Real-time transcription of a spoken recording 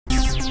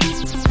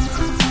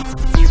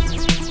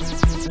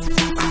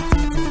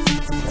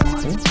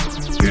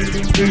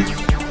What's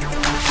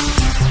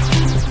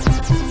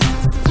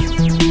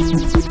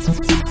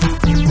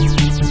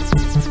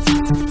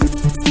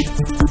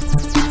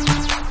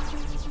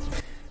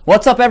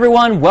up,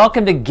 everyone?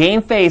 Welcome to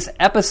GameFace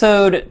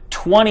episode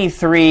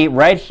 23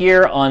 right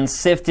here on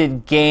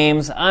Sifted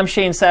Games. I'm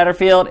Shane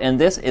Satterfield, and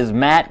this is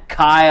Matt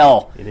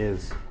Kyle. It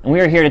is. And we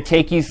are here to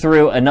take you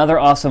through another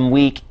awesome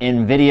week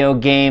in video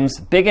games.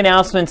 Big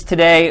announcements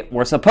today.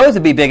 We're supposed to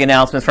be big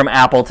announcements from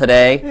Apple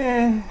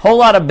today. Whole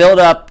lot of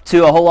build-up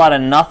to a whole lot of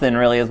nothing,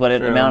 really, is what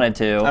it amounted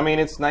to. I mean,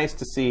 it's nice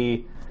to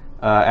see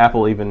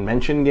Apple even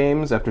mention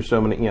games after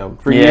so many,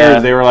 for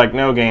years they were like,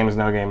 no games,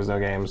 no games, no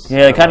games.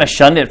 Yeah, they kind of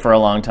shunned it for a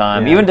long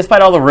time, even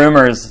despite all the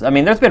rumors. I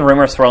mean, there's been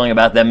rumors swirling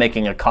about them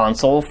making a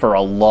console for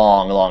a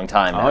long, long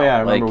time now. Oh, yeah, I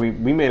remember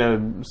we made a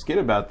skit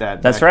about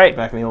that. That's right.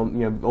 Back in the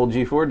old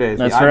G4 days.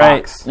 That's the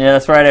right. iBox. Yeah,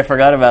 that's right. I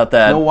forgot about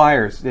that. No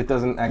wires. It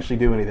doesn't actually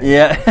do anything.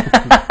 Yeah.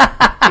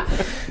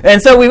 And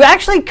so we've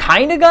actually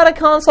kind of got a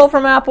console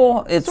from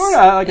Apple. It's sort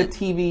of like a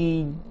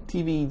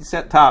TV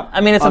set top. I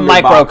mean, it's a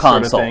micro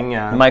console. Sort of thing,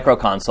 yeah. Micro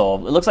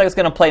console. It looks like it's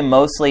going to play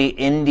mostly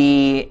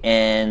indie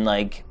and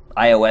like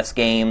iOS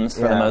games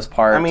for the most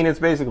part. I mean, it's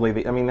basically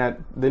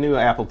the new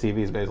Apple TV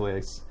is basically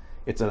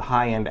it's a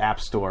high-end app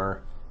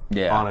store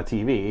on a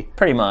TV,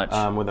 pretty much,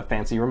 with a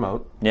fancy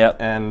remote. Yep.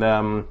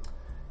 And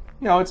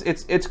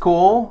it's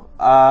cool.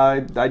 I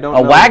don't know.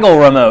 A waggle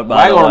remote,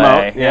 by the way.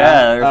 Remote,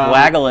 yeah, there's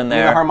waggle in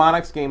there. The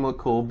Harmonix game looked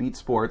cool. Beat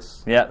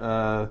Sports.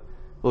 Yep.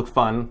 Looked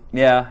fun.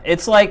 Yeah,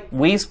 it's like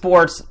Wii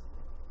Sports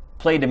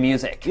played to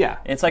music. Yeah.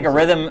 It's like a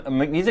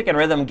music and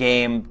rhythm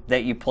game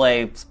that you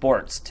play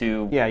sports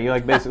to. Yeah, you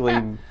like basically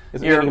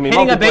you're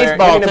hitting a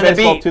baseball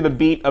to the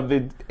beat of the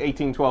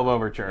 1812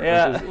 Overture.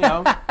 Yeah. Which is,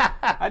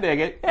 I dig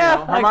it.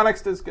 Yeah,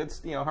 Harmonix does good.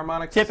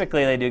 Harmonix.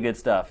 Typically, they do good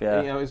stuff.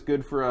 Yeah. It's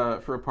good for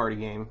a party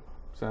game.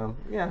 So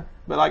yeah,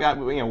 but I got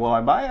will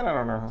I buy it? I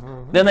don't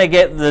know. Then they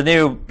get the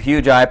new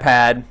huge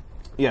iPad.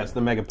 Yes,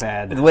 the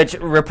MegaPad, which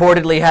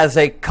reportedly has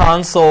a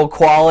console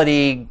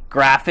quality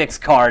graphics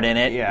card in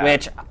it. Yeah.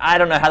 Which I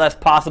don't know how that's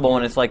possible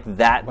when it's like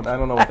that. But I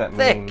don't know what that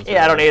means.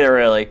 Yeah, I don't either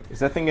really. Is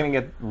that thing going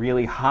to get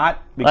really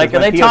hot? Because like, are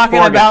they talking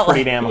about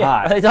pretty damn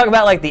hot? Are they talking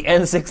about like the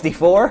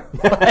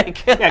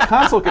N64? Yeah,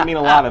 console could mean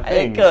a lot of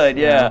things. It could,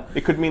 yeah.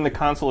 It could mean the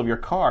console of your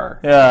car.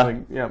 Yeah.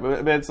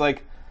 But it's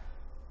like.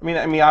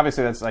 I mean,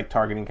 obviously that's like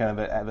targeting kind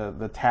of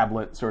the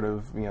tablet sort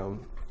of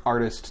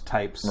artist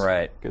types,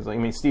 right?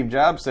 Because Steve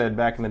Jobs said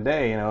back in the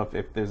day,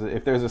 if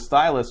there's a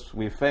stylus,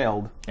 we've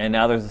failed. And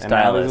now there's a stylus.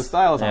 Now there's a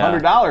stylus,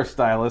 $100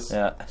 stylus.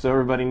 Yeah. So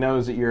everybody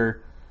knows that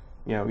you're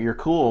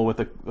cool with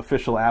the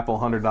official Apple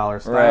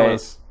 $100 stylus. Right.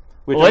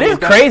 Well, it is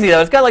crazy though.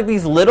 It's got like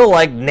these little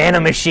like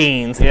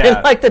nanomachines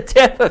in like the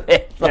tip of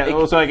it. Like,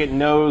 so like it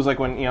knows like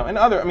when and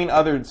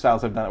other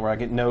styles have done it where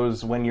like it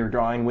knows when you're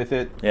drawing with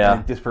it. Yeah.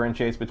 And it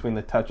differentiates between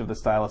the touch of the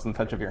stylus and the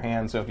touch of your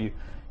hand. So if you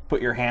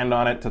put your hand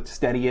on it to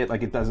steady it,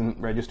 like it doesn't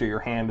register your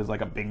hand as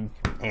like a big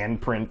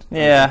handprint.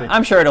 Yeah,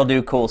 I'm sure it'll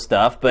do cool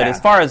stuff. But as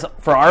far as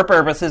for our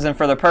purposes and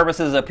for the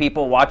purposes of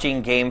people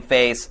watching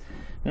GameFace,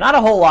 not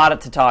a whole lot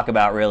to talk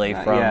about really.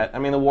 Not yet. I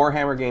mean, the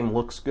Warhammer game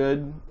looks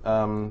good.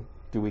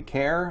 Do we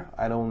care?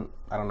 I don't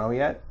know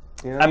yet.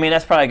 I mean,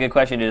 that's probably a good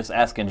question to just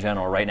ask in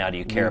general right now. Do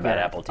you care about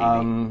Apple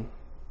TV?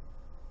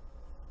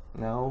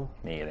 No.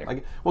 Me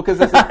either. Because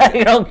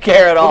you don't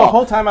care at all. The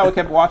whole time I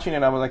kept watching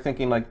it, I was like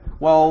thinking like,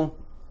 well,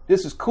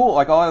 this is cool.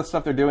 Like all that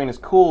stuff they're doing is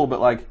cool,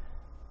 but like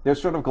they're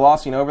sort of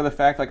glossing over the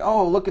fact like,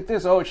 oh, look at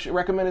this. Oh, it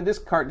recommended this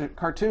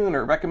cartoon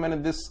or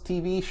recommended this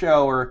TV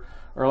show or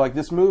like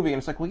this movie, and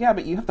it's like, well, yeah,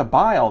 but you have to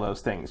buy all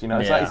those things, It's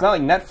not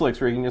like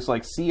Netflix where you can just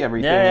like see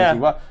everything.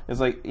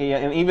 It's like,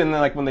 and even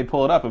like when they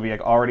pull it up, it'll be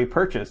like already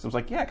purchased. It was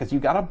like, yeah, because you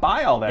got to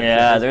buy all that.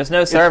 Yeah, there's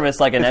no service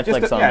like a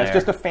Netflix on there. Yeah, it's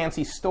just a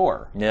fancy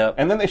store. Yep.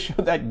 And then they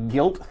showed that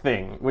guilt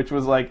thing, which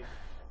was like,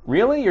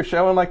 really? You're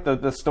showing like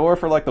the store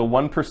for like the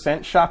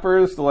 1%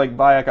 shoppers to like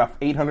buy like a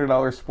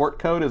 $800 sport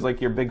coat as like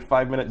your big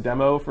 5-minute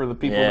demo for the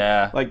people.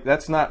 Yeah. Like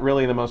that's not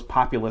really the most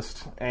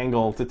populist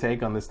angle to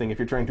take on this thing if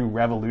you're trying to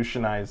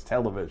revolutionise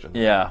television.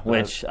 Yeah,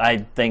 which I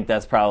think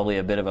that's probably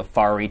a bit of a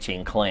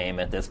far-reaching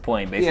claim at this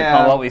point based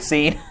upon what we've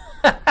seen.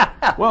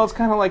 Well, it's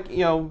kind of like,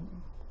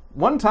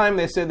 one time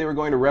they said they were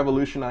going to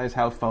revolutionise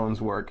how phones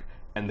work.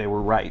 And they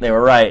were right. They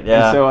were right,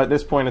 yeah. And so at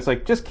this point, it's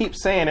like, just keep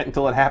saying it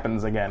until it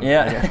happens again.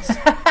 Yeah. I guess.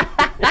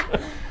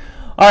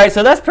 All right,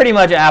 so that's pretty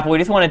much Apple. We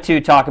just wanted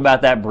to talk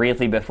about that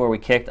briefly before we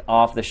kicked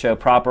off the show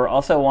proper.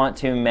 Also want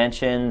to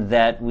mention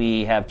that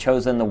we have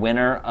chosen the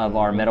winner of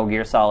our Metal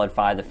Gear Solid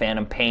 5, The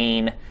Phantom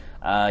Pain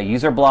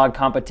user blog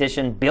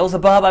competition.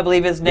 Beelzebub, I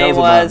believe his name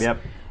was. Yep.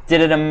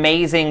 Did an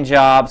amazing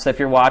job. So if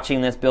you're watching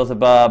this,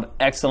 Beelzebub,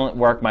 excellent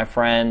work, my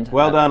friend.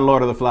 Well done,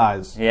 Lord of the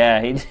Flies.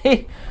 Yeah,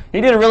 he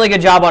did a really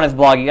good job on his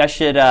blog. You guys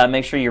should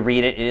make sure you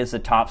read it. It is the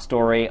top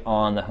story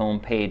on the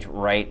homepage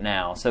right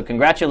now. So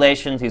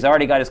congratulations. He's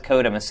already got his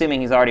code. I'm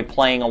assuming he's already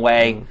playing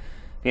away.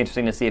 Be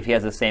interesting to see if he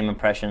has the same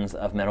impressions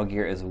of Metal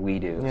Gear as we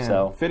do. Yeah,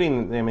 so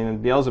fitting. I mean,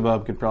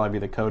 Beelzebub could probably be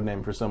the code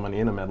name for someone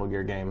in a Metal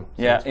Gear game.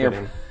 So yeah,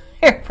 you're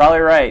probably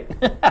right.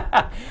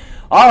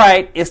 All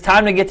right, it's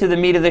time to get to the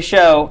meat of the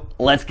show.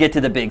 Let's get to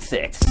the Big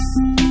Six.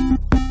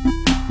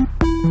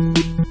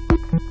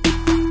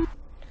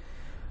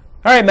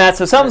 All right, Matt,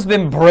 so something's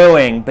been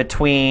brewing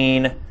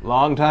between...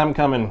 Long time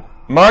coming.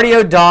 Marty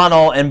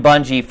O'Donnell and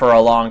Bungie for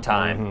a long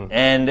time. Mm-hmm.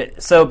 And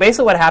so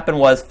basically what happened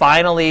was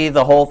finally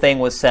the whole thing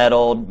was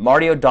settled.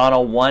 Marty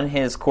O'Donnell won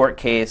his court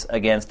case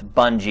against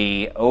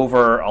Bungie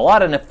over a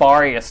lot of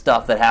nefarious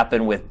stuff that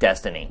happened with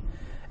Destiny.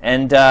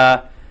 And,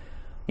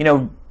 you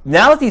know,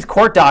 now that these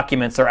court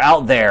documents are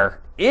out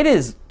there, it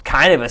is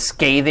kind of a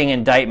scathing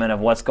indictment of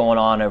what's going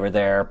on over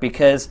there,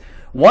 because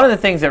one of the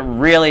things that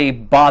really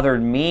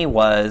bothered me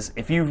was,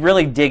 if you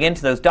really dig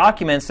into those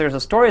documents, there's a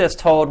story that's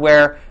told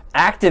where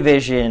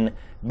Activision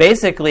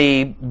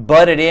basically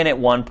butted in at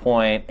one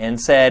point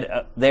and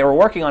said they were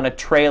working on a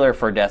trailer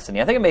for Destiny.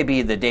 I think it may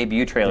be the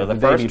debut trailer, the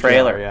first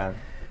trailer. Yeah.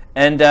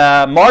 And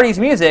Marty's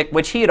music,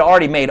 which he had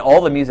already made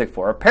all the music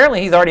for.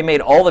 Apparently, he's already made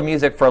all the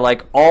music for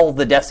like all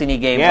the Destiny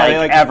games, they,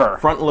 ever.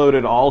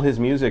 Front-loaded all his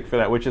music for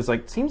that, which is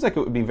like seems like it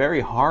would be very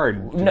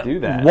hard to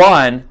do that.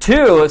 One,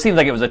 two, it seems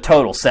like it was a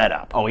total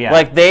setup. Oh yeah,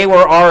 like they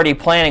were already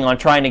planning on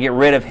trying to get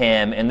rid of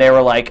him, and they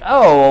were like,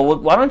 "Oh, well,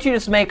 why don't you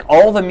just make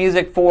all the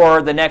music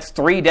for the next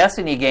 3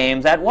 Destiny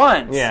games at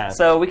once? Yeah,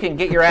 so we can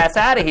get your ass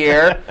out of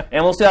here,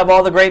 and we'll still have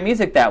all the great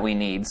music that we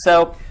need."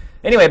 So.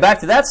 Anyway, back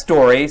to that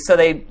story. So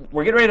they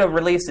were getting ready to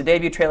release the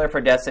debut trailer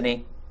for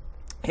Destiny.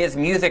 His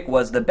music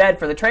was the bed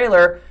for the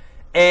trailer,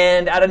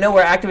 and out of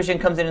nowhere, Activision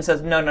comes in and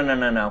says,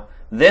 no.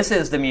 This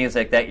is the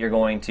music that you're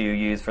going to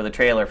use for the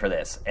trailer for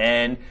this.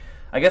 And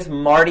I guess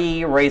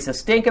Marty raised a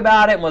stink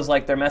about it and was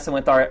like, they're messing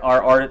with our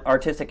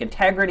artistic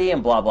integrity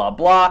and blah, blah,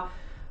 blah.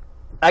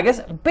 I guess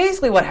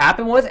basically what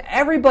happened was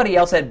everybody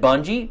else at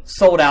Bungie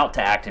sold out to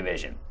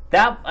Activision.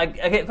 That,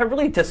 if I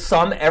really to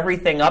sum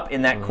everything up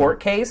in that court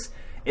case,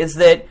 is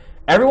that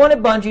everyone at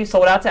Bungie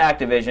sold out to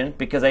Activision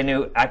because they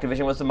knew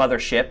Activision was the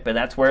mothership, and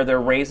that's where their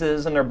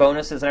raises and their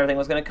bonuses and everything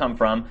was going to come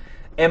from.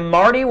 And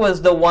Marty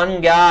was the one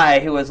guy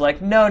who was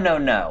like, no.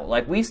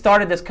 Like, we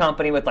started this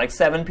company with like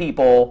 7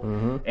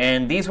 people,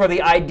 and these were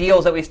the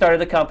ideals that we started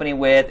the company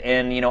with,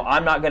 and, you know,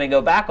 I'm not going to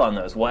go back on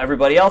those. Well,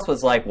 everybody else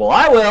was like, well,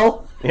 I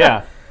will.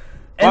 Yeah.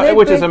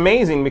 Which is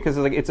amazing, because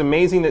it's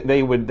amazing that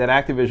that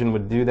Activision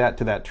would do that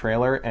to that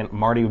trailer, and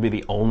Marty would be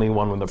the only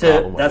one with the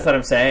problem with That's it. what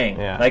I'm saying.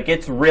 Yeah. Like,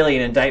 it's really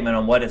an indictment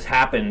on what has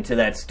happened to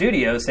that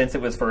studio since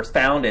it was first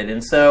founded.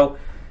 And so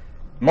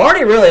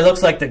Marty really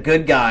looks like the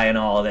good guy in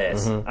all of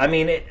this. I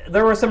mean,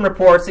 there were some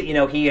reports that, you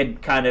know, he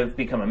had kind of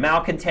become a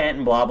malcontent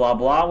and blah, blah,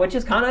 blah, which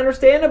is kind of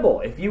understandable.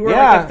 If you were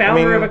like a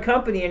founder of a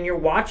company and you're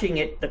watching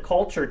the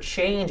culture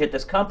change at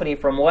this company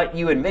from what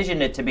you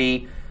envisioned it to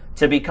be,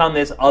 to become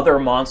this other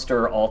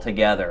monster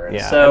altogether. And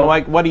so, and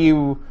like, what do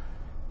you...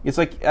 It's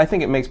like, I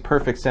think it makes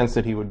perfect sense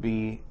that he would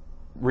be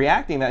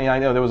reacting that. You know, I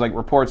know there was like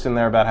reports in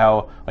there about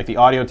how like the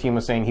audio team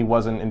was saying he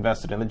wasn't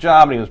invested in the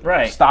job and he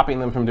was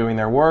stopping them from doing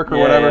their work or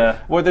whatever. Yeah.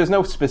 Well, there's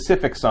no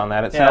specifics on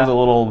that. It sounds a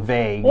little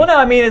vague. Well, no,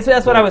 I mean,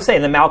 that's what I was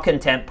saying, the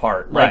malcontent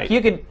part. Like,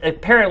 you could...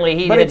 Apparently,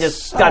 he had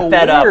just got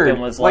fed up and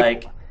was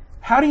like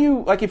how do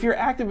you, like, if you're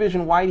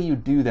Activision, why do you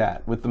do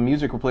that with the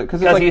music replay?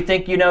 Because you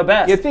think you know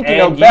best. You think you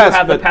know best. You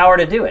have the power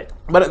to do it.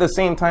 But at the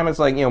same time, it's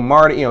like, you know,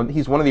 Marty, you know,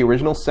 he's one of the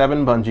original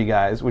 7 Bungie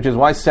guys, which is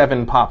why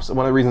 7 pops,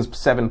 one of the reasons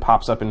 7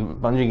 pops up in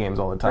Bungie games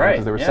all the time,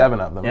 because there were 7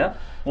 of them. Yeah.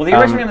 Well, the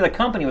original name of the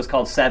company was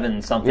called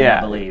 7 something,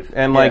 I believe.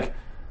 And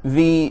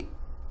he,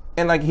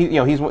 you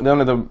know, he's one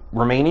of the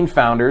remaining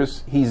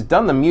founders. He's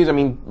done the music. I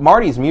mean,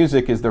 Marty's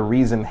music is the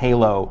reason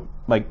Halo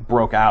like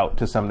broke out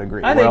to some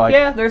degree. I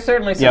think, there's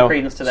certainly some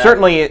credence to that.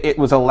 Certainly, it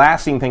was a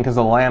lasting thing because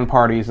the LAN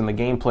parties and the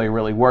gameplay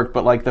really worked.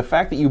 But like the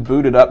fact that you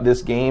booted up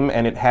this game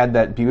and it had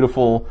that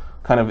beautiful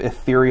kind of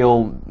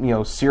ethereal, you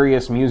know,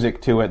 serious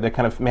music to it that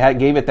kind of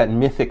gave it that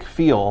mythic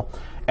feel.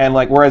 And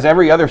like, whereas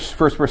every other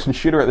first-person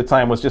shooter at the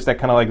time was just that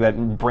kind of like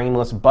that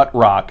brainless butt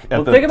rock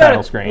at the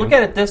title screen. Look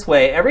at it this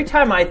way: every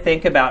time I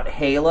think about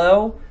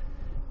Halo,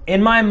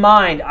 in my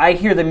mind, I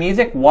hear the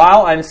music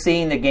while I'm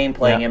seeing the game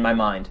playing in my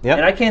mind. Yep.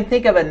 And I can't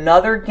think of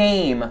another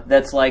game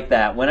that's like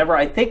that. Whenever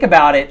I think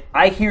about it,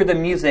 I hear the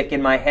music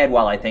in my head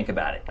while I think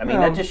about it. I mean,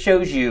 that just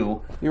shows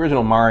you... The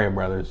original Mario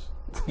Brothers.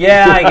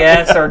 Yeah, I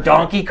guess, or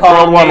Donkey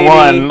Kong, World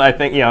 1-1, I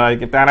think, you know,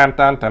 like...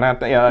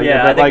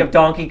 I think of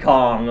Donkey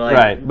Kong. Like,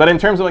 right, but in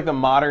terms of, like, the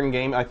modern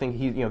game, I think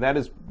you know, that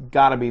has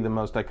got to be the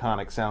most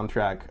iconic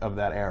soundtrack of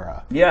that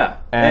era. Yeah,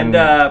 and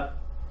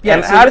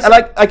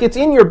like it's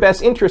in your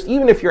best interest,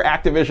 even if you're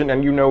Activision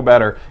and you know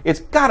better, it's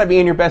got to be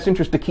in your best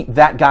interest to keep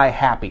that guy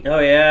happy. Oh,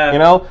 yeah. You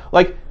know?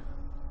 Like,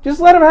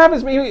 just let him have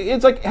his music.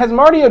 It's like, has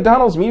Marty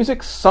O'Donnell's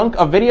music sunk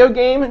a video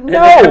game?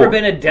 No. Has it ever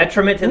been a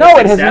detriment to the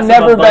success of a Bungie video game? No, it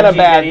has never been a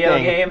bad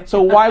thing.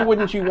 So why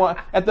wouldn't you want,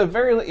 at the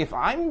very least, if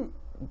I'm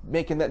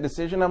making that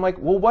decision, I'm like,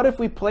 well, what if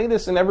we play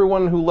this and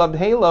everyone who loved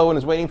Halo and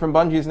is waiting for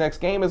Bungie's next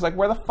game is like,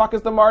 where the fuck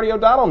is the Marty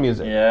O'Donnell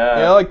music? Yeah.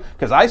 You know, like,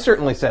 because I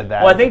certainly said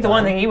that. Well, I think the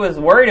one thing he was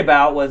worried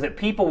about was that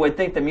people would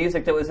think the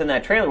music that was in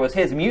that trailer was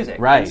his music.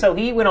 Right. And so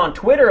he went on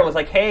Twitter and was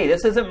like, hey,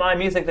 this isn't my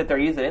music that they're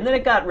using. And then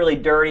it got really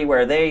dirty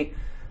where they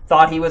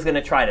thought he was going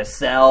to try to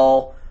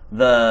sell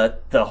the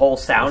whole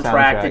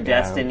soundtrack to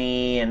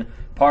Destiny, and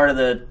part of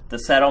the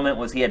settlement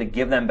was he had to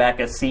give them back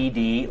a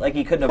CD. Like,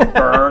 he couldn't have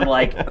burned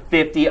like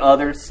 50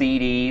 other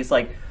CDs.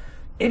 Like,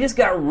 it just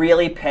got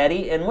really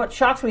petty. And what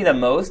shocks me the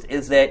most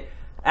is that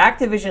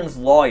Activision's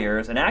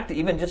lawyers and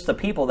even just the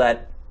people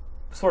that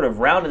sort of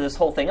rounded this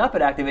whole thing up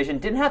at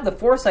Activision didn't have the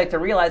foresight to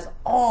realize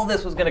all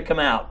this was going to come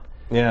out.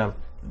 Yeah.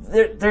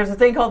 There's a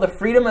thing called the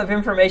Freedom of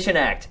Information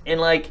Act,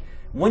 and like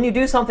when you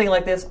do something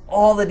like this,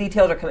 all the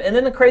details are coming. And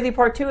then the crazy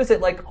part too is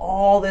that like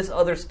all this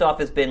other stuff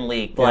has been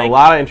leaked. Yeah, like, a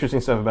lot of interesting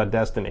stuff about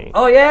Destiny.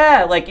 Oh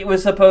yeah, like it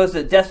was supposed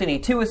that Destiny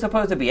 2 was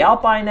supposed to be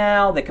out by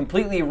now. They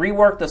completely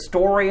reworked the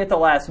story at the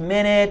last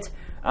minute.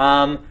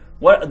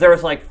 There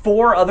was like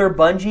 4 other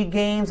Bungie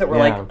games that were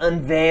like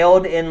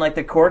unveiled in like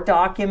the court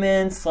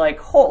documents. Like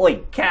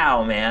holy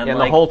cow, man! Yeah, and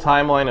like, the whole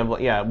timeline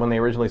of when they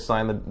originally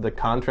signed the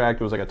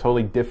contract, it was like a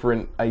totally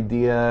different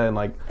idea,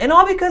 and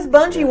all because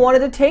Bungie wanted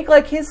to take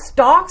like his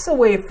stocks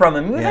away from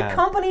him. He was a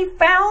company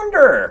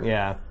founder.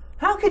 Yeah.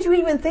 How could you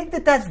even think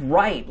that that's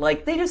right?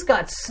 Like they just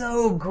got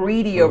so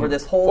greedy over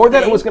this whole or thing.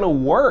 that it was going to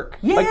work.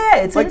 Yeah,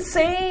 it's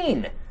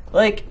insane.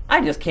 Like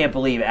I just can't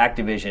believe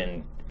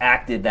Activision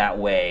acted that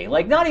way.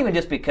 Like not even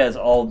just because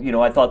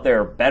I thought they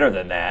were better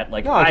than that.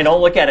 Like no, I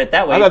don't look at it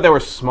that way. I thought they were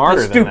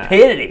smarter than that.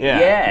 Stupidity.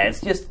 Yeah, it's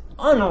just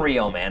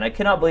unreal, man. I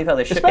cannot believe how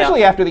they shook out.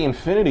 Especially after the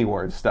Infinity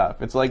Ward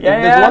stuff. It's like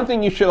there's one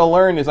thing you should have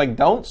learned is like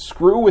don't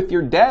screw with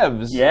your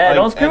devs. Yeah, like,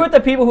 don't screw with the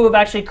people who have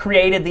actually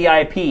created the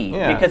IP.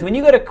 Yeah. Because when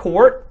you go to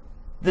court,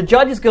 the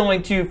judge is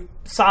going to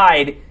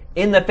side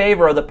in the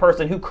favor of the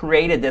person who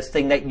created this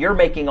thing that you're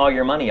making all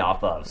your money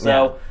off of.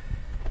 So,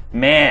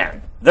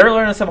 man, they're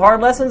learning some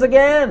hard lessons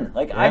again.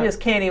 Like, I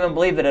just can't even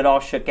believe that it all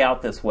shook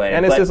out this way.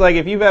 And it's just like,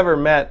 if you've ever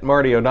met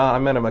Marty O'Donnell, I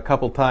met him a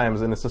couple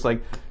times, and it's just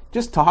like,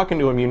 just talking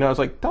to him, it's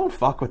like, don't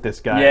fuck with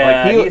this guy.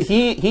 Yeah, like,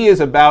 he is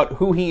about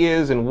who he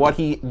is and what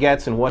he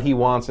gets and what he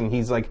wants, and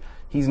he's like,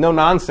 he's no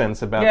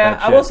nonsense about that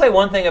shit. I will say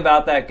one thing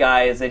about that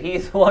guy is that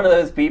he's one of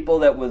those people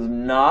that was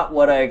not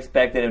what I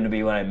expected him to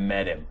be when I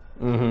met him.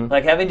 Mm-hmm.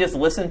 Like having just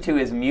listened to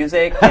his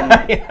music and,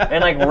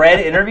 and like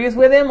read interviews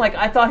with him, like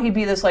I thought he'd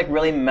be this like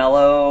really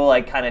mellow,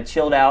 like kind of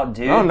chilled out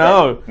dude. Oh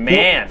no, but,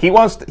 man, he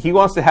wants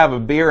to have a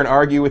beer and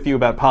argue with you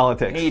about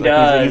politics. He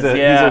does.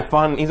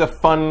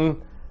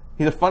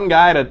 He's a fun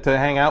guy to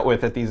hang out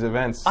with at these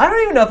events. I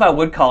don't even know if I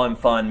would call him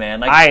fun, man.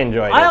 Like I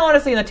enjoyed it. I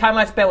honestly, in the time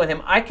I spent with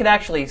him, I could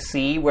actually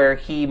see where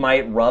he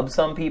might rub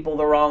some people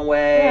the wrong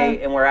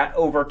way, and where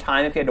over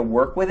time, if you had to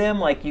work with him,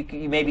 like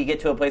you maybe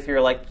get to a place where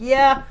you're like,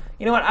 yeah,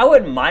 you know what, I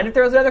wouldn't mind if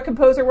there was another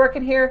composer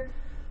working here,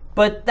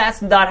 but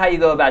that's not how you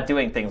go about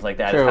doing things like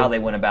that. True. It's how they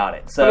went about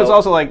it. So, but it's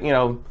also like,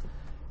 I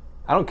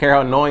don't care how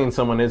annoying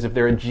someone is if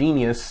they're a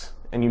genius.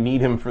 And you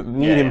need him for that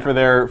creative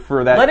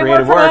work. Let him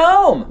work from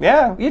home.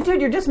 Yeah,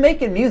 dude, you're just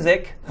making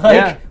music.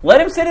 Let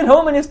him sit at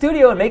home in his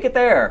studio and make it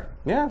there.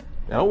 Yeah,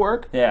 that'll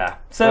work. Yeah.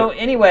 So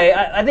anyway,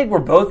 I think we're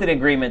both in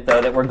agreement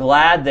though that we're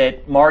glad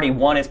that Marty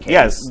won his case.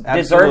 Yes,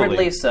 absolutely.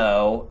 Deservedly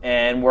so,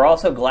 and we're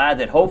also glad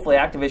that hopefully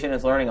Activision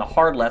is learning a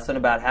hard lesson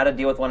about how to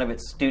deal with one of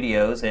its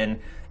studios and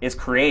its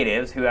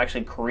creatives who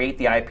actually create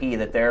the IP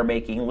that they're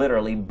making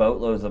literally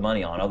boatloads of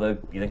money on. Although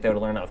you think they would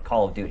have learned that with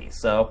Call of Duty.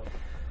 So.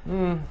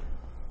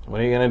 What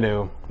are you going to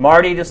do?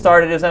 Marty just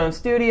started his own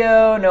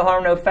studio. No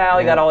harm, no foul.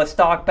 He got all his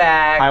stock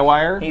back.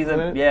 Highwire? He's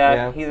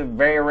a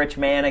very rich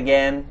man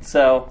again.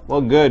 So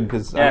well, good,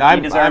 because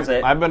he deserves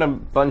it. I've been a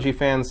Bungie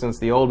fan since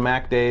the old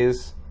Mac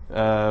days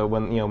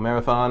when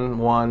Marathon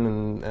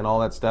 1 and all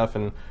that stuff,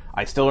 and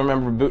I still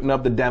remember booting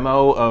up the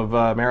demo of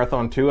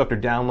Marathon 2 after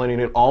downloading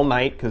it all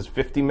night because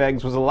 50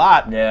 megs was a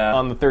lot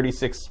on the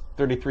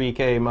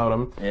 33K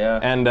modem.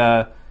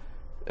 Yeah.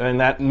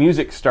 And that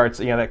music starts,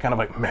 that kind of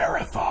like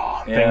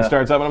marathon thing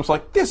starts up, and I'm just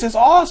like, this is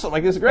awesome,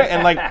 like this is great,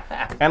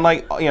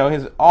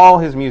 and all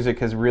his music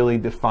has really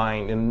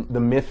defined in the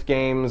Myth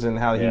games and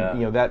how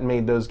he that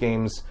made those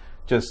games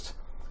just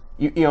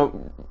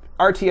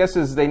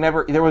RTSs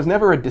there was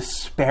never a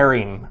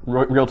despairing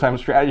real-time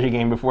strategy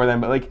game before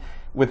then, but like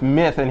with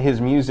Myth and his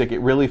music, it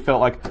really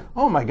felt like,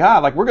 oh my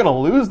god, like we're gonna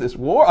lose this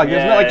war. Like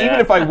there's no even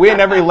if I win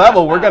every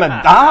level, we're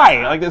gonna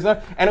die. Like there's no,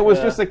 and it was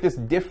just like this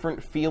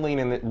different feeling,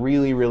 and it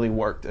really, really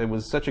worked. It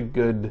was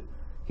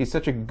he's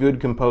such a good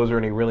composer,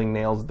 and he really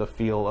nails the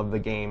feel of the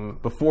game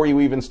before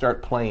you even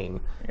start playing.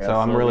 So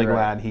I'm really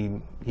glad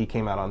he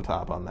came out on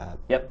top on that.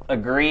 Yep,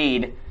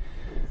 agreed.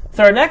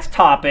 So our next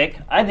topic,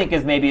 I think,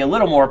 is maybe a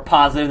little more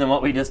positive than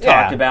what we just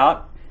talked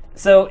about.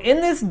 So in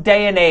this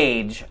day and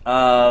age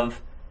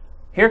of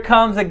here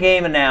comes a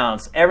game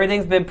announced.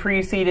 Everything's been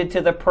preceded to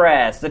the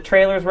press. The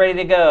trailer's ready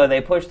to go. They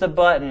push the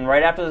button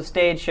right after the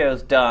stage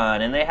show's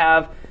done. And they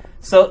have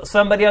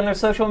somebody on their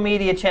social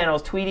media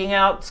channels tweeting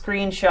out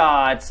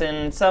screenshots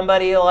and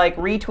somebody like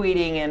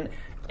retweeting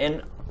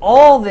and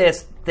all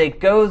this that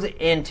goes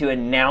into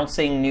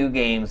announcing new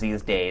games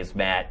these days,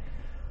 Matt.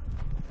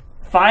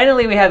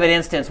 Finally, we have an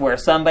instance where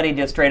somebody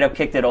just straight up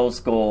kicked it old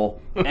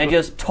school and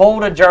just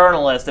told a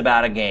journalist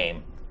about a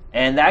game.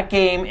 And that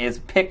game is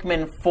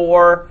Pikmin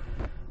 4.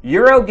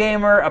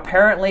 Eurogamer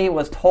apparently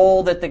was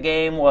told that the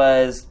game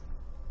was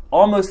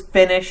almost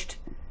finished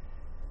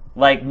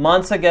like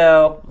months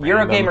ago.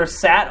 Eurogamer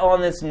sat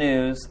on this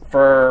news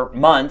for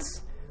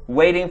months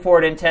waiting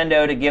for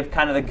Nintendo to give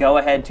kind of the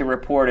go-ahead to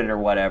report it or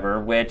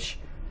whatever, which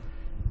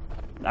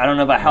I don't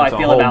know about how That's I a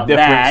feel whole about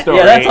different that. story,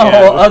 Yeah, that's a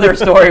yeah. whole other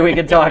story we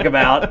could talk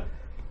about.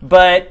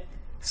 But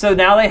so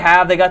now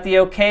they got the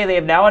okay. They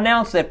have now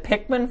announced that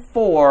Pikmin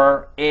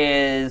 4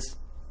 is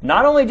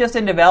not only just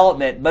in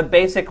development, but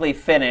basically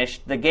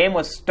finished. The game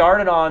was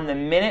started on the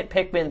minute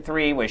Pikmin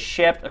 3 was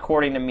shipped,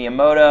 according to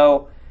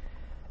Miyamoto.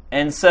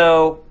 And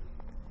so,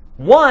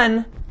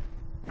 one,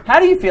 how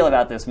do you feel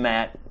about this,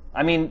 Matt?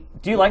 I mean,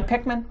 do you like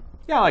Pikmin?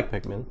 Yeah, I like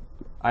Pikmin.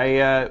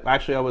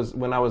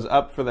 When I was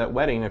up for that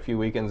wedding a few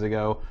weekends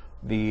ago,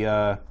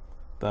 the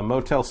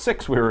Motel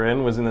 6 we were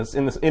in was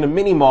in a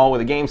mini mall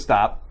with a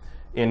GameStop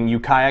in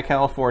Ukiah,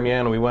 California,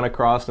 and we went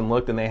across and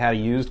looked, and they had a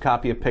used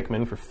copy of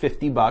Pikmin for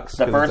 $50.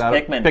 The first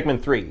Pikmin.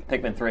 Pikmin 3.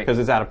 Pikmin 3. Because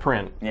it's out of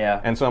print.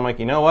 Yeah. And so I'm like,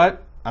 you know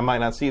what? I might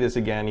not see this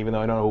again, even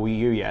though I don't have a Wii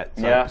U yet.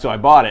 Yeah. So I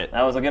bought it.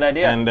 That was a good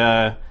idea. And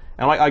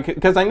I'm like,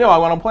 because I know I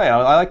want to play it.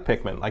 I like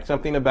Pikmin. Like,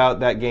 something about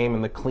that game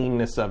and the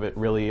cleanness of it,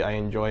 really, I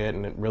enjoy it,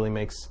 and it really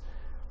makes...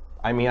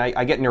 I mean,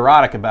 I get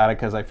neurotic about it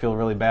because I feel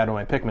really bad when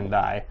my Pikmin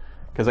die.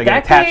 Because I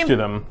get attached to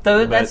them.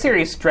 That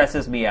series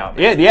stresses me out.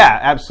 Yeah,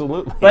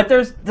 absolutely. But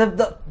there's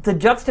the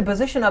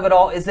juxtaposition of it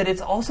all is that it's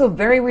also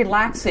very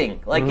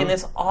relaxing, like in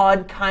this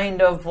odd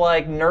kind of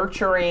like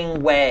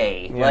nurturing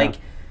way. Yeah. Like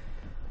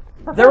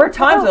there were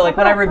times though, like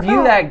when I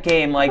review that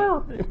game, like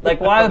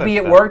while I would be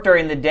at work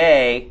during the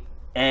day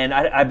and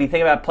I'd be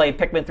thinking about playing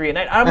Pikmin 3 at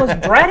night, I'd almost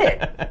dread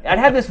it. I'd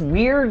have this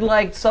weird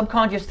like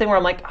subconscious thing where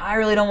I'm like, I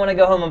really don't want to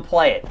go home and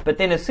play it. But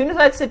then as soon as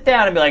I'd sit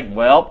down and be like,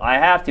 well, I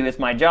have to, it's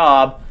my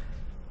job.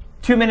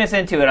 2 minutes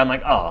into it, I'm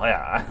like, oh,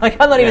 yeah.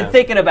 Like, I'm not even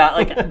thinking about,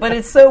 like, but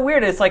it's so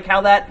weird. It's like how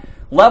that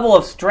level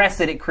of stress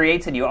that it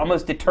creates in you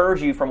almost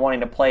deters you from wanting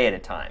to play it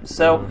at times.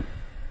 So,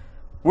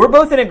 we're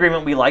both in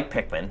agreement we like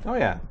Pikmin. Oh,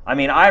 yeah. I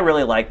mean, I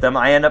really like them.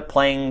 I've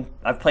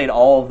played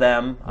all of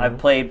them. I've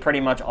played pretty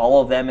much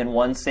all of them in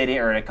one sitting,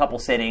 or in a couple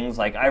sittings.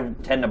 Like, I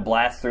tend to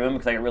blast through them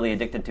because I get really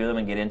addicted to them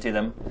and get into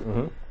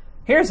them.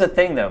 Here's the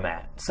thing, though,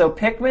 Matt. So,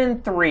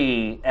 Pikmin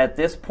 3, at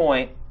this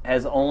point,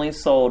 has only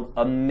sold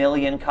 1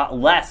 million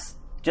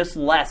just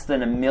less than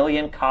 1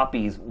 million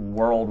copies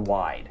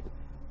worldwide.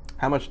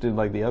 How much did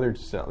like the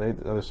others sell? The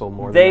others sold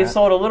more. They than that?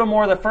 sold a little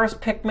more. The first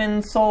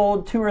Pikmin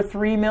sold 2 or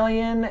 3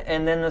 million,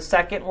 and then the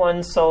second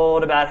one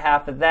sold about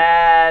half of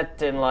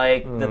that, and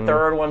like the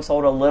third one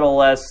sold a little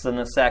less than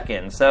the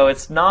second. So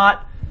it's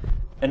not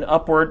an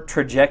upward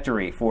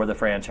trajectory for the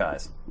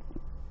franchise.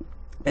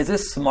 Is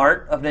this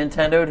smart of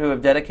Nintendo to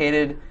have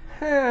dedicated?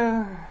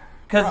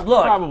 Because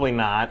look, probably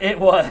not. It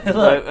was.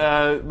 Look,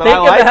 but I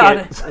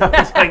like it. So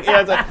it's like,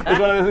 it's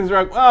one of those things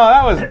where, like, oh,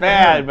 that was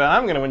bad, but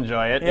I'm going to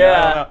enjoy it. Yeah.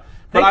 I don't know.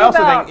 But I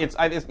also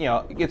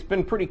think it's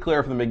been pretty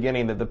clear from the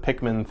beginning that the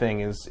Pikmin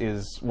thing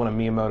is one of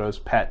Miyamoto's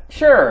pet.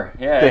 Sure.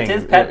 Yeah. things.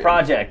 It's his pet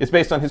project. It's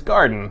based on his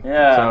garden.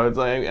 Yeah. So it's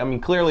like, I mean,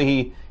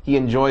 clearly he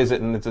enjoys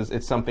it, and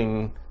it's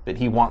something that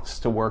he wants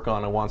to work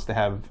on and wants to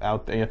have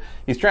out there. You know,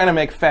 he's trying to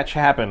make fetch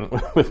happen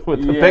with the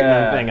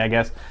Pikmin thing, I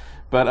guess.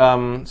 But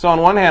so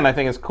on one hand, I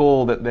think it's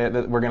cool that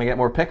we're going to get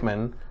more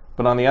Pikmin.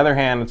 But on the other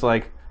hand, it's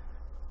like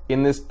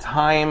in this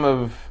time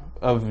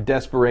of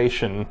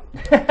desperation,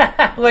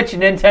 which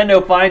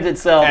Nintendo finds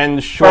itself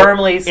and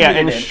firmly seated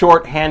and in.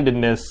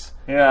 short-handedness.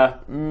 Yeah.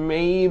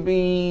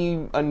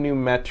 Maybe a new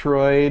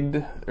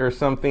Metroid or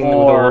something with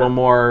a little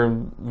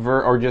more,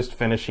 or just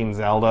finishing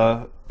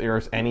Zelda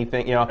or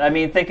anything. You know, I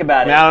mean, think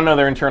about it. I don't know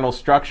their internal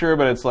structure,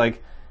 but it's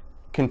like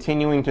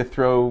continuing to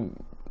throw.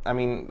 I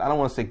mean, I don't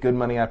want to say good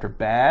money after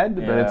bad,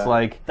 but it's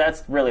like...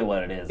 That's really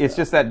what it is. It's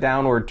just that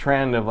downward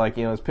trend of like,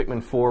 you know, is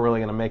Pikmin 4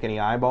 really going to make any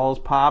eyeballs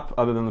pop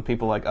other than the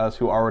people like us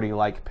who already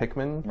like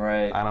Pikmin?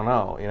 Right. I don't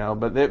know, you know,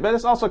 but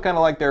it's also kind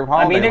of like their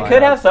holiday I mean, it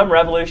could have some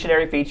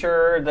revolutionary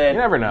feature that you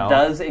never know.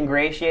 Does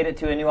ingratiate it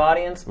to a new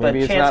audience,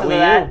 Maybe but it's chances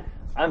not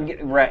of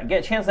Wii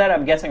that... chances of that,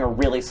 I'm guessing, are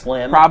really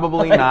slim.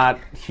 Probably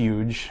not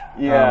huge.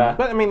 Yeah.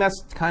 But I mean,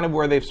 that's kind of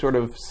where they've sort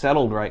of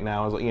settled right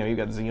now. Is, you know, you've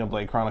got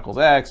Xenoblade Chronicles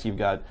X, you've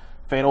got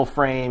Fatal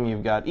Frame,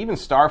 you've got even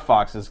Star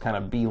Fox is kind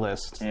of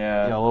B-list,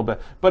 yeah, you know, a little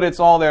bit, but it's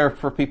all there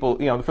for people,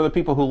 you know, for the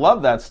people who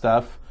love that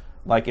stuff.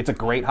 Like, it's a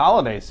great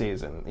holiday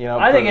season, you know.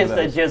 I think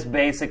it's just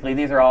basically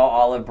these are all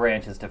olive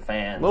branches to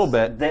fans, a little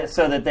bit,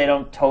 so that they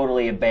don't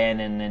totally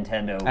abandon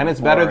Nintendo. And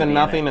it's better than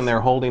nothing, and they're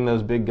holding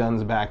those big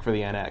guns back for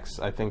the NX.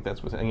 I think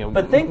that's what, you know.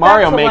 But think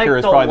Mario back to, Maker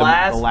like, is probably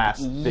the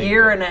last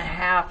year and a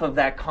half of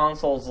that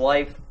console's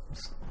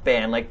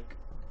lifespan, like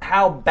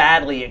how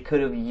badly it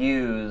could have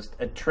used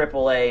a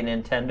AAA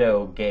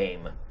Nintendo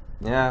game.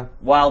 Yeah.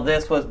 While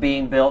this was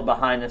being built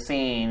behind the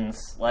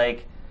scenes,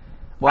 like,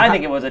 I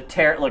think it was a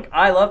look,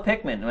 I love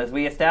Pikmin, as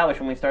we established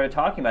when we started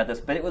talking about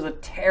this, but it was a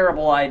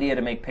terrible idea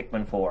to make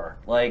Pikmin 4.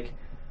 Like,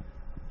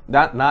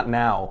 not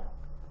now.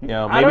 You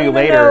know, maybe I don't even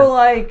later. know,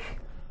 like,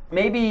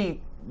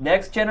 maybe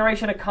next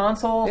generation of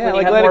consoles when you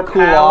like have let more it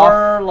cool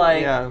power. off.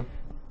 Like, yeah.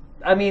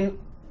 I mean,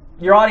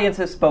 your audience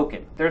has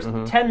spoken. There's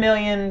 10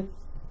 million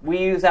Wii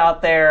U's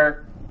out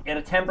there at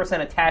a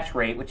 10% attach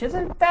rate, which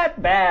isn't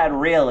that bad,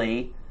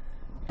 really.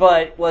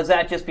 But was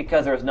that just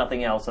because there was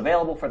nothing else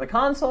available for the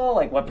console?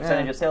 Like, what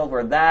percentage of sales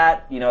were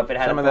that? You know, if it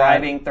had a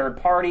thriving third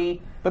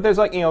party. But there's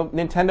like,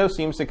 Nintendo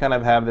seems to kind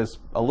of have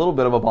a little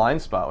bit of a blind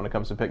spot when it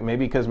comes to Pikmin.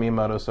 Maybe because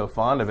Miyamoto's so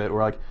fond of it.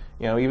 Where like,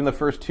 even the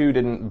first two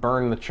didn't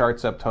burn the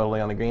charts up totally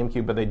on the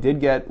GameCube, but they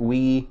did get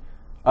Wii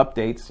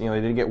updates.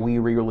 They did get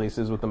Wii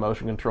re-releases with the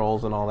motion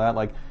controls and all that.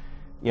 Like,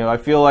 I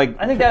feel like...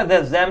 I think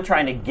that's them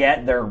trying to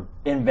get their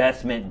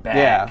investment back.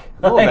 Yeah,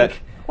 a little bit.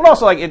 Well,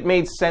 also, like, it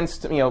made sense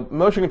to,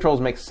 motion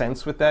controls make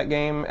sense with that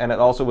game, and it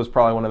also was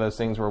probably one of those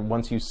things where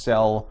once you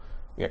sell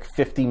like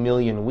 50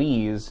 million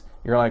Wiis,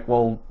 you're like,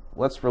 well,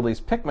 let's release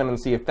Pikmin and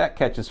see if that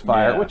catches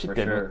fire, which it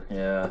didn't. Sure.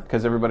 Yeah,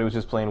 because everybody was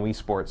just playing Wii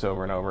Sports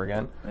over and over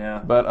again. Yeah.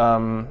 But,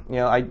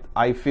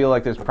 I feel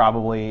like there's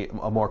probably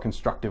a more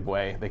constructive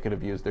way they could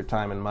have used their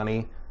time and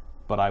money,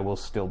 but I will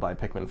still buy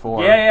Pikmin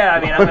 4. Yeah,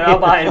 I'll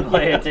buy it and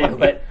play it too,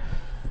 but,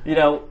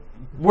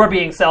 we're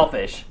being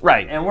selfish,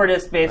 right? And we're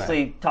just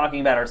basically talking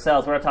about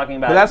ourselves. We're not talking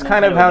about. But that's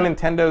kind of how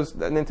Nintendo's.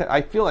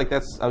 I feel like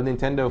that's a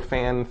Nintendo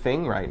fan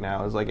thing right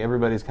now. Is like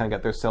everybody's kind of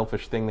got their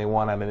selfish thing they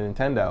want out of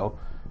Nintendo,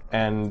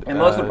 and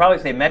most would probably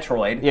say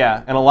Metroid.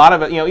 Yeah, and a lot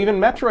of it, even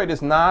Metroid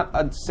is not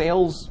a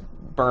sales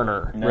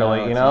burner,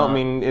 really. It's not. I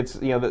mean,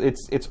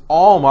 it's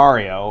all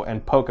Mario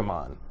and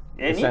Pokemon.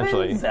 And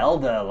essentially, even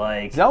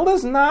Zelda,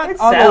 Zelda's not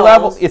on the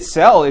level. It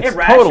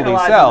totally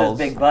sells.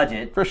 Big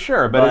budget for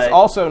sure, but it's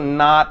also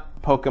not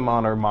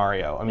Pokemon or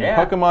Mario. I mean,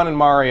 Pokemon and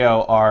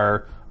Mario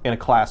are in a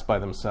class by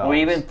themselves. Well,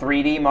 even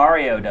 3D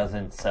Mario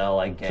doesn't sell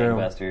like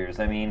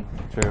gangbusters. I mean,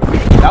 true.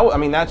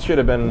 That should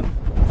have been.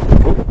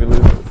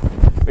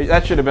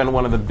 That should have been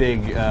one of the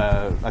big,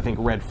 I think,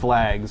 red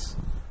flags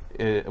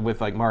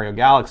with like Mario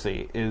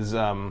Galaxy. Is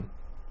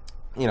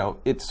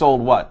it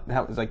sold what?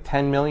 It was like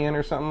 10 million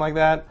or something like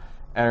that,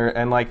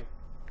 and like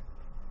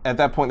at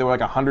that point there were like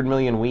 100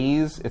 million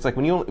Wiis. It's like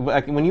when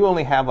you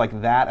only have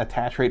like that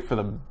attach rate for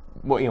the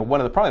one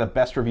of the probably the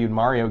best reviewed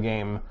Mario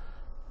game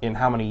in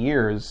how many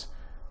years,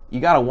 you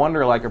gotta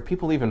wonder, like, are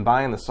people even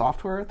buying the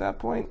software at that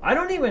point? I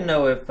don't even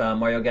know if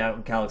Mario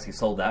Galaxy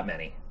sold that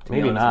many.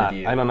 Maybe not.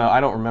 I don't know.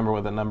 I don't remember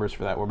what the numbers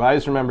for that were, but I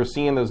just remember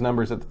seeing those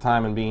numbers at the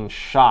time and being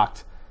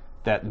shocked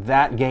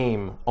that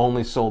game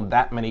only sold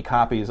that many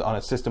copies on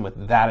a system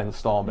with that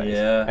install base.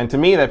 Yeah. And to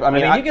me, that I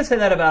mean you can say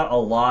that about a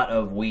lot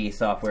of Wii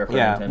software for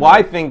Nintendo. Well,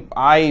 I think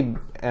I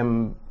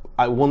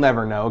will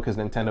never know because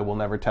Nintendo will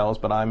never tell us,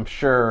 but I'm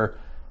sure.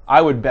 I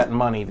would bet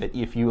money that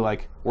if you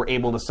were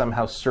able to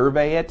somehow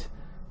survey it,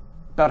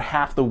 about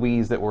half the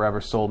Wiis that were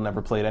ever sold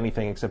never played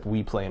anything except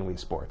Wii Play and Wii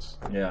Sports.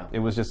 Yeah, it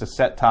was just a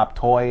set-top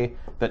toy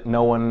that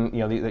no one,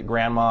 that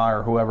grandma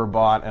or whoever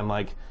bought, and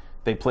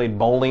they played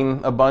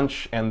bowling a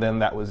bunch, and then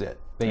that was it.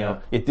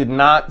 It did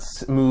not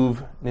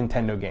move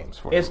Nintendo games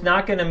for It's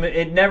not going to.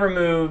 It never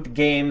moved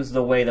games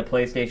the way the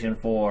PlayStation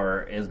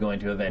 4 is going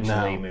to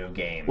eventually move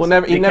games. Well,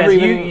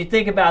 you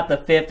think about the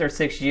 5th or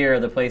 6th year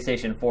of the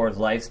PlayStation 4's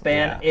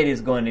lifespan. It is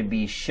going to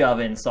be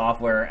shoving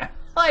software.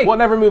 It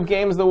never moved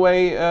games the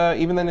way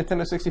even the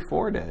Nintendo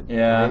 64 did.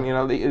 Yeah, I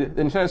mean,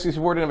 the Nintendo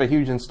 64 didn't have a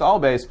huge install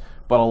base,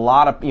 but a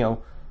lot of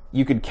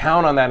you could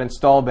count on that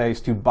install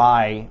base to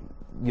buy.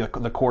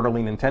 The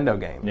quarterly Nintendo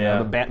game.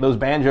 Yeah. Those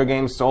Banjo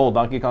games sold.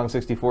 Donkey Kong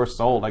 64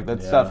 sold. Like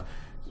that stuff.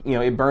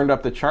 It burned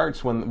up the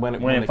charts when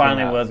it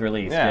finally was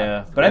released.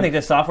 Yeah. But I think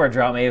the software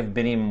drop may have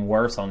been even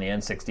worse on the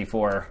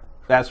N64.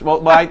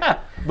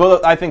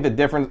 I think the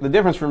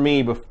difference for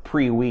me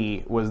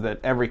pre-Wii was that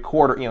every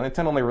quarter,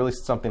 Nintendo only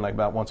released something like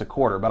about once a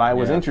quarter, but I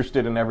was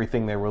interested in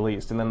everything they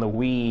released, and then the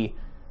Wii,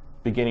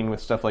 beginning with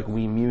stuff like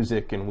Wii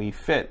Music and Wii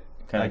Fit.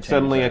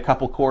 Suddenly, a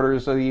couple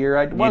quarters of the year,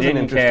 I wasn't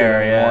interested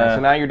anymore. So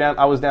now you're down.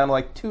 I was down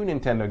to 2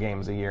 Nintendo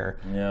games a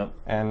year. Yep.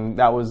 And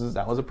that was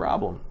a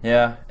problem.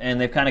 Yeah, and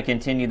they've kind of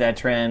continued that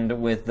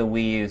trend with the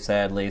Wii U,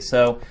 sadly.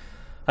 So,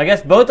 I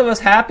guess both of us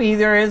happy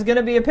there is going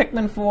to be a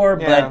Pikmin 4,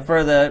 but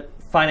for the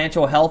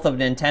financial health of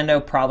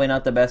Nintendo, probably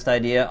not the best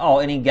idea. Oh,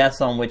 any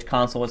guess on which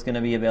console it's going to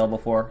be available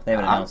for? They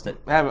haven't announced it.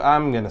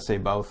 I'm going to say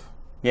both.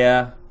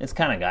 Yeah, it's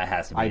kind of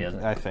has to be.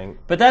 I think.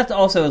 But that's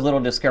also a little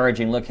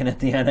discouraging looking at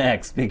the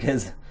NX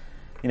because.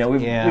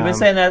 We've been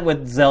saying that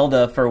with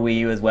Zelda for Wii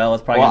U as well.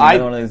 It's probably going to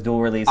be one of those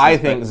dual releases. I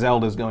think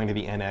Zelda's going to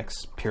the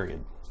NX,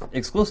 period.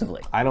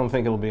 Exclusively. I don't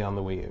think it'll be on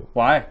the Wii U.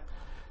 Why?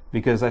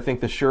 Because I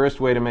think the surest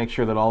way to make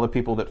sure that all the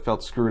people that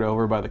felt screwed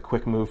over by the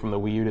quick move from the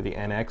Wii U to the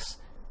NX,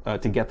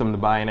 to get them to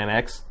buy an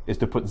NX, is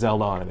to put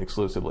Zelda on it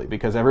exclusively.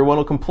 Because everyone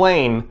will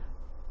complain,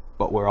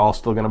 but we're all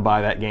still going to buy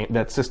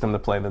that system to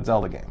play the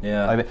Zelda game.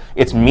 Yeah.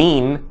 It's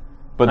mean,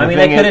 but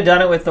they could have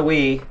done it with the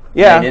Wii.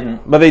 Yeah, they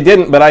didn't. But they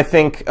didn't. But I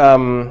think...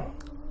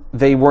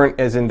 they weren't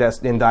as in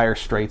dire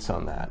straits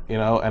on that,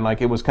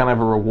 and it was kind of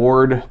a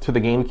reward to the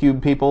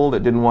GameCube people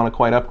that didn't want to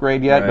quite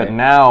upgrade yet. Right. But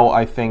now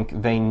I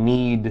think they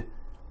need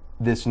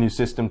this new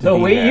system to be there.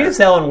 The Wii U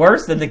selling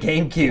worse than the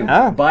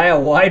GameCube by a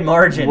wide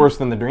margin. Worse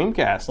than the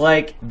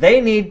Dreamcast.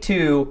 They need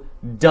to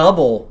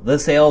double the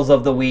sales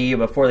of the Wii U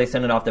before they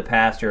send it off to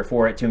pasture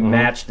for it to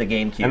match the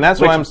GameCube. And that's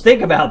why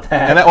think about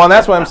that. And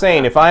that's why I'm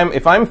saying if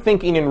I'm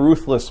thinking in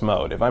ruthless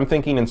mode, if I'm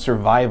thinking in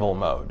survival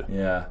mode,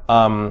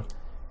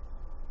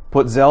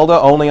 put Zelda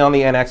only on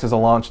the NX as a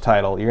launch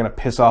title, you're going to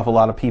piss off a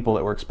lot of people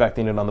that were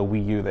expecting it on the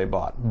Wii U they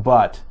bought.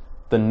 But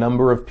the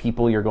number of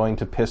people you're going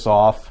to piss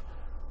off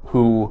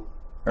who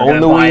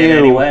own the Wii U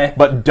anyway,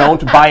 but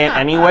don't buy it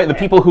anyway, the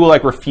people who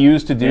like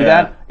refuse to do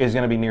that, is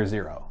going to be near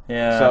zero.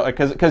 Yeah. So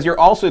because you're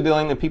also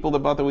dealing with people that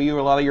bought the Wii U,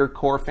 a lot of your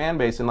core fan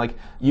base, and like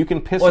you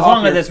can piss off. As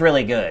long as it's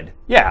really good.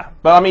 Yeah,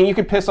 but I mean, you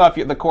can piss off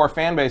the core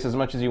fan base as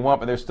much as you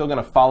want, but they're still going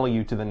to follow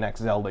you to the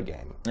next Zelda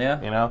game.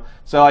 Yeah. You know,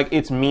 so like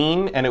it's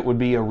mean, and it would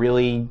be a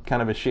really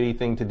kind of a shitty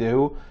thing to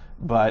do.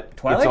 But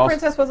Twilight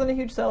Princess wasn't a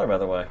huge seller, by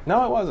the way.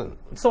 No, it wasn't.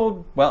 It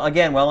sold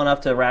well enough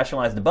to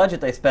rationalize the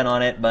budget they spent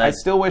on it, but I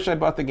still wish I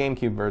bought the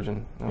GameCube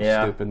version. That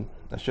was stupid.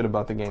 I should have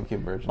bought the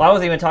GameCube version. Well, I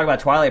wasn't even talking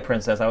about Twilight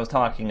Princess. I was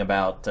talking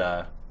about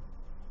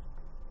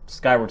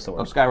Skyward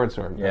Sword. Oh, Skyward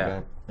Sword.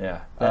 Yeah.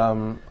 Okay.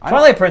 Yeah.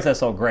 Twilight Princess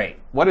sold great.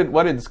 What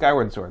did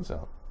Skyward Sword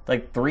sell?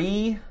 Like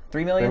 3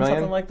 million,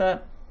 something like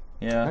that.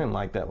 Yeah. I didn't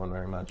like that one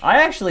very much.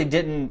 I actually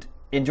didn't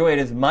enjoy it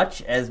as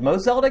much as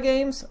most Zelda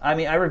games. I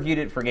mean, I reviewed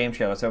it for Game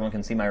Show, so everyone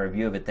can see my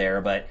review of it there,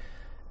 but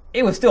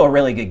it was still a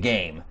really good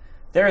game.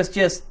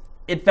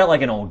 It felt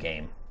like an old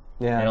game.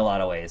 Yeah. In a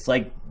lot of ways.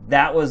 Like,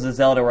 that was the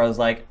Zelda where I was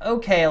like,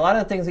 okay, a lot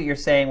of the things that you're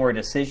saying were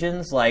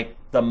decisions, like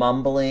the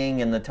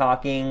mumbling and the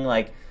talking,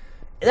 like,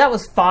 that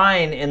was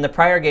fine in the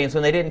prior games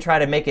when they didn't try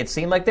to make it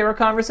seem like there were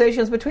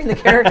conversations between the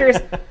characters.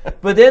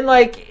 But then,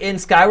 like, in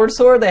Skyward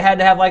Sword, they had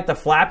to have, like, the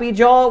flappy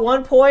jaw at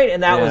one point,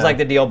 and that was, like,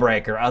 the deal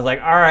breaker. I was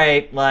like, all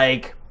right,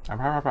 like,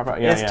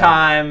 it's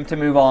time to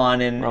move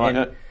on.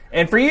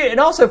 And for you, and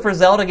also for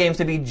Zelda games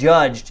to be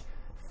judged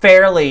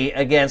fairly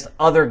against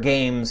other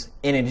games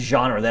in its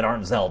genre that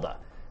aren't Zelda.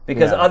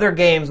 Because other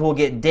games will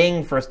get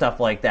dinged for stuff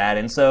like that.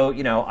 And so,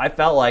 I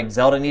felt like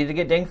Zelda needed to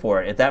get dinged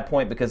for it at that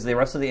point because the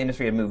rest of the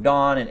industry had moved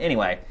on. And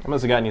anyway. I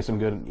must have gotten you some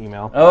good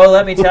email. Oh,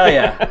 let me tell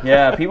you.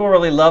 Yeah, people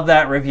really love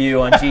that review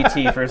on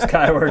GT for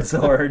Skyward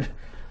Sword.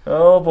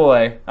 Oh,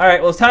 boy. All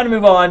right, well, it's time to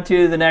move on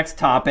to the next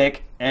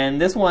topic. And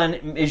this one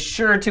is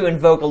sure to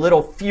invoke a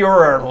little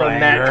furor from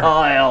Matt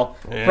Kyle.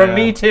 Yeah. From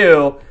me,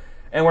 too.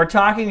 And we're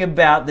talking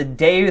about the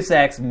Deus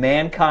Ex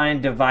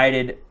Mankind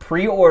Divided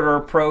pre-order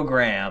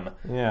program.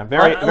 Yeah,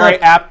 very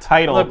apt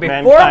title. Look,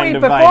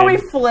 before we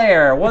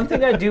flare, one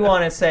thing I do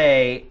want to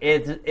say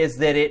is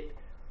that it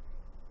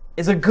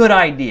is a good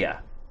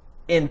idea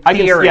in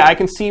theory. I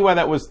can see why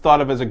that was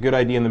thought of as a good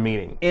idea in the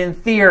meeting. In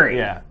theory.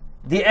 Yeah.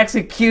 The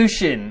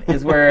execution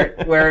is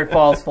where it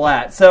falls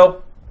flat.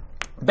 So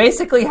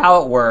basically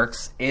how it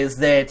works is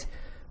that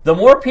the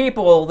more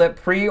people that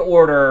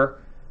pre-order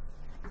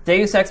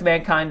Deus Ex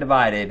Mankind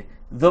Divided,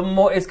 the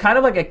more it's kind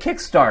of like a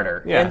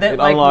Kickstarter. Yeah, and that, it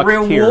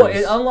unlocks tiers.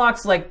 It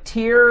unlocks like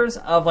tiers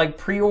of like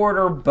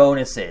pre-order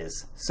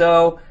bonuses.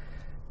 So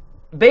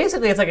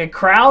basically it's like a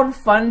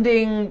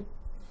crowdfunding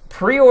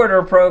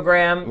pre-order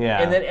program,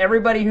 and then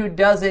everybody who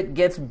does it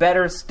gets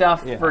better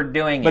stuff for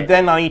doing it. But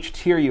then on each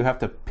tier you have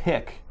to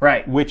pick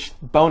which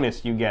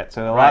bonus you get.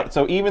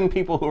 So even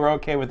people who are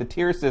okay with the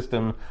tier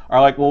system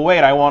are like, well, wait,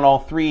 I want all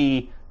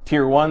 3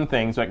 tier 1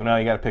 things. Like, no,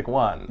 you got to pick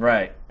one.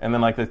 Right. And then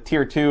like the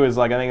tier 2 is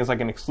like, I think it's like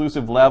an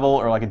exclusive level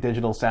or like a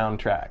digital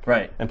soundtrack.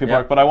 Right. And people are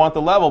like, but I want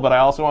the level, but I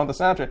also want the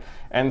soundtrack.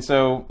 And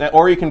so,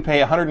 or you can pay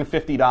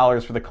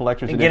 $150 for the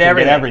collector's edition and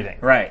get everything.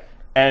 Right.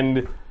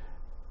 And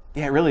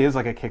yeah, it really is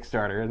like a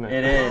Kickstarter, isn't it?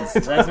 It is.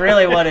 That's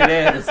really what it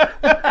is.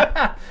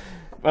 But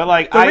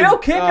like, the real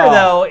kicker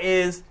though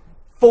is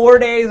 4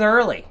 days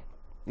early.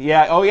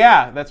 Yeah. Oh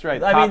yeah, that's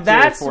right. I mean,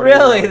 that's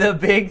really the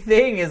big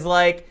thing is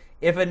like,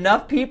 if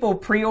enough people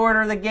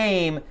pre-order the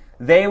game,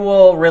 they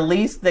will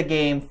release the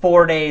game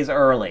 4 days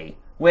early,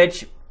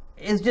 which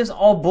is just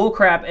all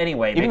bullcrap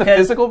anyway. Even the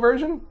physical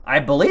version? I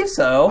believe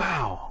so.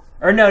 Wow.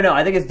 Or no,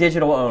 I think it's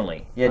digital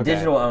only. Yeah, okay.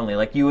 Digital only.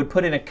 Like you would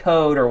put in a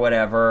code or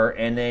whatever,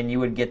 and then you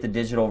would get the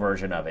digital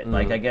version of it.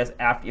 Like I guess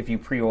if you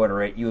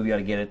pre-order it, you would be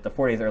able to get it the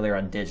 4 days earlier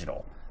on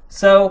digital.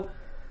 So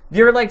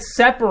you're like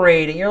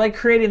separating, you're like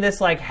creating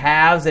this like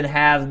haves and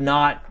have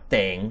not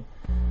thing.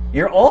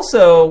 You're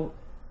also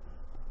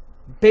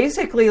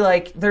basically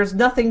like there's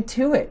nothing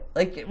to it.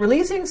 Like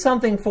releasing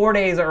something 4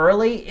 days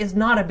early is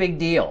not a big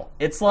deal.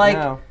 It's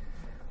like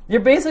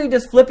you're basically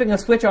just flipping a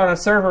switch on a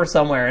server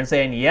somewhere and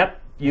saying, "Yep,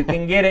 you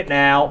can get it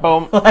now."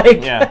 Boom.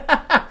 Like,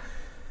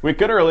 we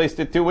could have released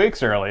it 2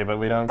 weeks early, but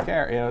we don't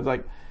care. You know, it's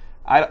like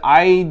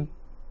I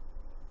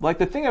like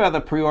the thing about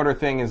the pre-order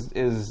thing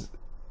is.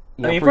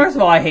 I mean, first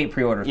of all, I hate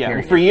pre-orders. Yeah,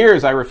 period. For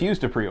years I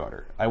refused to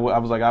pre-order. I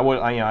was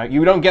like,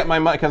 you don't get my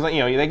money because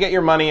they get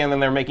your money and then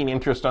they're making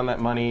interest on that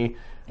money.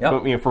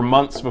 But, for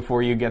months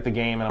before you get the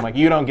game, and I'm like,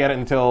 you don't get it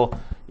until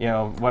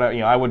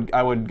I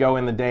would go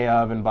in the day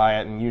of and buy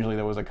it, and usually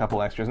there was a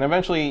couple extras. And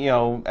eventually,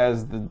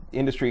 as the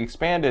industry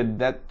expanded,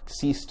 that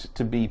ceased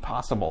to be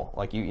possible.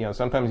 Like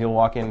sometimes you'll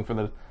walk in for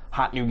the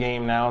hot new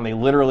game now, and they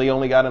literally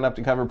only got enough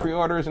to cover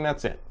pre-orders, and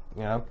that's it.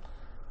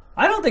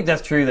 I don't think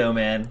that's true though,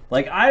 man.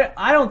 Like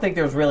I don't think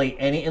there's really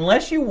any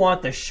unless you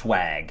want the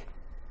swag.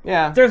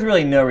 Yeah. There's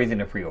really no reason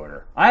to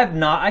pre-order. I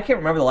can't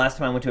remember the last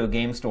time I went to a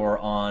game store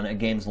on a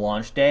game's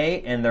launch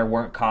day and there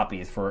weren't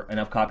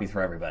enough copies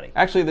for everybody.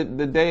 Actually,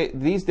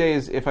 these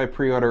days, if I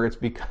pre-order, it's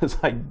because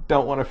I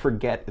don't want to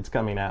forget it's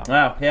coming out.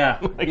 Oh, yeah.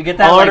 You get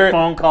that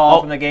phone call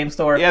from the game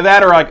store. Yeah,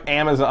 that or like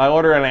Amazon. I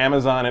order on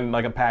Amazon and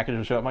like a package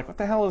will show up. I'm like, what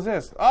the hell is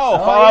this? Oh,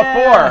 Fallout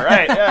 4.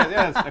 Right,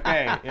 yes,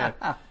 okay,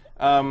 yeah.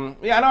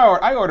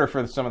 I order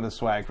for some of the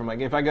swag from like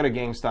if I go to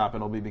GameStop,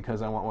 it'll be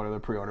because I want one of the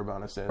pre-order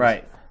bonuses.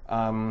 Right.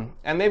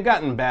 And they've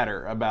gotten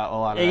better about a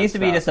lot of that. It used to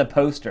be just a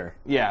poster.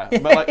 Yeah,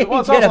 but like, well,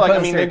 it's also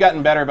like they've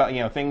gotten better about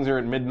things are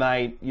at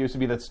midnight. It used to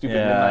be that stupid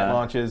midnight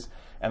launches,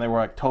 and they were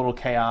like total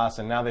chaos.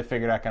 And now they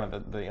figured out kind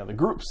of the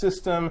group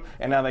system,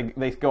 and now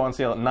they go on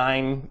sale at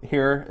 9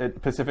 here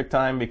at Pacific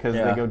time because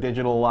they go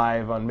digital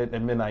live on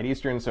at midnight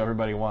Eastern, so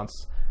everybody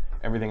wants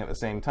everything at the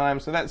same time.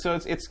 So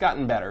it's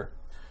gotten better,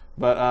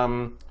 but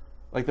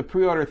like the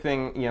pre-order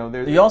thing,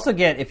 you also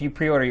get, if you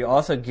pre-order, you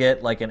also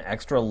get like an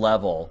extra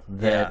level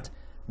that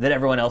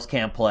everyone else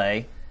can't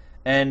play.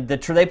 And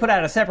they put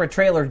out a separate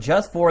trailer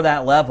just for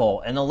that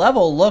level, and the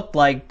level looked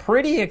like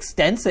pretty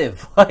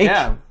extensive.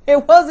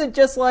 It wasn't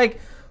just like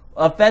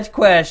a fetch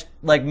quest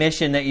like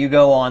mission that you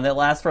go on that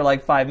lasts for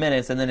like 5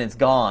 minutes and then it's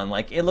gone.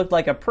 Like it looked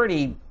like a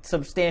pretty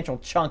substantial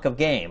chunk of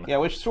game. Yeah,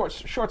 which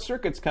short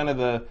circuits kind of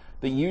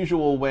the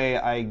usual way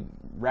I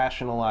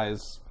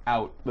rationalize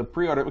out the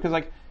pre-order, because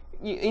like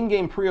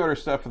in-game pre-order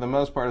stuff for the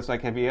most part, it's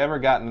like, have you ever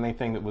gotten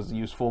anything that was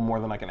useful more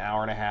than like an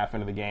hour and a half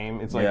into the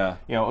game? It's like,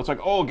 it's like,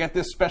 oh, get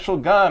this special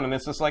gun, and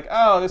it's just like,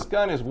 oh, this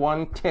gun is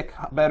one tick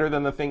better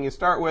than the thing you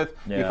start with.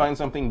 Yeah. You find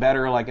something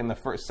better like in the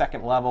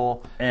second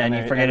level, and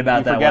you forget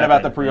about that. You forget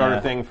about the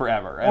pre-order thing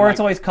forever. Or it's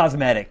always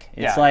cosmetic.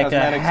 It's like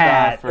a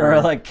hat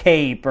or like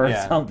cape or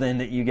something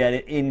that you get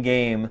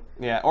in-game.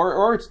 Yeah,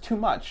 or it's too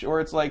much,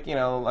 or it's like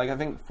like I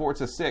think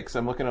Forza 6.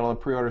 I'm looking at all the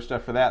pre-order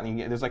stuff for that, and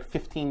there's like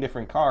 15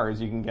 different cars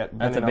you can get.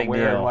 That's a big deal.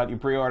 And what you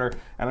pre-order,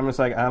 and I'm just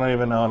like, I don't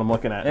even know what I'm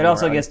looking at. It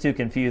also gets too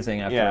confusing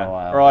after a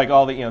while. Or like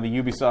all the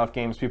the Ubisoft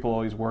games, people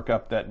always work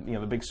up that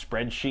the big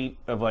spreadsheet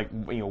of like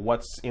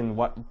what's in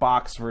what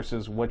box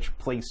versus which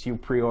place you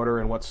pre-order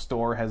and what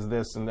store has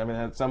this, and I mean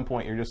at some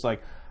point you're just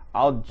like,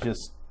 I'll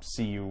just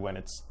see you when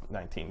it's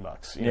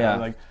 $19. You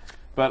know?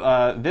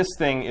 But this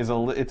thing is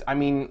I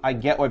mean, I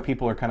get why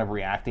people are kind of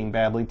reacting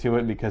badly to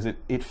it because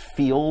it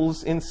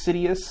feels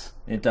insidious.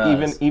 It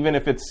does. Even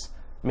if it's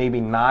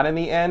maybe not in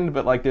the end,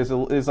 but like there's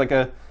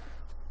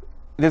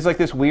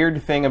this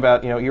weird thing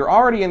about you're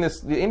already in this.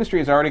 The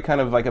industry is already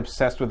kind of like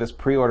obsessed with this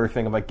pre-order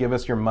thing of like, give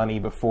us your money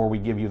before we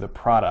give you the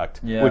product.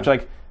 Yeah. Which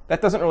like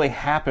that doesn't really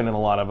happen in a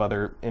lot of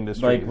other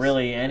industries. Like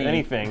really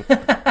anything.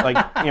 Like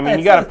I mean,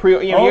 you got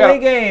to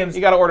games.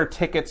 You got to order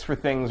tickets for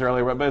things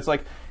earlier, but it's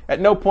like at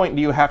no point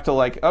do you have to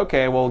like,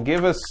 okay, well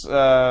give us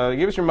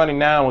your money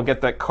now and we'll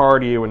get that car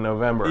to you in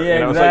November.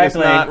 Yeah, exactly. It's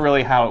like, it's not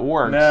really how it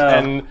works.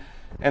 No.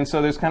 And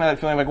so there's kind of that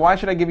feeling like, why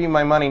should I give you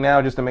my money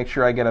now just to make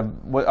sure I get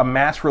a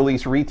mass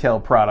release retail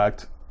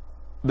product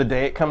the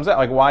day it comes out?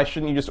 Like, why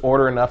shouldn't you just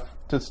order enough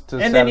to satisfy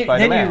demand?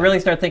 And then you really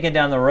start thinking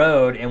down the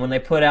road, and when they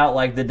put out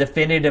like the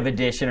definitive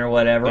edition or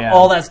whatever,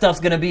 all that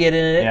stuff's going to be in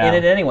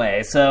it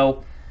anyway.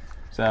 So,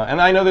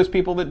 and I know there's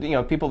people that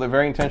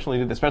very intentionally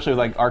did, especially with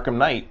like Arkham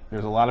Knight.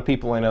 There's a lot of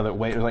people I know that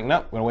wait. They're like,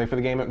 nope, I'm going to wait for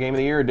the Game of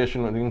the Year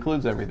edition when it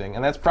includes everything,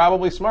 and that's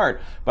probably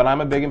smart. But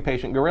I'm a big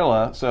impatient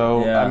gorilla,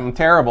 so I'm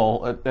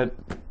terrible at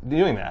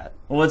doing that.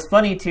 Well, it's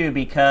funny too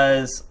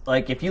because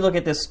like if you look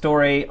at this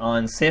story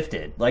on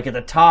Sifted, like at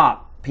the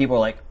top, people are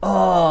like,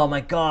 oh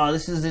my god,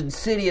 this is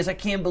insidious. I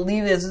can't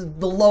believe this is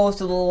the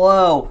lowest of the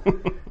low.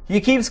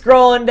 You keep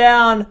scrolling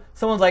down,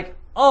 someone's like,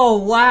 oh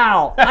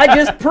wow, I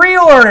just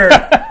pre-ordered.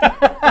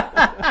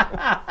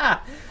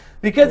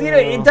 Because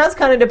it does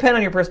kind of depend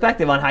on your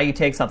perspective on how you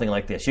take something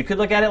like this. You could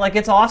look at it like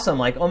it's awesome,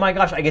 like, oh my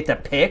gosh, I get to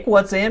pick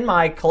what's in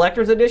my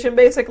collector's edition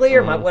basically,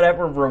 or my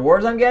whatever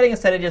rewards I'm getting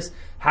instead of just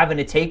having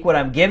to take what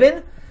I'm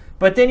given.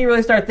 But then you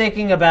really start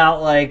thinking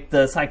about like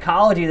the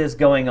psychology that's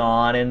going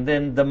on, and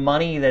then the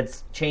money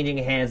that's changing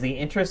hands, the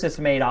interest that's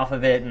made off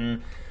of it,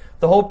 and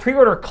the whole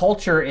pre-order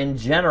culture in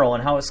general,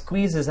 and how it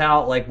squeezes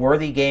out like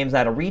worthy games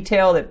out of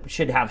retail that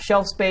should have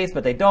shelf space,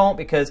 but they don't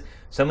because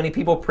so many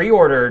people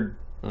pre-ordered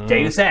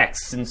Deus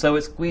Ex, and so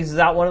it squeezes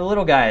out one of the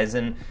little guys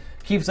and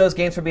keeps those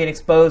games from being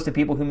exposed to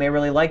people who may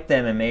really like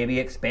them, and maybe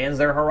expands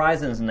their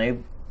horizons and they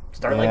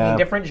start liking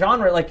different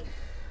genre. Like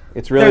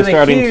it's really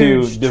starting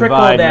to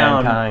divide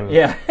mankind.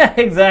 Yeah,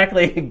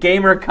 exactly.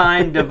 Gamer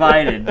kind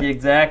divided.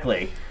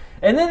 Exactly.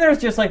 And then there's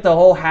just like the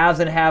whole haves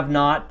and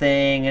have-not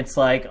thing. It's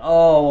like,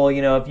 oh,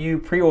 well, if you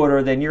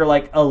pre-order, then you're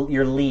like,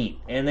 you're elite.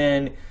 And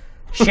then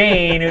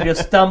Shane, who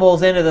just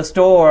stumbles into the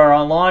store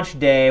on launch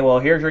day, well,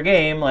 here's your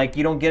game. Like,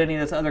 you don't get any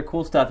of this other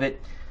cool stuff.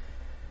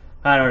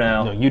 I don't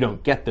know. No, you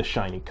don't get the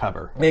shiny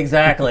cover.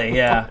 Exactly,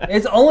 yeah.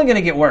 It's only going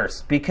to get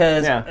worse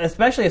because,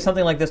 especially if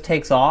something like this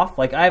takes off,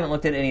 like I haven't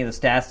looked at any of the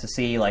stats to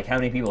see like how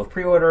many people have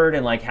pre-ordered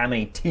and like how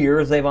many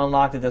tiers they've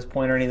unlocked at this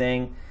point or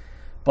anything.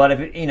 But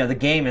if the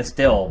game is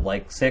still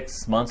like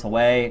 6 months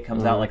away, it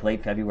comes out like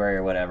late February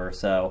or whatever.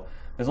 So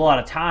there's a lot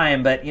of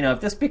time. But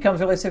if this becomes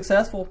really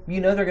successful,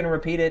 they're going to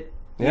repeat it.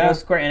 You know,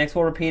 Square Enix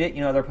will repeat it.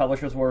 You know, other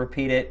publishers will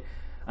repeat it.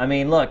 I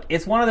mean, look,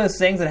 it's one of those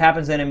things that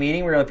happens in a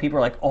meeting where people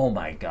are like, oh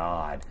my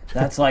God,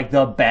 that's like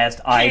the best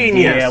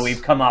idea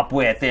we've come up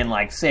with in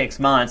like 6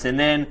 months. And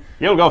then...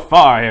 You'll go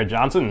far here,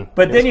 Johnson.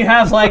 But then you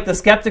have like the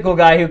skeptical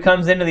guy who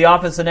comes into the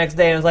office the next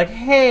day and is like,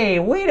 hey,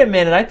 wait a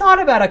minute, I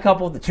thought about a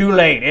couple... Too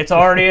late, it's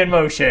already in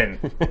motion.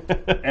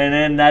 And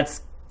then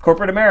that's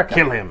corporate America.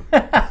 Kill him.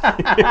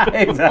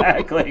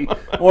 Exactly.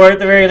 Or at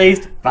the very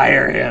least,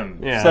 fire him.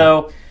 Yeah.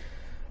 So...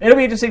 It'll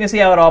be interesting to see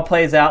how it all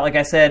plays out. Like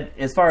I said,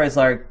 as far as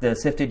like the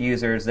sifted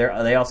users,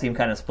 they all seem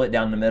kind of split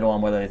down the middle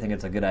on whether they think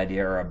it's a good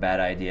idea or a bad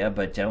idea.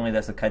 But generally,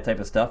 that's the type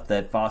of stuff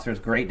that fosters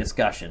great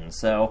discussion.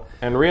 So,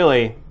 and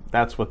really,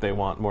 that's what they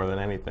want more than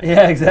anything.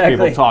 Yeah, exactly.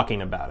 People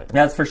talking about it.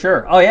 That's for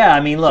sure. Oh yeah, I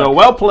mean, look. So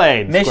well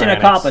played. Mission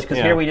accomplished.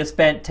 Because here we just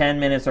spent 10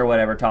 minutes or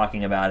whatever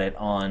talking about it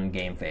on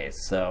GameFace.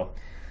 So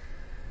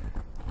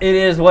it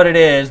is what it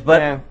is,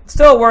 but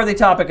still a worthy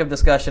topic of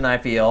discussion. I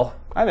feel.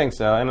 I think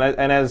so,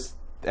 and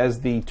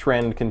as the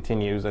trend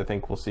continues, I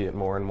think we'll see it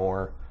more and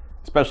more.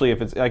 Especially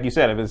if it's, like you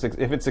said,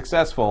 if it's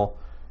successful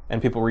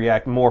and people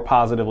react more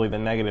positively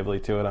than negatively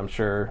to it, I'm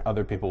sure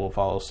other people will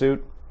follow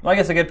suit. Well, I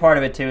guess a good part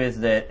of it too is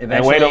that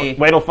eventually. And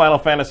wait till Final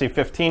Fantasy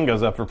 15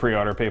 goes up for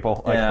pre-order,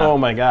 people. Like, oh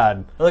my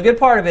God. Well, the good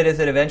part of it is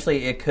that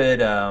eventually it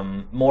could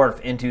morph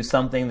into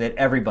something that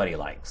everybody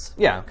likes.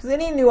 Yeah. Because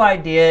any new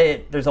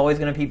idea, there's always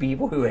going to be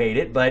people who hate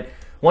it, but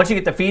once you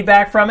get the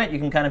feedback from it, you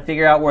can kind of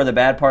figure out where the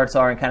bad parts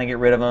are and kind of get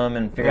rid of them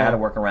and figure out how to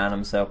work around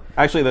them. So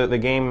actually, the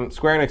game,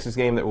 Square Enix's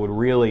game that would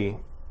really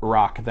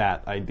rock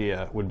that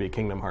idea would be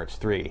Kingdom Hearts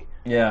 3.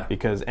 Yeah.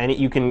 Because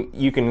you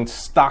can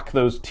stock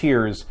those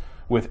tiers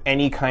with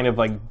any kind of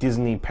like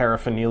Disney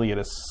paraphernalia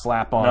to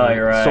slap on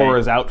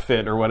Sora's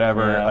outfit or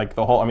whatever. Yeah. Like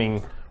the whole, I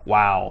mean,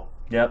 wow.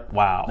 Yep.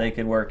 Wow. They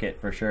could work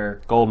it for sure.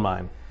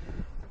 Goldmine.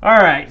 All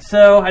right,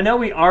 so I know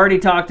we already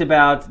talked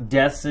about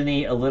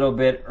Destiny a little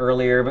bit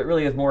earlier, but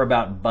really it's more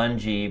about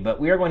Bungie. But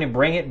we are going to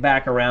bring it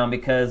back around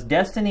because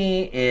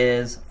Destiny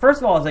is, first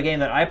of all, is a game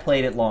that I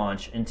played at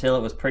launch until it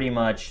was pretty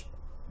much,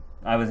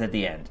 I was at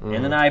the end. Mm-hmm.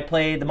 And then I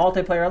played the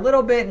multiplayer a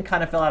little bit and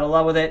kind of fell out of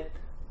love with it.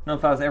 I don't know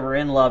if I was ever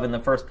in love in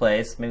the first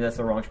place. Maybe that's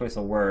the wrong choice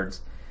of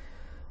words.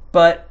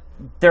 But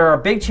there are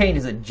big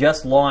changes that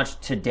just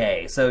launched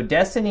today. So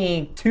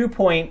Destiny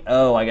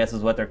 2.0, I guess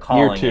is what they're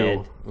calling it. Year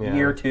 2. Yeah.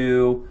 Year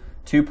 2.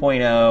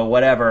 2.0,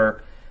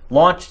 whatever,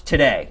 launched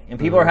today. And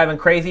people are having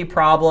crazy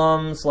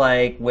problems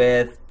like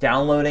with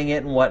downloading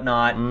it and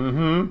whatnot.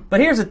 Mm-hmm. But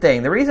here's the thing.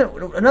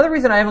 Another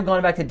reason I haven't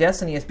gone back to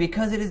Destiny is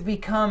because it has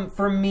become,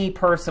 for me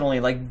personally,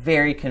 like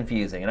very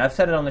confusing. And I've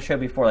said it on the show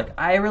before, like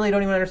I really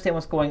don't even understand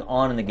what's going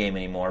on in the game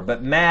anymore.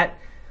 But Matt,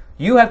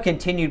 you have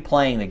continued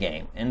playing the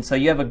game. And so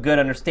you have a good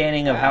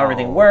understanding of how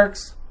everything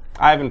works.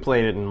 I haven't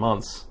played it in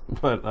months,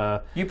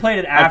 but you played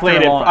it after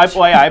launch.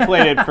 I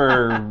played it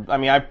for. I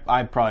mean,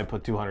 I probably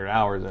put 200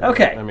 hours in it.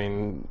 Okay. I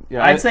mean,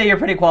 I'd say you're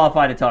pretty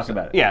qualified to talk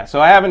about it. Yeah. So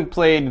I haven't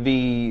played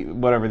the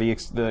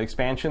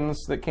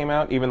expansions that came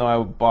out, even though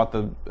I bought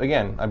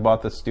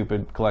the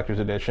stupid collector's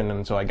edition,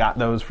 and so I got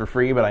those for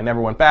free, but I never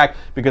went back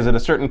because at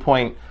a certain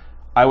point,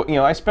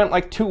 I spent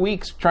like 2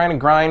 weeks trying to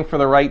grind for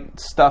the right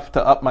stuff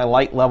to up my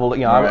light level.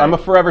 I'm a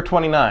forever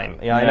 29.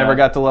 I never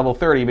got to level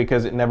 30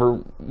 because it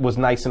never was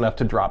nice enough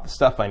to drop the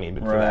stuff I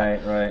needed for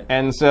that. Right.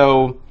 And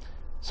so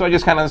I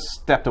just kind of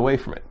stepped away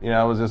from it. It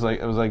was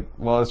like,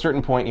 well, at a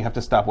certain point you have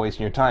to stop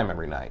wasting your time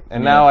every night.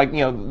 And now,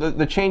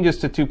 the changes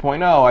to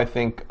 2.0, I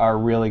think, are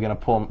really going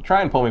to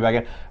try and pull me back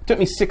in. It took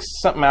me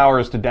 6-something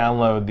hours to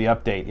download the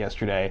update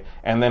yesterday,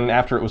 and then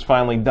after it was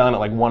finally done at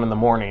like 1 in the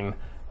morning.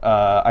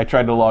 I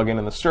tried to log in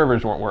and the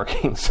servers weren't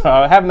working, so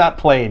I have not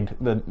played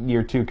the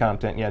Year 2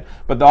 content yet.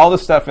 But all the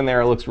stuff in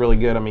there looks really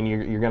good. I mean,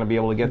 you're going to be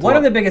able to get to What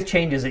are the biggest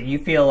changes that you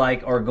feel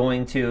like are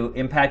going to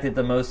impact it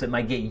the most that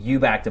might get you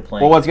back to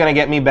playing? Well, what's going to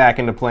get me back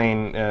into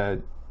playing,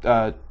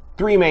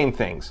 3 main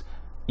things.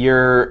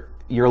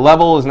 Your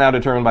level is now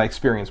determined by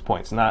experience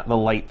points, not the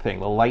light thing.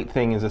 The light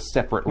thing is a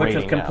separate rating.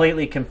 Which was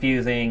completely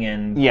confusing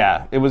and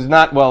it was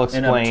not well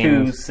explained.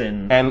 And obtuse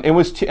and it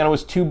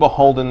was too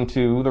beholden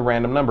to the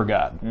random number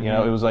god. Mm-hmm.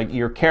 It was like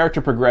your character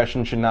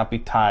progression should not be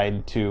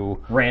tied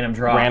to random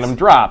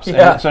drops.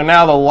 Yeah. And so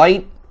now the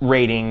light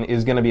rating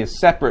is going to be a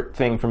separate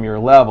thing from your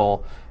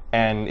level,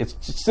 and it's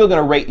still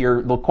going to rate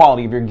the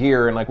quality of your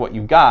gear and like what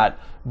you got.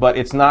 But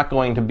it's not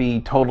going to be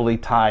totally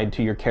tied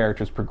to your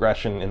character's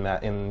progression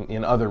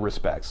in other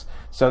respects.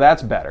 So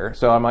that's better.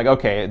 So I'm like,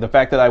 okay, the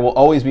fact that I will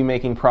always be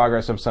making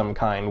progress of some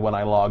kind when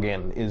I log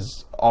in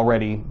is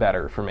already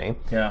better for me.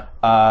 Yeah.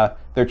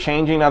 They're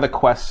changing how the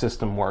quest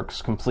system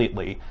works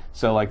completely.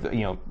 So like,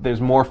 there's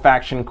more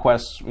faction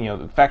quests.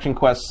 Faction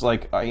quests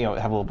like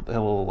have a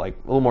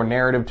little more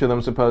narrative to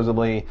them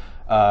supposedly.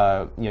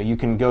 You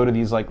can go to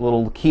these like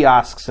little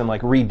kiosks and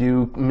like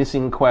redo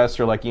missing quests,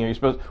 or like you're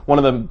supposed. One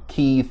of the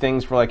key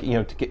things for like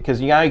because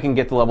now you can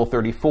get to level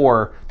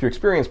 34 through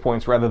experience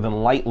points rather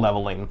than light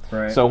leveling.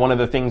 Right. So one of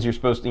the things you're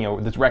supposed to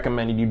that's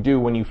recommended you do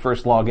when you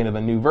first log into the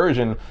new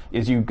version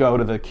is you go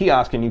to the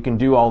kiosk and you can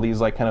do all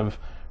these like kind of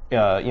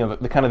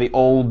the kind of the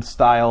old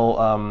style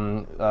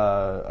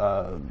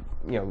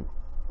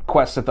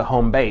quests at the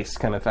home base,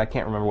 kind of. I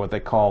can't remember what they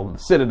call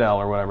Citadel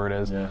or whatever it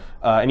is. Yeah.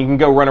 And you can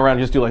go run around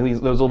and just do like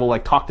those little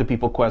like talk to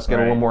people quests, get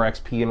a little more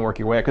XP and work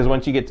your way. Because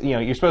once you get,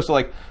 you're supposed to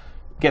like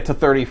get to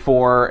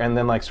 34 and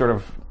then like sort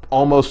of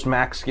almost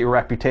max your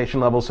reputation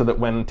level so that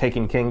when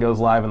Taken King goes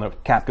live and the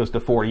cap goes to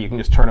 40, you can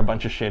just turn a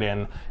bunch of shit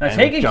in. Now,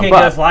 Taken King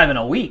goes live in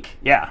a week.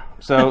 Yeah.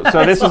 So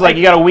this is like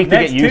you got a week to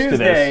get used to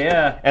this.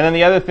 Yeah. And then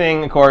the other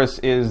thing, of course,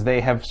 is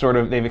they have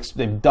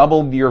they've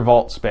doubled your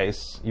vault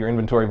space, your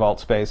inventory vault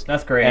space.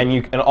 That's great.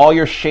 And all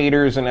your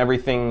shaders and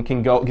everything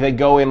they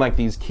go in like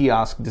these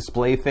kiosk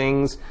display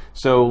things.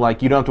 So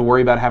like you don't have to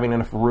worry about having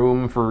enough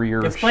room for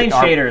your explain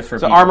shaders for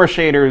people. So armor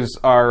shaders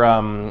are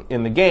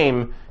in the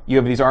game. You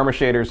have these armor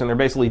shaders, and they're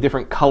basically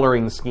different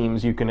coloring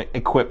schemes you can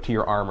equip to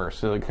your armor.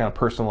 So it kind of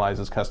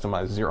personalizes,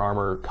 customizes your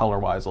armor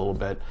color-wise a little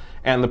bit.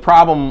 And the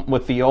problem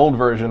with the old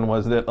version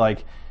was that,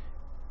 like,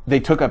 they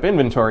took up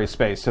inventory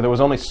space, so there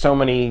was only so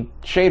many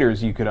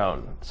shaders you could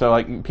own. So,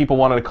 like, people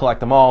wanted to collect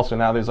them all, so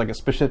now there's, like, a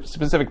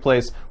specific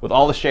place with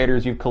all the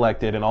shaders you've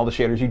collected and all the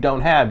shaders you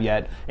don't have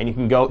yet, and you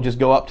can just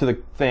go up to the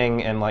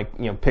thing and, like,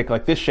 pick,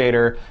 like, this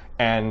shader,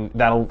 and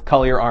that'll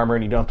color your armor,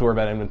 and you don't have to worry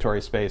about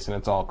inventory space, and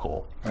it's all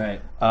cool.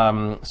 Right.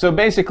 So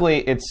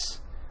basically,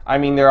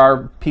 there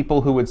are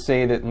people who would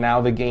say that now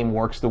the game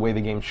works the way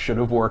the game should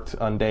have worked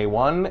on day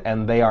one,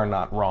 and they are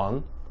not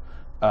wrong.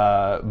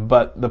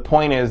 But the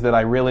point is that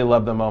I really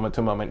love the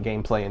moment-to-moment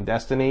gameplay in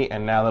Destiny,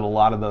 and now that a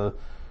lot of the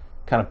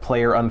kind of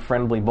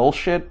player-unfriendly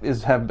bullshit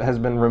has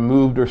been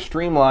removed or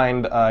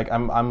streamlined,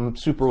 I'm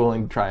super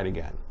willing to try it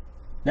again.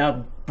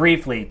 Now,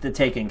 briefly, the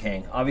Taken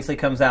King obviously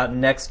comes out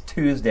next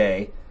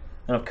Tuesday.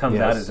 I don't know if comes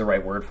out is the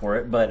right word for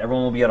it, but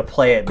everyone will be able to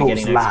play it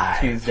beginning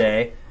next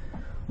Tuesday.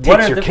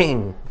 Takes your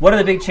king. What are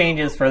the big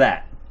changes for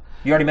that?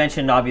 You already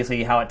mentioned,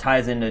 obviously, how it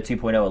ties into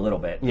 2.0 a little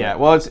bit. Yeah,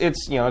 well, it's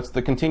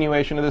the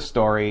continuation of the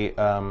story.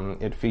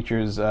 It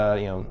features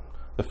the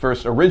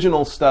first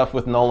original stuff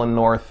with Nolan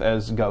North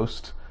as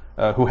Ghost,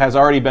 who has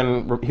already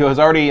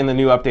in the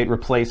new update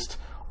replaced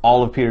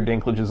all of Peter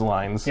Dinklage's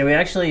lines. Yeah, we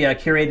actually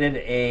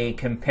curated a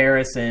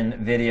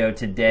comparison video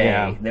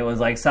today that was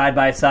like side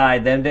by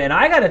side. And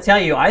I got to tell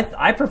you,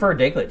 I prefer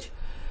Dinklage.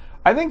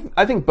 I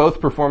think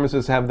both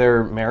performances have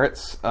their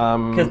merits.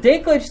 Because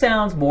Dinklage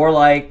sounds more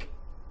like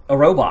a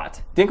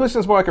robot. Dinklage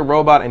sounds more like a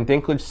robot, and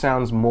Dinklage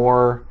sounds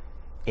more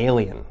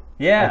alien.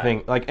 Yeah, I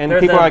think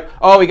people are like,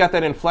 "Oh, we got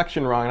that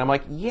inflection wrong," and I'm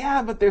like,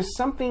 "Yeah, but there's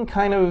something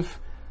kind of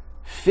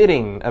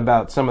fitting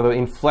about some of the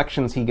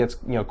inflections he gets,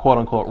 quote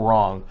unquote,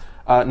 wrong."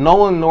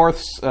 Nolan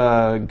North's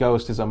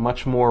Ghost is a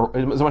much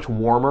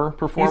warmer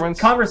performance.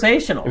 He's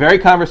conversational. Very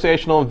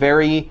conversational,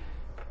 very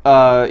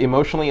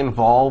emotionally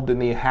involved in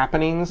the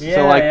happenings.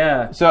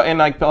 Yeah, So and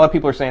like a lot of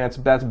people are saying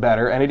that's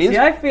better, and it is. See,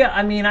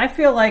 I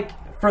feel like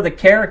for the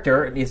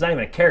character, he's not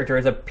even a character;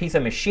 it's a piece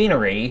of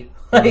machinery.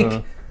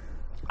 Like,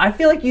 I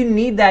feel like you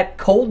need that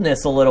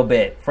coldness a little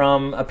bit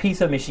from a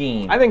piece of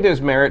machine. I think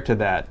there's merit to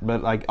that,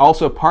 but like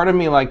also part of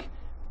me like.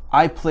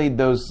 I played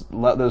those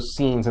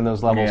scenes and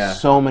those levels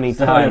so many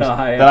times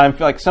that I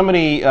feel like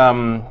somebody,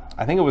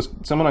 I think it was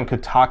someone on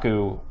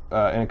Kotaku,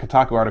 in a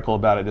Kotaku article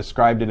about it,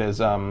 described it as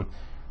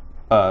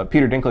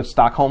Peter Dinklage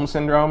Stockholm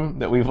syndrome.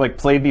 That we've like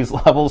played these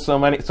levels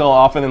so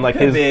often, and like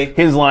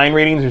his line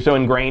readings are so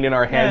ingrained in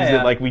our heads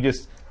that like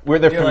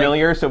they're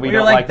familiar, like, so we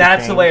don't like.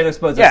 That's the way they're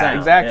supposed to sound. Yeah,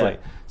 exactly.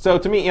 So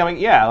to me,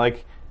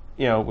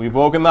 we've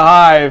woken the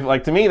hive.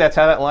 Like to me, that's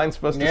how that line's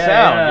supposed to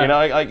sound. Yeah.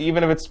 Like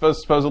even if it's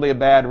supposedly a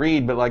bad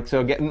read, but like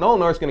Nolan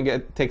North's going to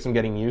take some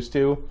getting used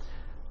to.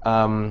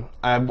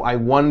 I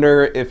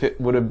wonder if it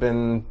would have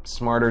been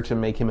smarter to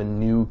make him a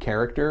new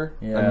character,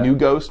 a new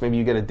Ghost. Maybe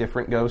you get a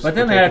different Ghost. But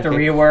then they have to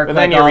rework. But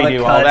then you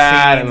redo all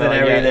that and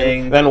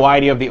everything. Then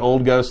why do you have the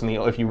old Ghost and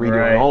if you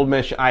redo an old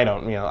mission? I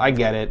don't. I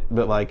get it,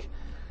 but like.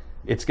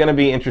 It's going to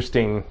be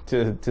interesting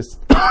to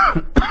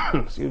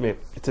excuse me,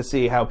 to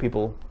see how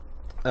people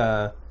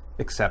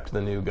accept the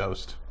new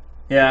Ghost.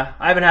 Yeah,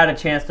 I haven't had a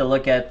chance to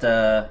look at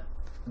the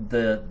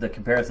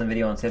comparison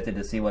video on Sifted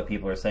to see what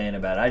people are saying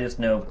about it. I just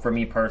know, for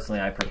me personally,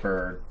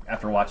 after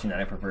watching that,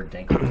 I prefer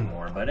Dinklage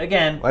more. But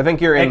again, I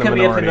think you're in the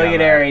minority. It could be a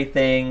familiarity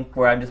thing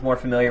where I'm just more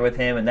familiar with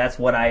him, and that's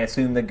what I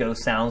assume the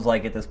Ghost sounds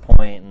like at this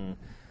point. And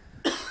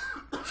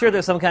sure,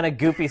 there's some kind of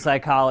goofy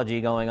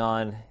psychology going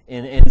on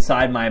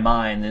inside my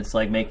mind that's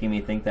like making me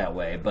think that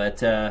way.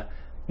 But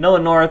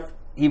Nolan North,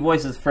 he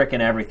voices frickin'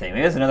 everything.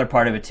 Maybe that's another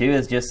part of it too.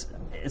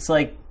 It's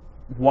like,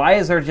 why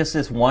is there just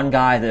this one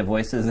guy that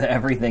voices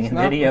everything in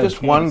video games?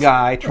 Just one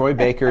guy. Troy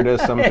Baker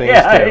does some things too.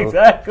 Yeah,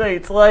 exactly.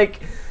 It's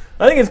like,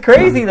 I think it's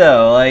crazy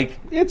though. Like,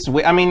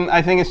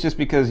 I think it's just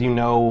because you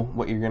know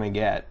what you're going to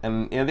get,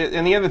 and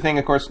the other thing,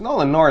 of course,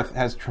 Nolan North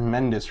has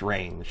tremendous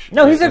range.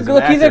 No, he's a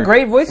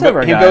great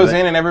voiceover guy. He goes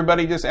in and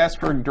everybody just asks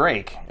for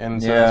Drake,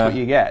 and so that's what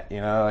you get.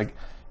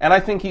 And I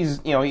think he's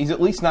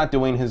at least not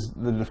doing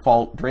the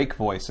default Drake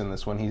voice in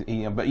this one.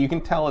 But you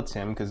can tell it's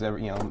him because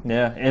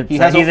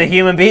he's a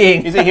human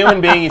being. He's a human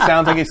being. He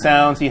sounds like he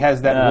sounds. He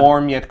has that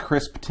warm yet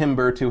crisp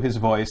timbre to his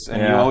voice, and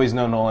you always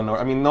know Nolan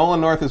North. I mean, Nolan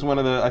North is one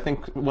of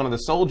the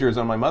soldiers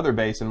on my mother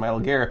base in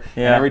Metal Gear.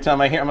 Yeah. And every time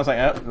I hear him, I was like,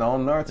 oh,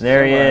 Nolan North.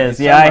 There he is.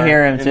 Yeah, I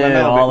hear him too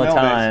all the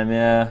time. Base.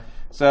 Yeah.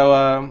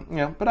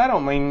 So but I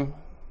don't mind.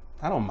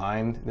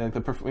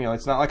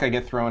 It's not like I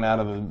get thrown out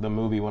of the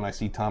movie when I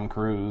see Tom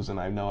Cruise, and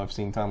I know I've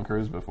seen Tom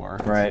Cruise before.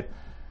 Right.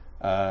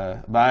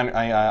 But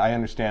I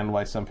understand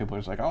why some people are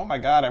just like, oh my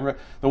god.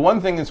 The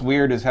one thing that's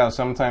weird is how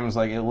sometimes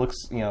like it looks.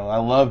 I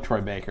love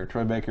Troy Baker.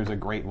 Troy Baker's a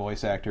great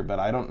voice actor, but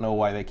I don't know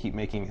why they keep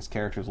making his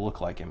characters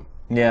look like him.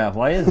 Yeah.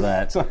 Why is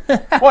that?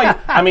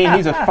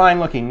 He's a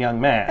fine-looking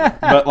young man,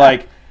 but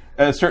like.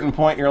 At a certain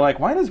point, you're like,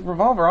 why does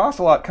Revolver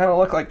Ocelot kind of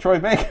look like Troy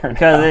Baker?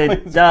 Because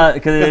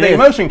the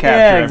emotion capture.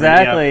 Yeah,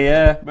 exactly.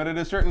 Yeah. But at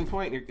a certain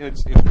point,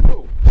 it's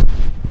losing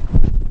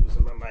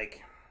my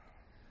mic.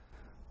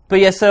 But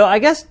yeah, so I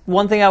guess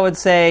one thing I would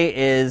say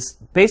is,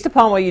 based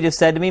upon what you just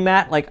said to me,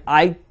 Matt, like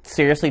I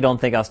seriously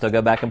don't think I'll still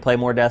go back and play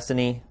more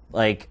Destiny.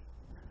 Like,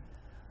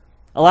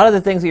 a lot of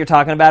the things that you're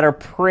talking about are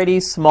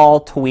pretty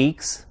small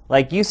tweaks.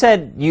 Like, you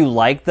said you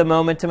like the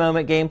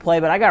moment-to-moment gameplay,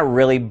 but I got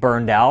really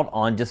burned out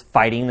on just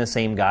fighting the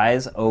same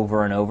guys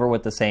over and over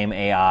with the same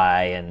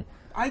AI. And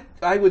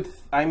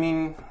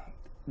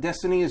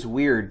Destiny is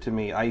weird to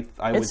me.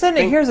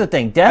 Here's the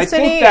thing.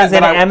 Destiny is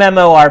an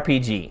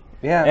MMORPG.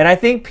 Yeah. And I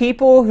think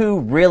people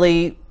who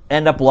really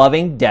end up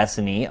loving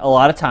Destiny a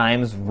lot of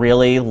times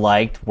really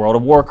liked World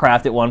of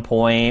Warcraft at one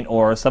point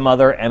or some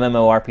other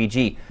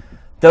MMORPG.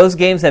 Those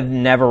games have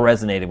never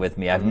resonated with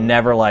me. I've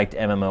never liked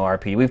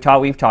MMORPG. We've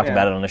talked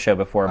about it on the show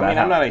before.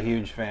 I'm not a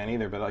huge fan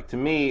either, but like to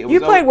me, you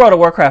played World of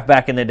Warcraft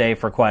back in the day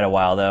for quite a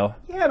while, though.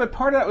 Yeah, but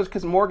part of that was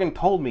because Morgan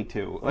told me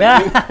to.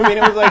 Like,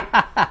 it was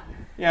like.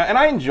 Yeah, and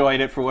I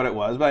enjoyed it for what it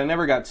was, but I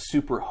never got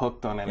super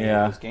hooked on any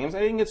of those games.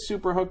 I didn't get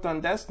super hooked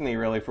on Destiny,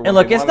 really. And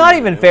look, it's not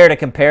even fair to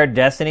compare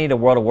Destiny to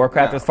World of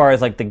Warcraft as far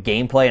as like the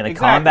gameplay and the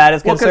combat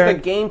is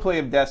concerned. Because the gameplay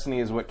of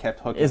Destiny is what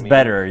kept hooking me. It's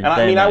better. And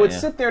I would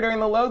sit there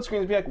during the load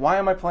screens and be like, why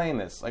am I playing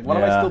this? Like, what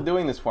am I still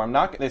doing this for?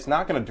 It's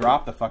not going to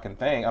drop the fucking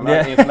thing.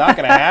 It's not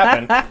going to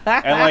happen.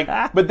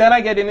 And but then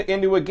I get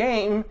into a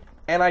game.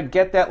 And I'd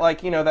get that,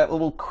 that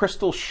little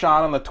crystal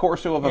shot on the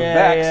torso of a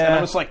Vex, and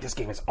I'm just like, this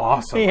game is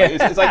awesome. Yeah.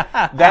 It's like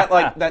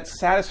that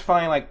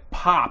satisfying,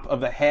 pop of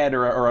the head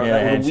or a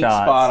little weak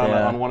spot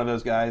on one of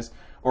those guys,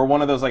 or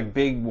one of those,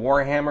 big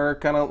Warhammer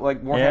kind of,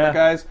 Warhammer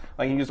guys.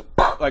 Like, you just,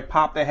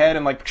 pop the head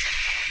and,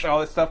 all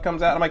this stuff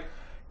comes out. And I'm like,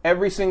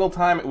 every single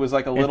time it was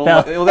like a little,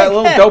 it was that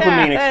little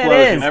dopamine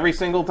explosion every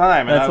single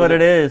time. And that's what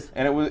it is.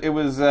 And it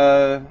was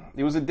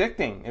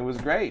addicting. It was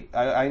great.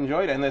 I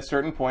enjoyed it. And at a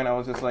certain point, I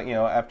was just like,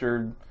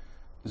 after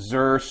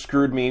Xur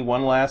screwed me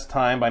one last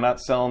time by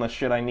not selling the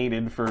shit I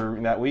needed for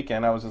that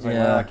weekend, I was just like,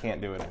 well, I can't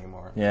do it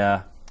anymore.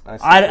 Yeah.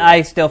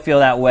 I still feel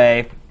that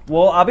way.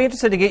 Well, I'll be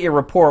interested to get your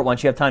report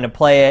once you have time to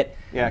play it.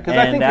 Yeah, because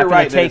I think you're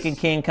right. After the Taken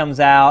King comes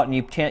out and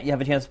you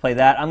have a chance to play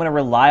that, I'm going to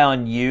rely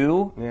on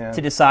you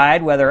to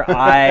decide whether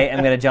I am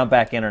going to jump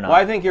back in or not. Well,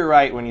 I think you're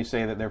right when you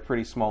say that they're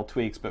pretty small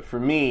tweaks, but for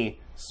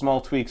me,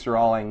 small tweaks are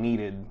all I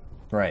needed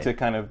to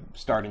kind of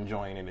start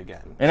enjoying it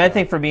again. And I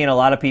think for me and a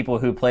lot of people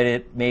who played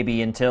it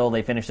maybe until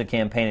they finished the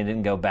campaign and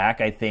didn't go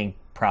back, I think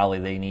probably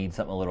they need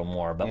something a little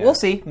more. But we'll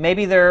see.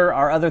 Maybe there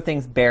are other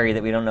things buried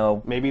that we don't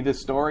know. Maybe the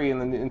story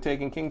in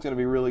Taken King's going to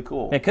be really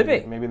cool. It could be.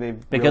 Maybe they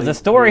because the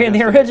story in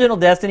the original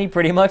Destiny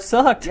pretty much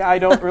sucked. Yeah, I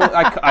don't really.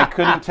 I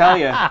couldn't tell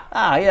you.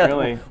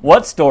 Really.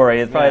 What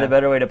story is probably the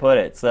better way to put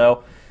it.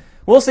 So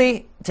we'll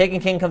see.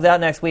 Taken King comes out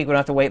next week. We don't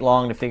have to wait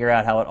long to figure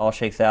out how it all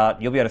shakes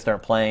out. You'll be able to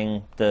start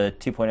playing the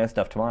 2.0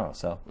 stuff tomorrow.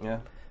 So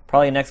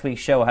probably next week's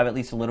show will have at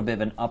least a little bit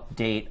of an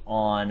update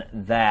on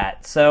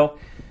that. So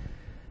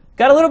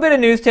got a little bit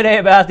of news today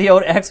about the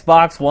old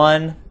Xbox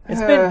One.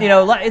 It's been,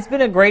 it's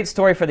been a great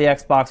story for the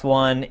Xbox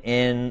One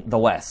in the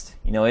West.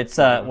 It's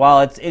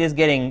while it is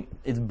getting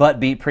its butt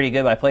beat pretty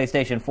good by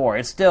PlayStation 4,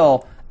 it's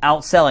still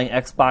outselling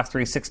Xbox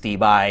 360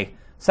 by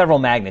several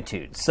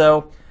magnitudes.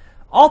 So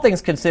all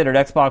things considered,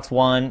 Xbox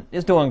One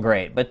is doing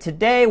great. But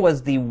today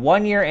was the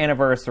 1-year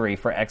anniversary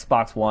for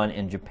Xbox One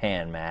in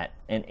Japan, Matt.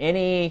 And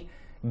any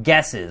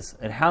guesses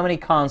at how many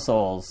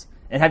consoles?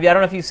 And I don't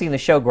know if you've seen the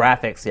show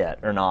graphics yet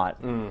or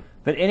not.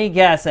 But any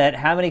guess at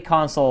how many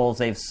consoles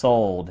they've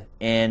sold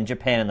in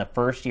Japan in the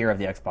first year of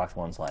the Xbox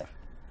One's life?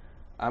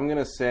 I'm going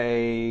to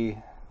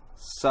say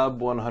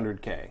sub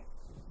 100K.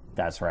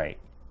 That's right.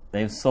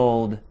 They've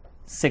sold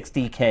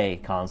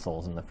 60K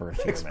consoles in the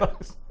first year.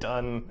 Xbox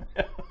done.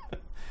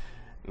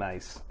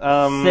 Nice.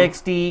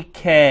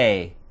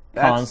 60K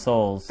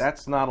consoles.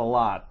 That's not a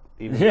lot,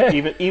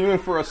 even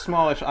for a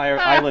smallish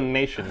island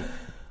nation.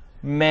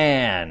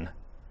 Man.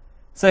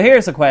 So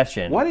here's the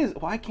question.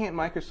 Why can't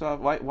Microsoft,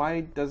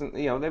 why doesn't,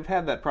 they've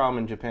had that problem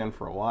in Japan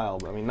for a while,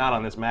 but I mean, not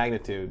on this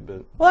magnitude,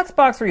 but... Well,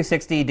 Xbox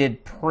 360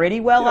 did pretty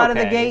well out of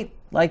the gate.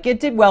 Like, it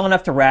did well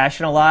enough to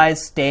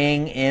rationalize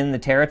staying in the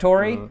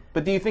territory.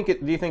 But do you think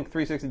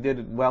 360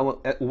 did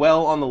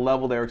well on the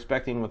level they were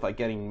expecting with like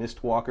getting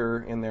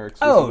Mistwalker in there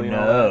exclusively? Oh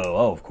no!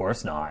 Oh, of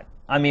course not.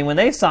 I mean, when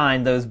they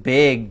signed those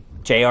big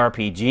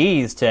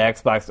JRPGs to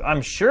Xbox,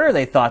 I'm sure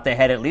they thought they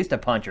had at least a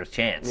puncher's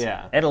chance.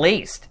 Yeah, at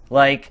least.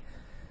 Like,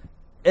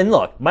 and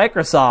look,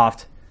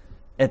 Microsoft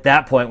at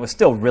that point was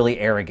still really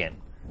arrogant.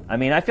 I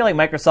mean, I feel like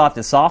Microsoft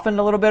has softened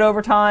a little bit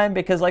over time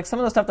because, like, some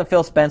of the stuff that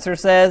Phil Spencer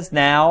says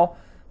now,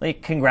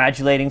 like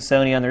congratulating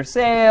Sony on their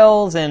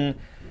sales, and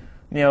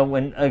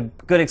when a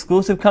good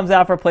exclusive comes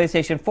out for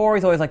PlayStation 4,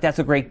 he's always like, "That's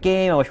a great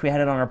game. I wish we had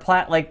it on our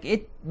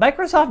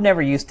Microsoft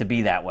never used to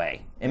be that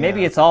way, and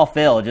maybe it's all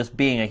Phil just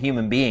being a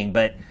human being,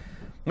 but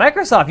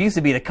Microsoft used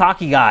to be the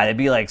cocky guy that'd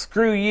be like,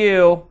 "Screw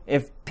you!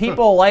 If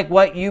people like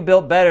what you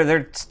built better,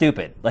 they're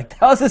stupid." Like,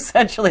 that was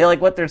essentially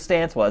like what their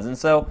stance was, and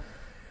so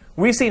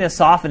we've seen a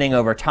softening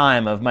over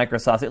time of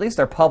Microsoft, at least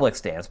their public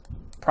stance.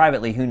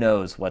 Privately, who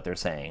knows what they're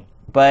saying,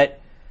 but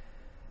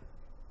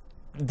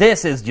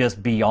this is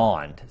just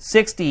beyond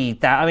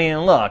 60,000. I mean,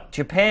 look,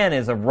 Japan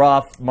is a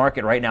rough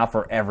market right now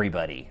for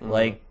everybody.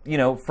 Like,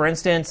 for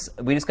instance,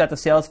 we just got the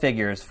sales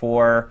figures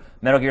for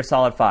Metal Gear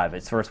Solid 5,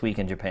 its first week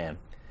in Japan.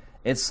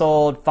 It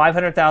sold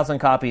 500,000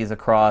 copies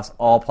across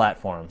all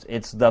platforms.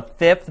 It's the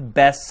 5th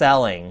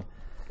best-selling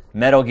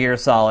Metal Gear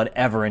Solid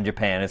ever in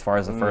Japan as far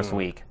as the first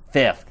week.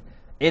 5th.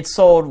 It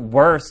sold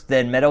worse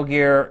than Metal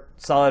Gear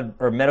Solid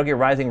or Metal Gear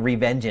Rising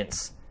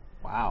Revengeance.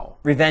 Wow.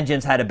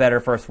 Revengeance had a better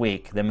first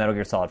week than Metal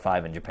Gear Solid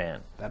 5 in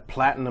Japan. That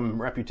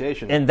platinum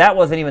reputation. And that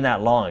wasn't even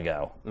that long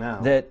ago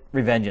that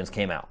Revengeance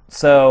came out.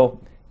 So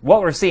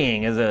what we're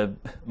seeing is a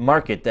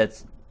market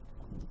that's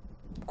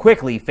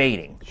quickly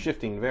fading.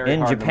 Shifting very in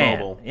hard Japan.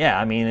 to mobile. Yeah,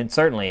 I mean, it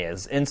certainly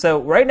is. And so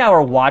right now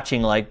we're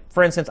watching, like,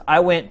 for instance, I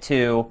went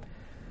to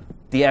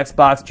the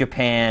Xbox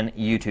Japan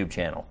YouTube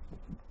channel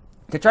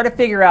to try to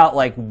figure out,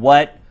 like,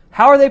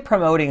 how are they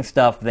promoting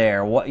stuff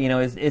there? What,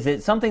 is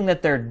it something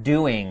that they're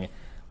doing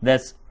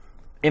that's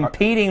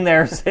impeding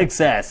their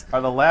success?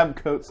 Are the lab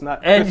coats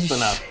not crisp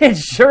enough? And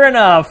sure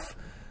enough,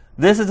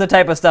 this is the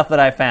type of stuff that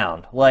I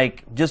found.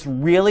 Like, just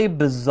really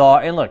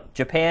bizarre. And look,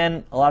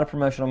 Japan, a lot of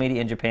promotional media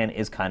in Japan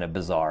is kind of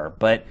bizarre,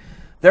 but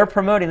they're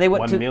promoting. They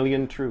went 1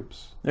 million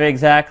troops.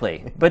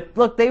 Exactly. But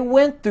look, they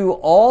went through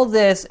all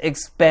this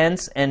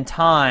expense and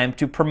time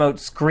to promote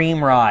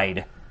Scream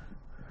Ride,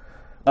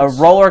 a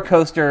roller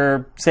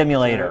coaster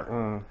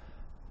simulator.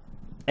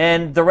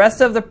 And the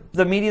rest of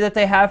the media that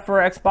they have for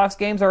Xbox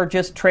games are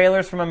just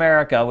trailers from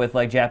America with,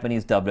 like,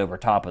 Japanese dubbed over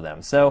top of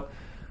them. So,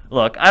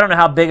 look, I don't know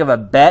how big of a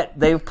bet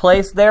they've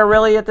placed there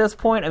really at this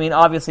point. I mean,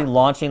 obviously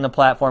launching the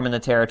platform in the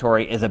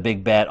territory is a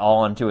big bet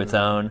all onto its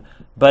own.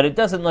 But it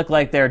doesn't look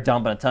like they're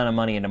dumping a ton of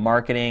money into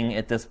marketing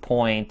at this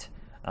point,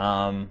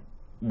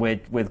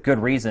 with good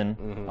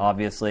reason,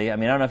 obviously. I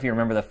mean, I don't know if you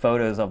remember the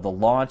photos of the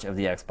launch of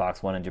the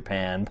Xbox One in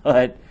Japan,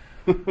 but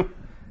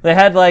they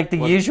had, like, the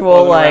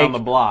usual, like, around the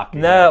block.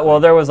 No,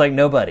 well, there was, like,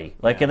 nobody.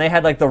 Like, and they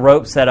had, like, the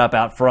rope set up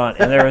out front,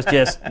 and there was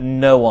just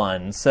no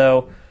one.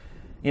 So,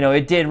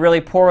 it did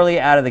really poorly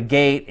out of the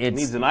gate. It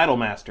needs an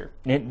Idolmaster.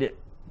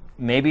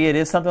 Maybe it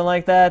is something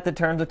like that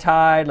turns a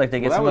tide. Like, they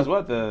get that was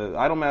what the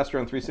Idolmaster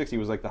on 360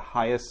 was, like, the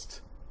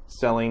highest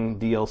selling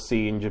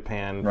DLC in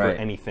Japan for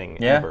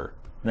anything ever.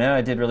 Yeah,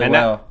 it did really and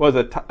well. That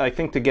was I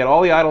think to get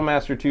all the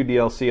Idolmaster 2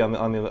 DLC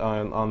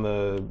on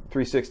the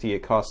 360, it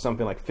cost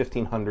something like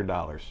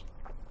 $1,500.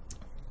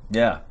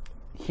 Yeah.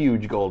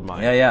 Huge gold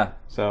mine. Yeah.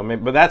 So,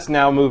 but that's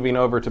now moving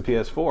over to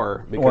PS4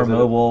 or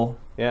mobile.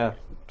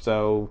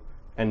 So,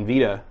 and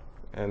Vita.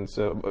 And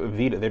so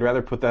Vita, they'd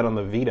rather put that on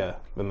the Vita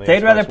than the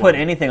They'd Xbox rather put One.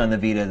 anything on the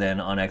Vita than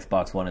on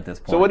Xbox One at this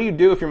point. So what do you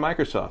do if you're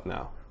Microsoft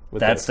now?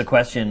 That's the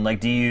question.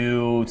 Like, do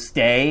you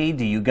stay?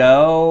 Do you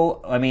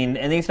go? I mean,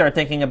 and then you start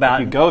thinking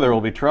about... If you go, there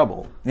will be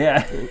trouble.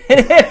 Yeah.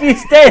 If you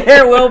stay,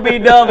 there will be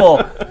double.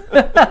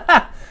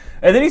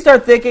 And then you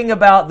start thinking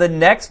about the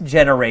next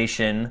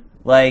generation.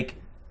 Like,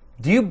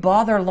 do you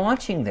bother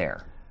launching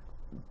there?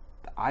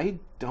 I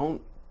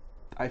don't...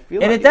 I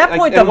feel and like... at that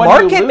point, the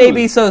market may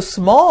be so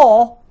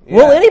small... Yeah.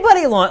 Will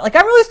anybody launch? Like,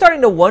 I'm really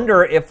starting to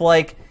wonder if,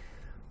 like,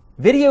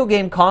 video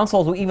game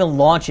consoles will even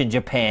launch in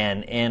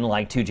Japan in,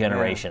 like, 2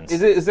 generations.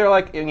 Yeah. Is there,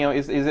 like,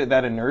 is it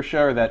that inertia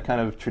or that kind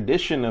of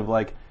tradition of,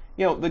 like,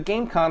 the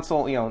game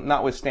console,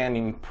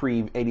 notwithstanding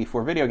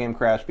pre-84 video game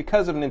crash,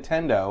 because of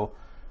Nintendo,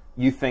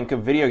 you think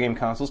of video game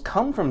consoles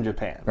come from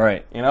Japan.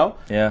 Right.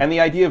 Yeah. And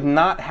the idea of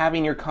not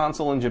having your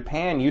console in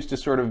Japan used to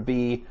sort of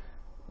be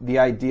the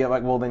idea,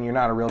 like, well, then you're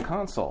not a real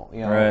console.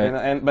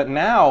 Right. But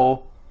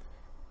now...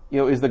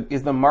 is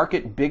the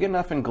market big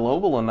enough and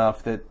global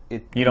enough that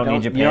you don't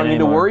need Japan You don't need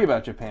anymore. to worry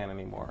about Japan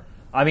anymore.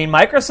 I mean,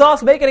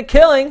 Microsoft's making a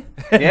killing.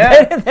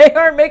 Yeah. They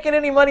aren't making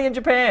any money in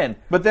Japan.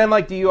 But then,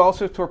 like, do you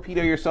also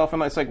torpedo yourself?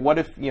 And it's like, what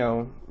if,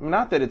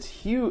 not that it's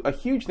a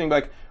huge thing,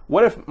 but, like,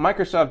 what if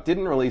Microsoft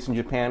didn't release in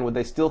Japan? Would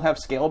they still have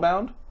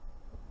Scalebound?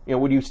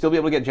 Would you still be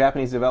able to get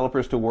Japanese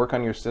developers to work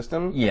on your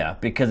system? Yeah,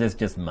 because it's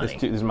just money.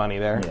 There's money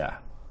there.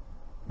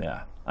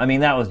 Yeah. I mean,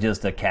 that was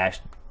just a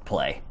cash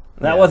play.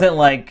 That wasn't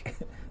like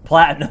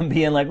Platinum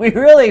being like, we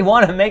really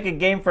want to make a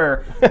game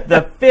for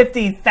the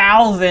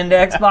 50,000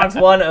 Xbox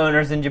One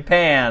owners in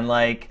Japan.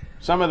 Like,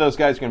 some of those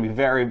guys are going to be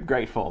very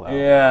grateful, though.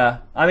 Yeah.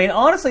 I mean,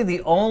 honestly,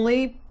 the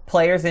only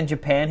players in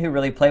Japan who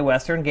really play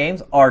Western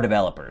games are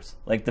developers.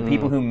 Like, the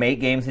people who make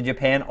games in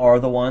Japan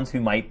are the ones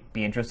who might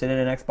be interested in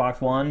an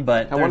Xbox One,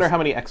 but... I wonder how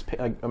many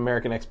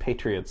American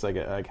expatriates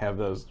have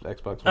those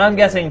Xbox Ones. I'm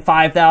guessing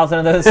 5,000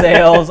 of those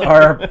sales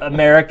are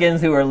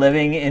Americans who are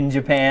living in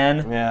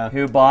Japan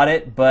who bought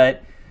it,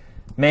 but,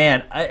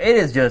 man, it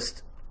is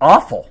just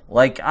awful.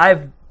 Like,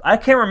 I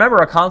can't remember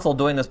a console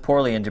doing this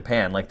poorly in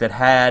Japan, like that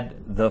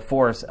had the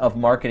force of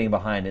marketing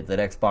behind it that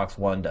Xbox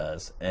One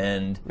does.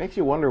 And makes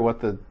you wonder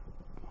what the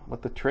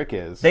trick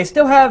is. They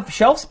still have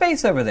shelf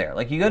space over there.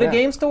 Like, you go to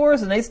game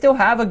stores and they still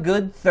have a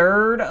good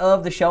third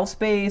of the shelf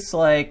space,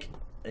 like,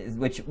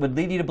 which would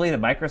lead you to believe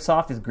that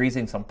Microsoft is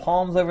greasing some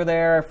palms over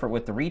there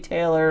with the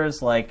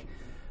retailers. Like,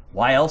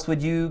 why else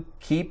would you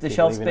keep the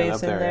shelf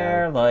space in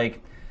there? Yeah.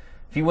 Like,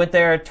 if you went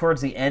there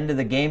towards the end of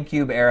the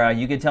GameCube era,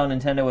 you could tell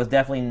Nintendo was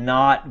definitely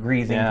not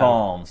greasing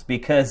palms,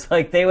 because,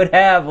 like, they would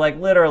have, like,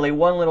 literally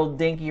one little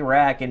dinky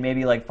rack and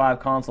maybe, like, 5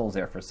 consoles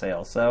there for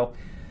sale. So,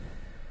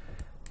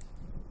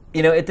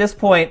 you know, at this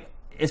point,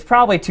 it's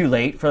probably too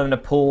late for them to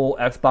pull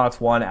Xbox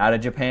One out of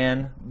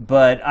Japan.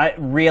 But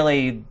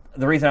the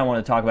reason I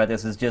want to talk about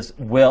this is just,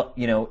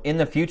 in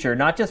the future,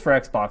 not just for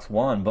Xbox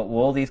One, but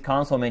will these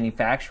console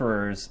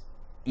manufacturers,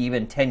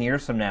 even 10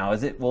 years from now,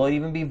 will it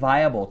even be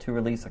viable to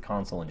release a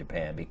console in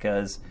Japan?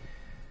 Because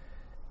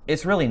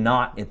it's really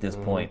not at this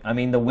point. I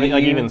mean, the Wii U...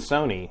 Like even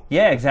Sony.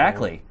 Yeah,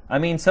 exactly. I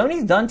mean,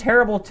 Sony's done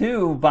terrible,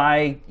 too,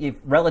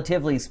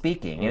 relatively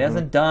speaking. It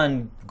hasn't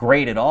done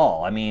great at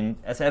all. I mean,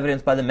 that's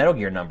evidenced by the Metal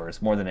Gear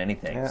numbers more than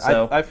anything. Yeah,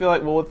 so I feel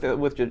like, with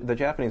the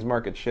Japanese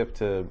market shift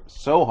to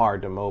so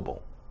hard to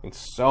mobile,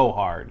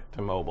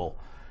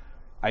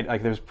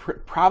 there's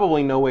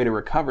probably no way to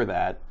recover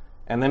that.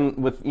 And then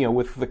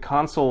with the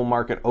console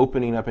market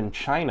opening up in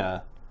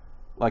China,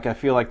 like, I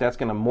feel like that's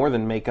going to more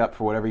than make up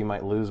for whatever you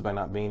might lose by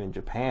not being in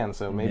Japan.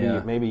 So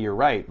maybe you're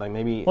right. Like,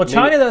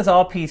 China does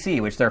all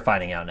PC, which they're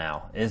finding out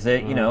now. Is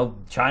that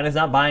China's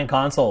not buying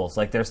consoles.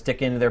 Like, they're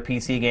sticking to their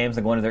PC games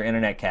and going to their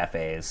internet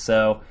cafes.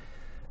 So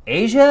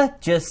Asia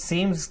just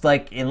seems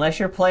like, unless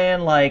you're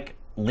playing like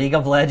League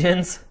of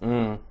Legends,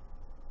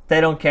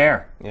 they don't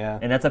care. Yeah,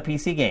 and that's a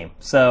PC game.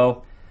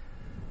 So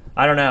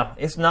I don't know.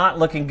 It's not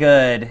looking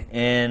good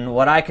in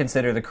what I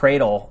consider the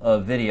cradle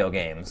of video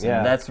games. Yeah.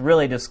 And that's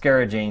really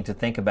discouraging to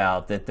think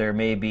about, that there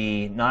may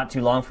be, not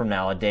too long from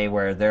now, a day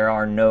where there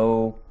are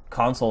no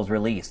consoles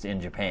released in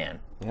Japan.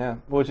 Yeah,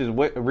 which is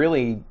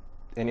really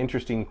an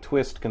interesting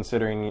twist,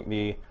 considering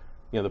the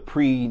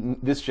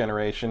this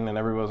generation, and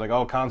everybody was like,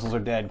 oh, consoles are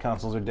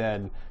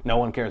dead, no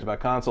one cares about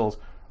consoles.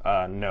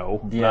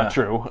 No, not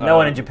true. No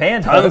one in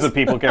Japan does. Tons of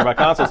people care about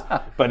consoles,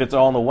 but it's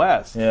all in the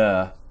West.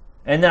 Yeah.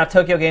 And now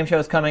Tokyo Game Show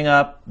is coming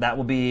up. That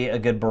will be a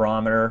good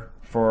barometer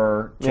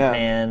for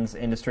Japan's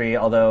industry.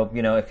 Although,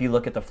 if you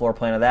look at the floor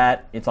plan of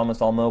that, it's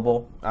almost all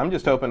mobile. I'm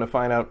just hoping to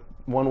find out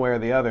one way or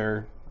the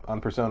other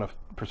on Persona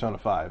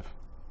 5.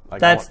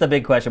 That's the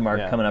big question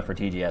mark coming up for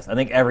TGS. I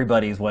think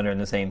everybody's wondering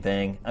the same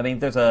thing. I mean,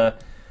 there's a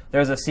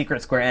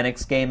secret Square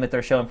Enix game that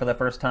they're showing for the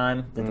first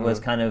time that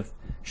was kind of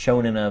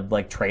shown in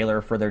a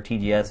trailer for their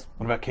TGS.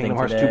 What about Kingdom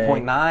Hearts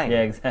 2.9?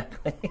 Yeah,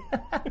 exactly.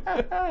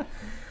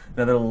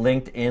 Another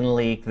LinkedIn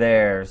leak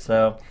there.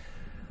 So,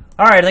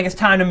 all right, I think it's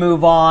time to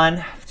move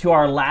on to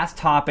our last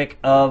topic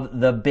of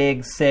the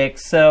Big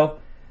Six. So,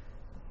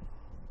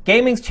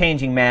 gaming's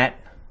changing, Matt.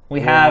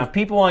 We have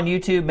people on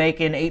YouTube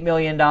making $8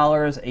 million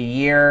a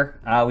year.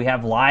 We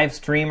have live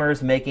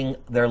streamers making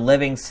their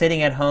living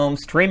sitting at home,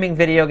 streaming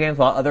video games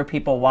while other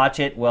people watch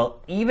it.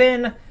 Well,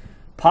 even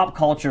pop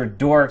culture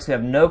dorks who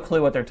have no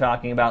clue what they're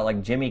talking about,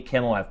 like Jimmy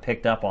Kimmel, have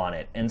picked up on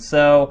it. And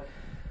so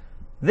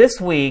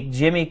this week,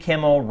 Jimmy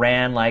Kimmel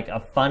ran like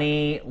a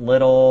funny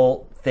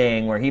little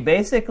thing where he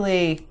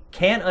basically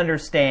can't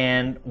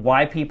understand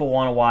why people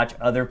want to watch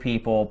other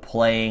people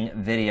playing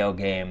video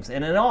games.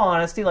 And in all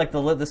honesty, like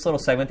this little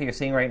segment that you're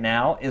seeing right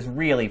now is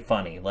really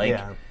funny.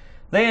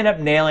 They end up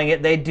nailing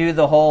it. They do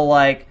the whole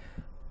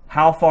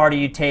how far do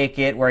you take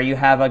it, where you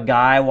have a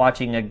guy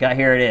watching a guy.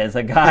 Here it is,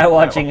 a guy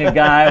watching a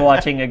guy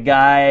watching a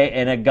guy,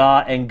 and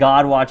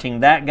God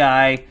watching that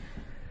guy.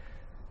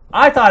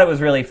 I thought it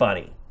was really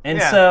funny,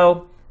 and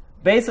so.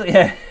 Basically,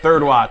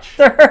 Third watch.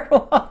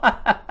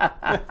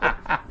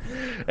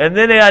 And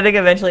then I think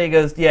eventually it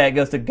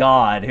goes to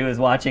God, who is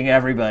watching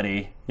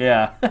everybody.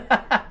 Yeah.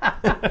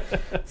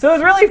 So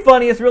it's really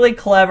funny. It's really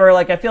clever.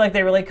 I feel like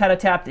they really kind of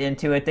tapped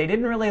into it. They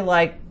didn't really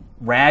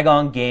rag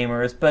on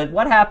gamers, but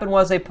what happened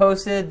was they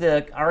posted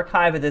the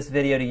archive of this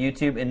video to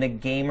YouTube, and the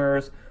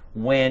gamers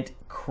went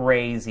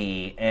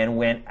crazy and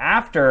went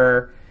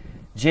after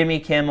Jimmy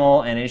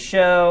Kimmel and his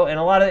show, and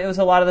it was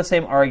a lot of the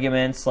same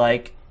arguments,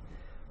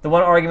 the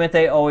one argument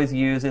they always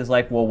use is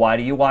like, well, why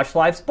do you watch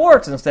live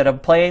sports instead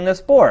of playing the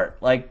sport?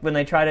 Like when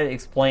they try to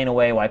explain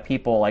away why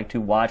people like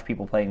to watch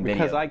people playing video.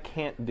 Because I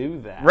can't do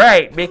that.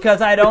 Right, because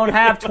I don't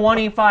have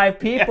 25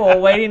 people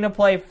waiting to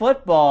play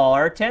football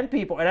or 10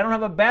 people, and I don't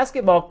have a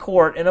basketball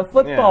court and a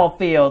football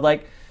field.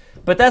 Like,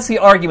 but that's the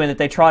argument that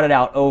they trotted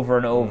out over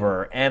and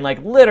over. And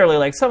like literally,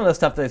 like some of the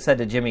stuff they said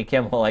to Jimmy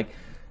Kimmel, like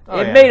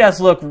made us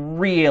look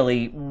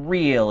really,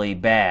 really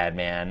bad,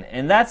 man.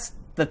 And that's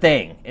the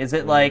thing. Is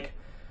it like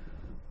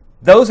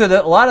a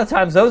lot of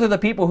times those are the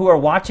people who are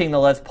watching the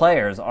Let's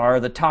Players are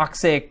the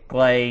toxic,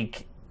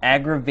 like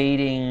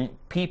aggravating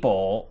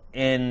people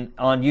on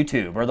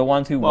YouTube or the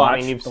ones who watch. I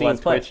mean, you've the seen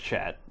Let's Play. Twitch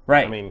chat,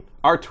 right? I mean,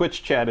 our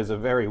Twitch chat is a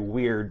very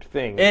weird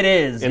thing. It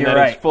is. In you're that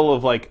right. It's full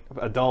of like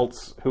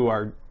adults who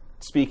are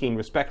speaking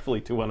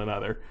respectfully to one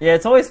another. Yeah,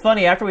 it's always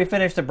funny after we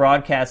finish the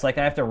broadcast. Like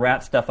I have to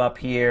wrap stuff up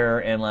here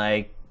and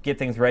like get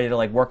things ready to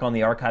like work on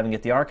the archive and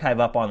get the archive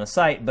up on the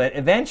site. But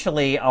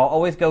eventually, I'll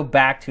always go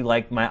back to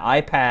like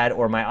my iPad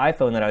or my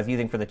iPhone that I was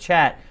using for the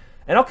chat,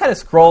 and I'll kind of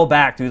scroll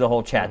back through the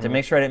whole chat to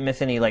make sure I didn't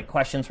miss any like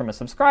questions from a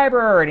subscriber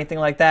or anything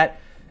like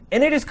that.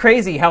 And it is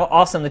crazy how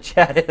awesome the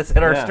chat is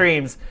in our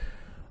streams.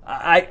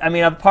 I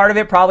mean, a part of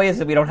it probably is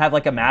that we don't have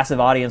like a massive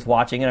audience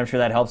watching, and I'm sure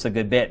that helps a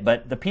good bit.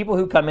 But the people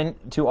who come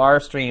into our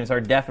streams are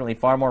definitely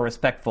far more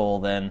respectful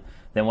than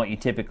what you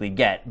typically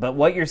get. But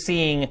what you're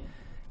seeing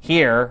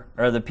here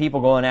are the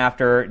people going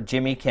after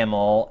Jimmy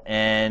Kimmel,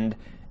 and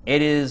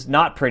it is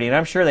not pretty. And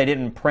I'm sure they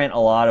didn't print a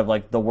lot of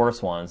like the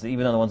worst ones,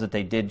 even though the ones that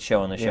they did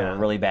show on the show were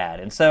really bad.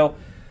 And so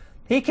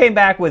he came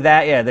back with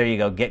that. Yeah, there you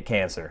go. Get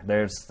cancer.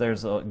 There's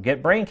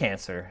get brain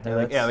cancer.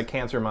 The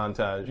cancer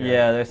montage.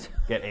 Yeah, there's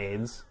get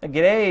AIDS.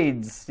 Get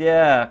AIDS.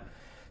 Yeah.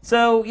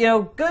 So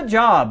good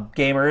job,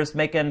 gamers,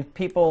 making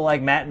people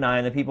like Matt and I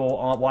and the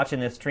people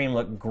watching this stream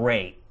look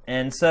great.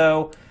 And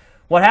so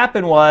what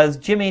happened was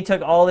Jimmy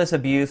took all this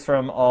abuse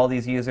from all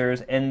these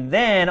users, and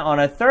then on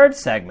a third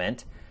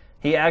segment,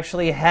 he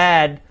actually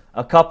had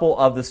a couple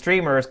of the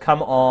streamers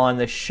come on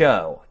the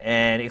show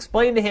and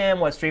explain to him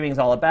what streaming is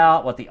all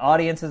about, what the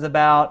audience is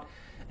about,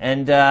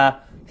 and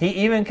he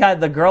even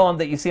the girl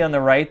that you see on the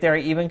right there,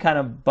 he even kind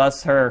of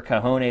busts her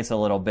cojones a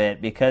little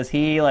bit because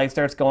he like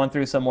starts going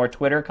through some more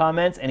Twitter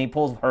comments and he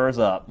pulls hers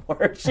up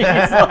where she's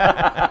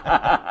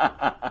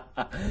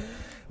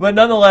But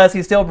nonetheless,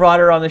 he still brought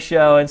her on the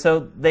show, and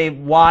so they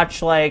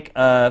watch like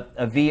a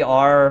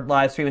VR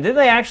live stream. And then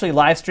they actually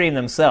live stream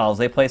themselves.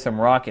 They play some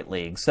Rocket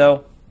League.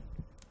 So,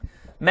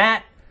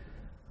 Matt,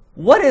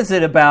 what is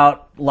it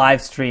about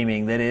live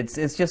streaming that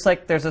it's just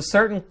like there's a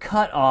certain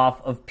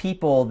cutoff of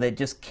people that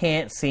just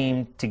can't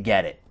seem to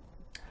get it?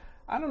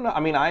 I don't know. I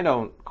mean, I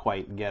don't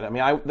quite get it. I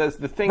mean, that's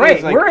the thing. Right,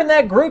 is, like, we're in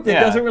that group that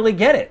doesn't really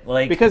get it.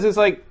 Like because it's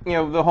like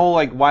the whole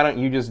like why don't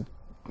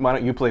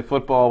you play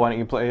football? Why don't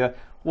you play?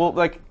 Well,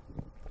 like.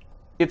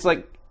 It's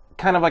like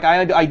kind of like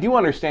I do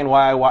understand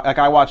why I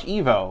watch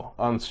Evo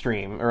on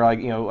stream or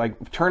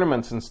like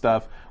tournaments and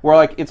stuff where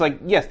like it's like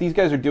yes these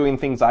guys are doing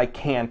things I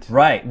can't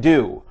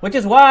do, which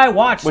is why I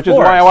watch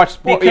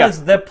sports.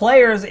 Because the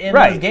players in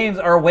these games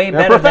are way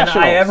better than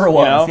I ever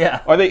was.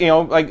 Or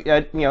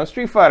they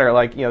Street Fighter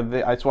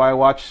that's why I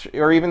watch,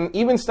 or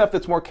even stuff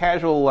that's more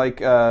casual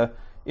like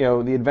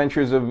the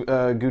Adventures of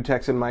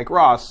Gutex and Mike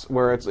Ross,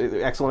 where it's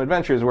Excellent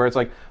Adventures, where it's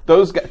like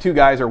those two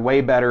guys are way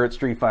better at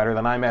Street Fighter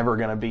than I'm ever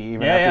going to be,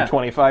 even after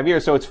 25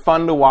 years. So it's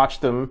fun to watch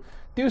them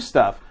do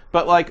stuff.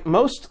 But like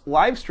most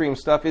live stream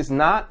stuff is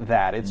not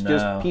that. It's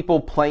just people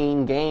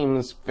playing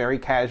games very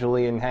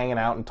casually and hanging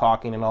out and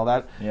talking and all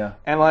that. Yeah.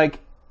 And like,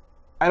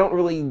 I don't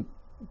really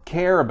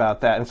care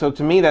about that. And so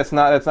to me, that's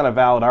not a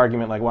valid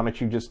argument. Like, why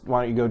don't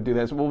you go do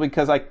this? Well,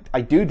 because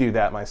I do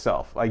that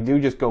myself. I do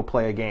just go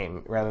play a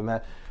game rather than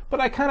that. But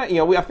I kind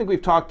of, I think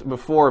we've talked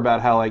before about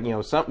how, like,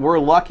 we're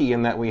lucky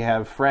in that we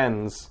have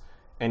friends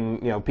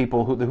and,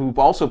 people who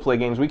also play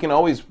games. We can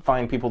always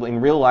find people in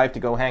real life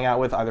to go hang out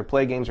with, either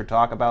play games or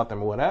talk about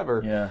them or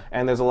whatever. Yeah.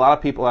 And there's a lot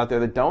of people out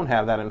there that don't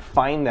have that and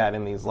find that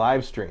in these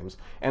live streams.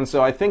 And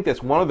so I think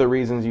that's one of the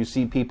reasons you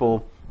see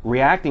people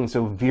reacting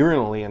so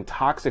virulently and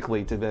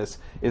toxically to this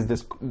is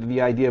the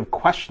idea of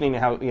questioning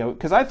how,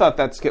 because I thought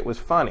that skit was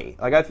funny.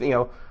 Like,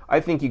 I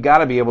think you got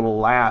to be able to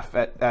laugh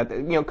at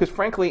because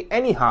frankly,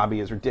 any hobby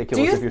is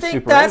ridiculous if you're super into it. Do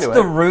you think that's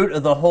the root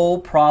of the whole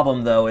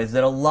problem, though, is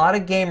that a lot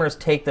of gamers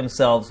take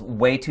themselves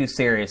way too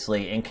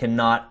seriously and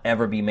cannot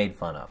ever be made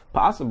fun of?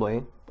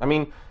 Possibly. I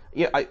mean,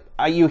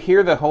 you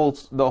hear the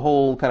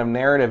whole kind of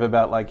narrative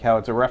about like how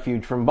it's a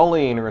refuge from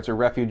bullying or it's a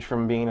refuge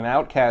from being an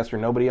outcast or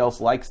nobody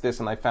else likes this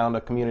and I found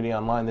a community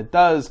online that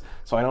does,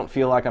 so I don't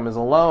feel like I'm as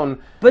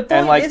alone. But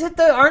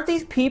aren't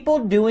these people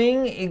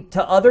doing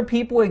to other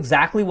people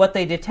exactly what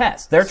they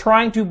detest? They're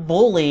trying to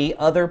bully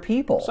other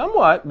people.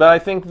 Somewhat, but I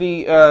think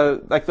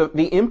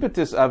the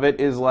impetus of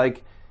it is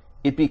like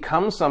it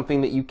becomes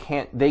something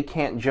that they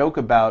can't joke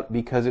about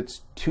because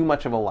it's too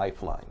much of a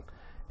lifeline.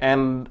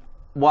 And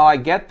while I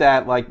get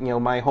that, like,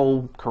 my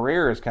whole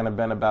career has kind of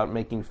been about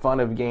making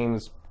fun of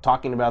games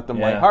talking about them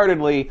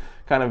lightheartedly,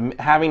 kind of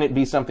having it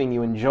be something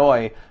you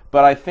enjoy.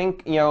 But I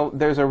think,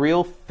 there's a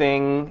real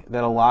thing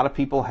that a lot of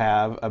people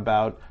have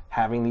about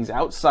having these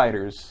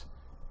outsiders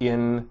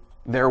in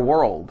their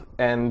world.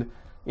 And,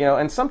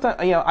 and sometimes,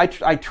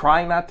 I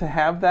try not to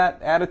have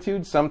that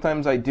attitude.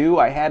 Sometimes I do.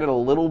 I had it a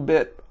little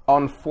bit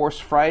on Force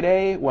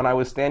Friday when I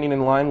was standing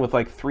in line with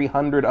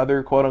 300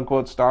 other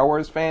quote-unquote Star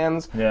Wars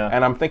fans. Yeah.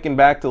 And I'm thinking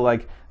back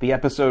to the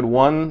Episode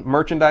 1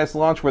 merchandise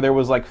launch where there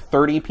was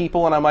 30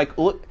 people, and I'm like,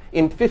 look,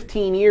 in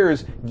 15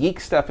 years, geek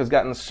stuff has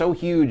gotten so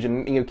huge,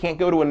 and you can't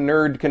go to a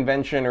nerd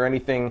convention or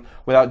anything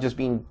without just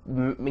being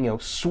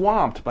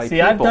swamped by people.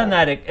 See, I've done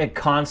that at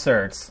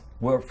concerts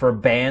for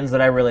bands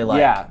that I really like.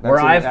 Yeah, where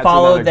I've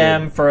followed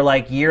them for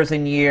years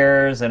and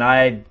years, and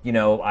I've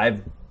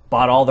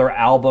bought all their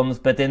albums,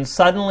 but then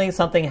suddenly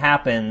something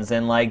happens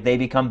and they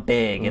become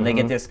big and they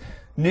get this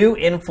new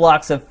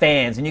influx of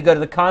fans, and you go to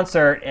the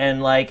concert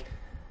and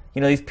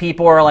these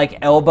people are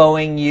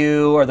elbowing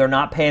you, or they're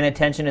not paying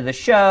attention to the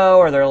show,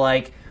 or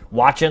they're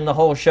watching the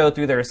whole show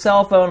through their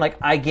cell phone.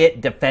 I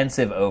get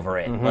defensive over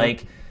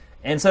it.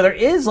 And so there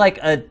is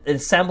a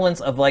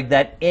semblance of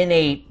that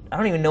innate, I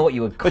don't even know what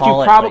you would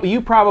call it. You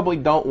probably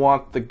don't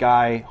want the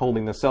guy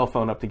holding the cell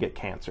phone up to get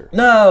cancer.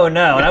 No, and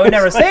I would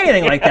never say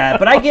anything like that.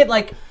 But I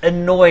get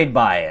annoyed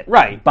by it,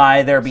 right?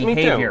 By their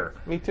behavior.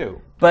 Me too.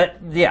 But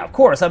yeah, of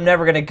course, I'm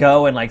never going to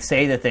go and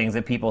say the things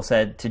that people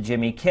said to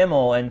Jimmy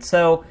Kimmel. And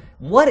so,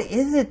 what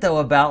is it though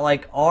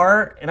about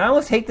our? And I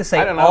almost hate to say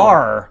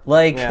our,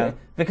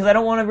 because I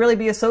don't want to really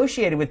be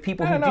associated with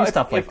people who do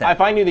stuff like that.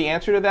 If I knew the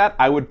answer to that,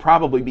 I would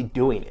probably be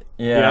doing it.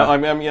 Yeah.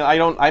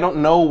 I don't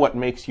know what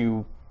makes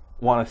you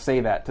want to say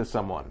that to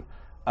someone.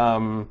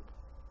 But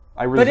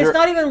it's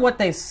not even what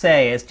they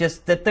say. It's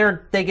just that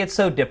they get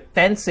so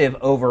defensive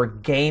over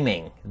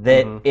gaming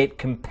that it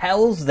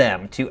compels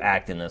them to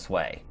act in this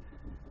way.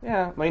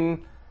 Yeah,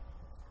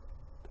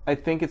 I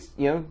think it's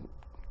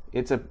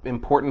it's an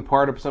important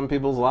part of some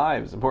people's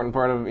lives. Important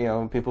part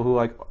of people who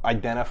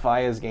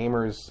identify as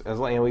gamers. As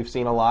we've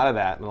seen a lot of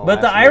that.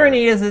 But the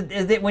irony is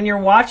that when you're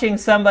watching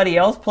somebody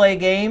else play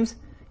games,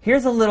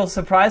 here's a little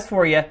surprise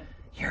for you: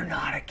 you're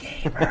not a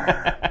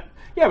gamer.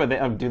 Yeah,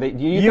 but do they?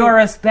 You're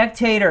a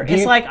spectator.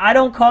 It's I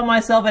don't call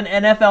myself an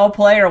NFL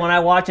player when I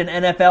watch an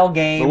NFL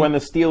game. But when the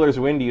Steelers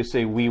win, do you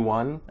say we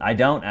won? I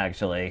don't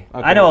actually.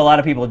 Okay. I know a lot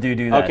of people do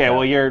that. Okay, though.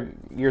 well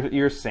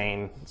you're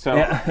sane. So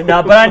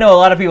no, but I know a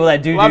lot of people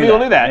that do. A lot of people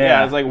do that.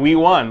 Yeah, it's we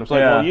won. It's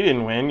well, you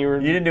didn't win. You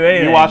didn't do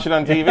anything. You watched it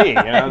on TV.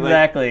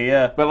 Exactly.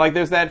 Yeah. But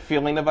there's that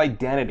feeling of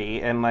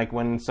identity, and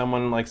when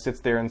someone sits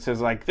there and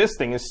says this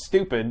thing is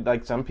stupid,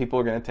 some people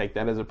are going to take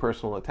that as a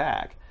personal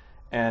attack,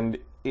 and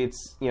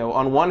it's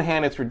on one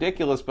hand it's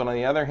ridiculous, but on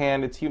the other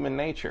hand it's human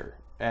nature.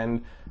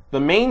 And the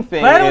main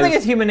thing But I don't think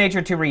it's human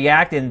nature to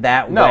react in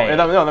that way.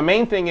 No, the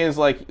main thing is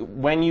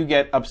when you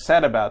get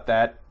upset about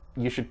that,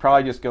 you should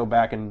probably just go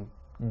back and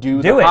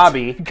do the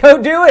hobby.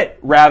 Go do it!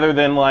 Rather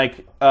than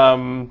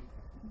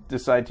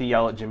decide to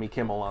yell at Jimmy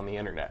Kimmel on the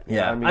internet.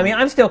 Yeah. I mean,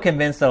 I'm still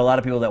convinced that a lot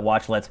of people that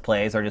watch Let's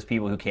Plays are just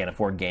people who can't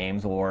afford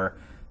games, or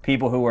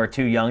people who are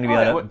too young to be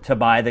able to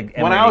buy the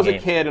When I was a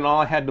kid and all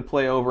I had to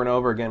play over and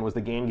over again was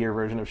the Game Gear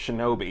version of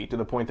Shinobi, to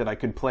the point that I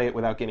could play it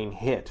without getting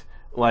hit.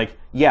 I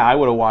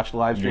would have watched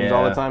live streams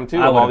all the time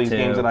too of all these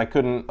games that I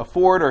couldn't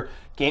afford, or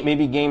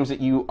maybe games that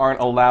you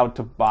aren't allowed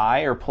to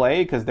buy or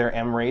play because they're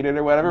M-rated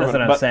or whatever. That's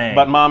what I'm saying.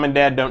 But mom and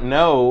dad don't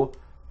know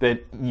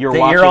that you're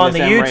on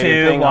the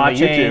M-rated thing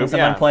watching on the YouTube.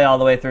 someone play all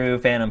the way through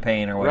Phantom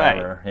Pain or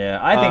whatever. Right. Yeah,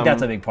 I think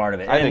that's a big part of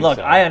it. And look,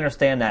 I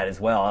understand that as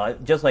well.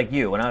 Just like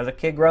you, when I was a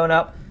kid growing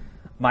up,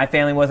 my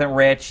family wasn't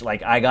rich.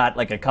 I got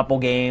a couple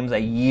games a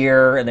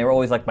year, and they were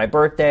always my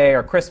birthday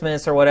or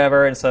Christmas or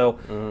whatever. And so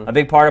a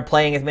big part of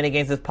playing as many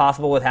games as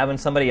possible with having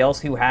somebody else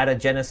who had a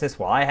Genesis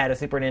while I had a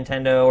Super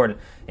Nintendo,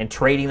 and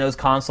trading those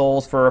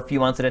consoles for a few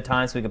months at a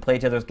time so we could play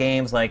each other's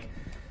games,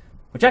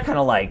 which I kind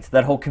of liked,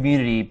 that whole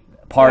community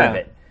part of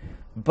it.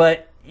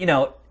 But,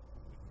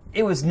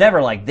 it was never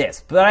like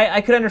this. But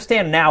I could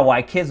understand now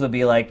why kids would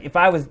be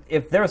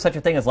if there was such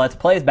a thing as Let's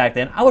Plays back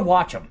then, I would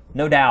watch them,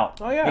 no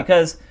doubt. Oh, yeah.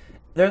 Because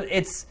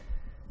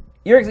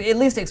you're at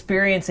least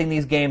experiencing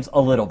these games a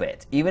little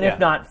bit. Even if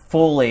not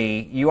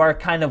fully, you are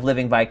kind of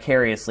living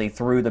vicariously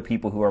through the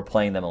people who are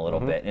playing them a little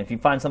bit. And if you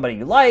find somebody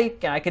you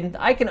like, I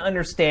can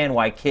understand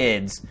why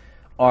kids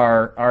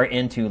are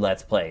into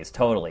Let's Plays,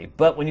 totally.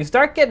 But when you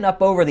start getting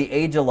up over the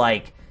age of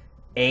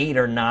 8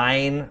 or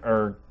 9,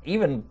 or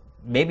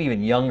maybe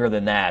even younger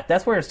than that,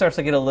 that's where it starts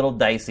to get a little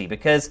dicey.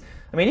 Because,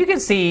 you can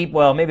see,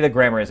 well, maybe the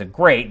grammar isn't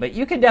great, but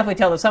you can definitely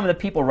tell that some of the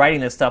people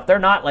writing this stuff, they're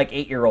not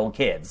 8-year-old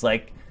kids.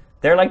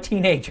 They're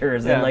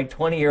teenagers and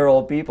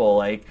 20-year-old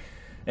people.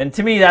 And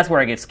to me, that's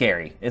where it gets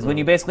scary, is when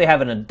you basically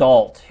have an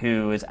adult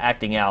who is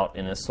acting out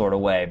in this sort of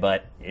way.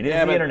 But it is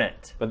the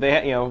internet. But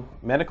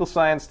medical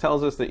science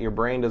tells us that your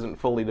brain doesn't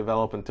fully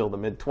develop until the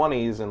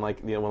mid-20s, and one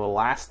of the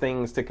last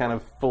things to kind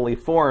of fully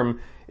form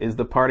is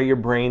the part of your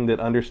brain that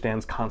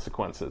understands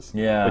consequences.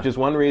 Yeah. Which is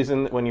one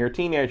reason when you're a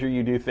teenager,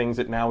 you do things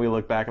that now we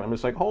look back and I'm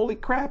just holy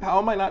crap, how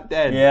am I not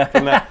dead? Yeah.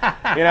 From that,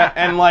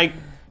 and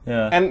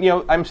Yeah. And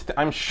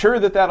I'm sure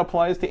that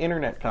applies to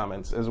internet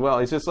comments as well.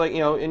 It's just like,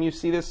 and you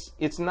see this.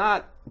 It's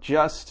not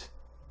just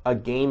a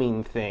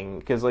gaming thing,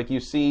 because like you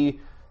see,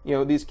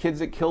 these kids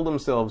that kill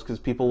themselves because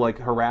people like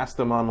harass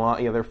them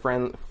online. Their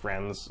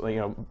friends,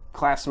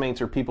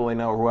 classmates or people they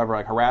know or whoever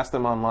like harass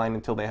them online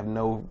until they have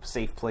no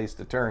safe place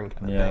to turn,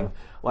 kind of thing.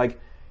 Like,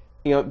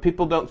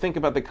 people don't think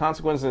about the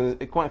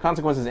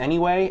consequences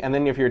anyway. And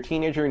then if you're a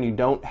teenager and you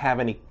don't have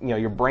any,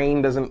 your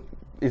brain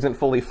isn't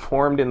fully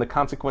formed in the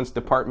consequence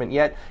department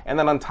yet. And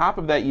then on top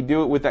of that, you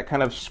do it with that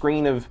kind of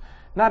screen of,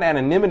 not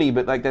anonymity,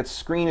 but like that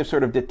screen of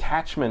sort of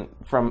detachment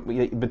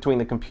between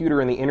the computer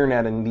and the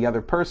internet and the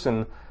other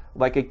person.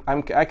 Like,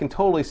 I can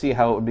totally see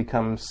how it would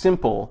become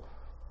simple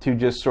to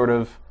just sort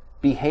of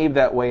behave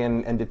that way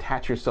and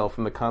detach yourself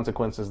from the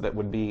consequences that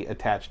would be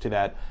attached to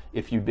that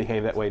if you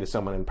behave that way to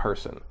someone in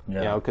person.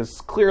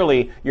 Because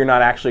clearly you're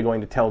not actually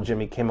going to tell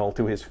Jimmy Kimmel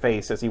to his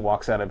face as he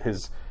walks out of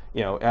his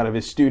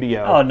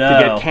studio to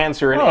get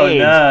cancer and AIDS.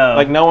 No.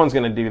 Like, no one's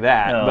going to do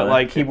that. No, but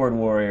like keyboard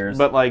warriors.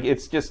 But like,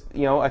 it's just,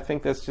 I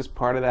think that's just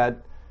part of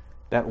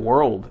that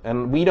world,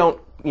 and we don't.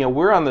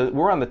 We're on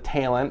the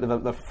tail end,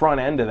 the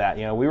front end of that.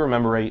 We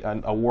remember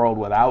a world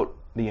without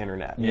the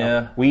internet.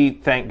 We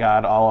thank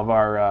God all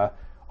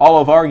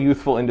of our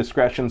youthful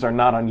indiscretions are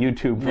not on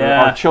YouTube for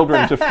our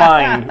children to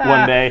find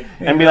one day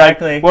and be like,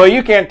 well,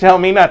 you can't tell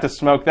me not to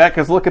smoke that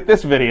because look at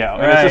this video.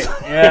 Right.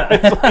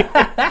 It's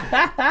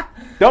like,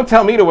 don't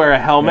tell me to wear a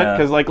helmet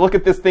because like, look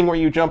at this thing where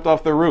you jumped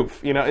off the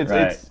roof.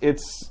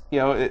 It's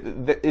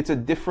a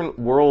different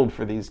world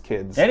for these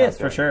kids. It is,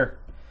 for sure.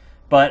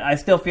 But I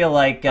still feel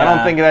like... I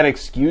don't think that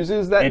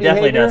excuses that behavior. It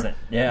definitely doesn't,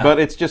 yeah. But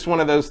it's just one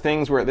of those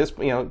things where this,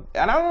 and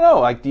I don't know,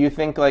 like, do you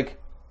think, like,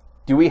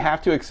 do we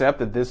have to accept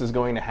that this is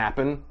going to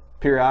happen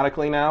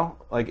periodically now?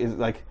 Like,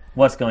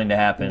 what's going to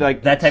happen?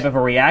 Like, that type of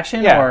a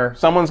reaction? Yeah, or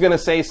someone's going to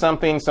say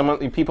something,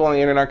 people on the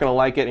internet aren't going to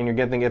like it, and you're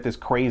going to get this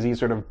crazy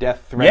sort of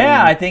death-threatening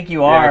Yeah, I think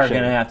you are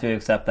going to have to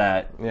accept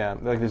that. Yeah,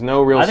 like, there's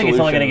no real solution. I think it's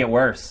only going to get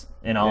worse,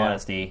 in all Yeah.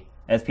 honesty,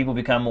 as people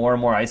become more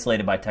and more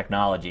isolated by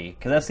technology.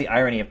 Because that's the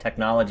irony of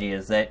technology,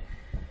 is that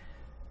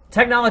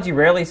technology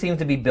rarely seems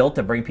to be built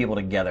to bring people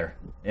together.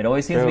 It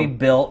always seems to be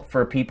built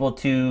for people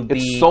to be...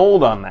 It's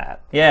sold on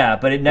that. Yeah,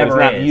 but it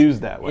never is. It's not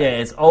used that way. Yeah,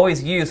 it's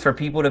always used for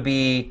people to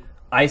be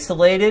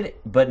isolated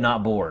but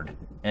not bored.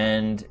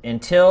 And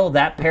until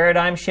that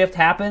paradigm shift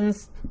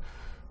happens...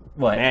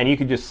 What? Man, you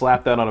could just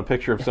slap that on a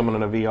picture of someone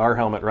in a VR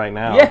helmet right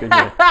now. Yeah.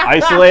 Couldn't you?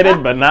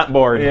 Isolated but not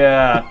bored.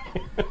 Yeah.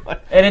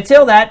 And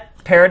until that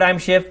paradigm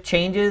shift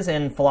changes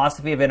in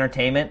philosophy of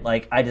entertainment,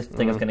 like, I just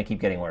think it's going to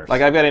keep getting worse.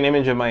 Like, I've got an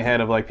image in my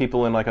head of like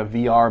people in like a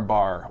VR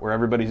bar where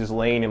everybody's just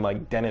laying in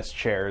like dentist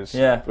chairs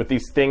with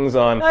these things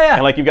on,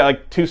 and like you've got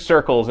like two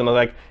circles, and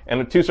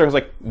the two circles,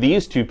 like,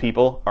 these two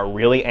people are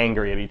really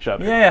angry at each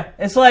other. Yeah,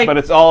 it's like, but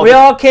it's all we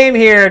all came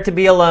here to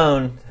be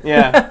alone.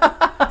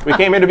 Yeah, we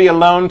came here to be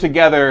alone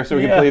together so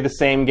we can play the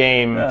same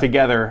game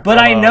together. But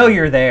I know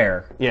you're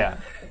there. Yeah.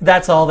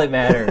 That's all that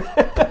matters.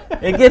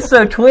 It gets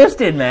so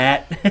twisted,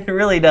 Matt. It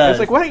really does. It's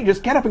like, why don't you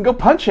just get up and go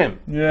punch him?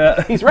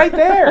 Yeah. He's right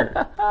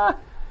there.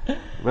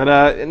 But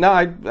no,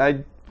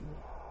 I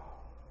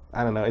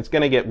don't know. It's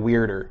going to get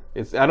weirder.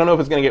 I don't know if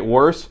it's going to get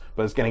worse,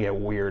 but it's going to get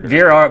weirder.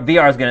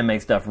 VR is going to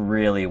make stuff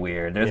really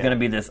weird. There's going to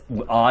be this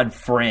odd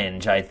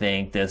fringe, I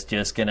think, that's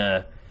just going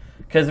to...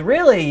 Because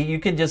really, you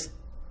could just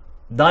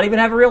not even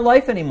have a real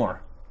life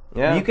anymore.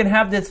 Yeah. You can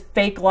have this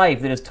fake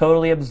life that is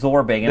totally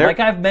absorbing. And like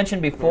I've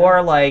mentioned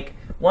before, like,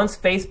 once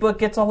Facebook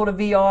gets a hold of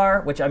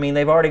VR, which, I mean,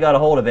 they've already got a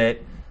hold of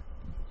it,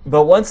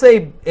 but once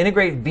they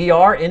integrate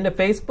VR into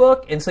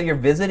Facebook, and so you're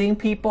visiting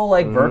people,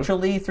 like,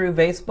 virtually through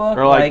Facebook.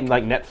 Or like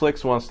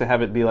Netflix wants to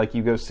have it be like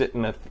you go sit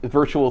in a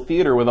virtual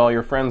theater with all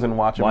your friends and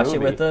watch a movie.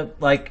 Watch it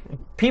with like,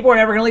 people are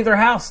never going to leave their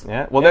house.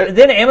 Yeah. Well,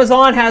 then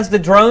Amazon has the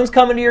drones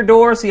coming to your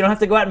door, so you don't have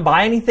to go out and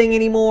buy anything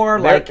anymore.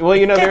 Like, well,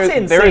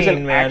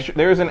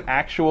 there is an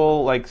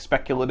actual, like,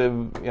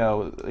 speculative,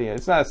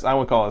 it's not, I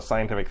won't call it a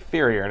scientific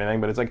theory or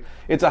anything, but it's like,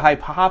 it's a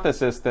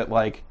hypothesis that,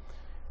 like,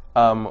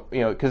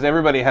 because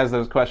everybody has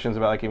those questions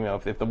about, like,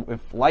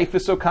 if life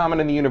is so common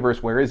in the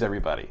universe, where is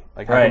everybody?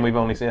 Like, how come we've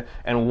only seen it?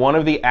 And one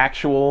of the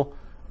actual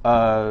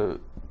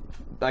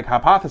like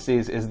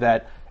hypotheses is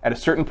that at a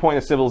certain point,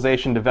 a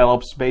civilization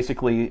develops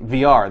basically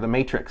VR, the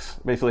Matrix,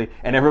 basically,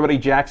 and everybody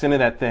jacks into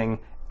that thing,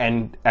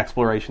 and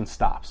exploration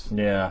stops.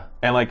 Yeah.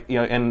 And like,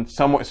 and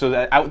somewhere, so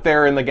that out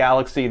there in the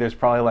galaxy, there's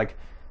probably like,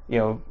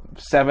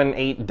 7,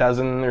 8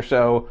 dozen or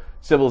so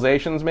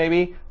civilizations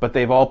maybe, but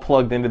they've all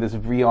plugged into this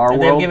VR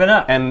world. They've given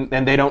up. And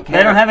they don't care.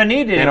 They don't have a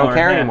need anymore. They don't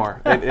care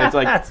anymore. It's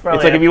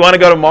like if you want to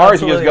go to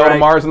Mars, you just go to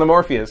Mars in the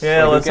Morpheus.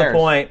 Yeah, like, that's the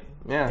point.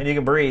 Yeah. And you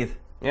can breathe.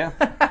 Yeah.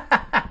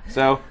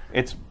 So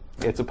it's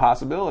a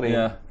possibility.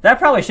 Yeah. That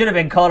probably should have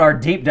been called our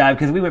deep dive,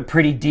 because we went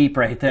pretty deep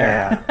right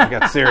there. Yeah, we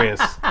got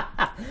serious.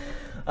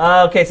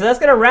 Okay, so that's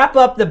going to wrap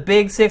up the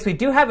Big Six. We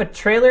do have a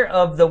trailer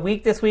of the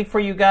week this week for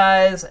you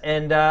guys,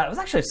 and it was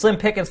actually slim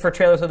pickings for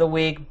trailers of the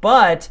week,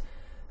 but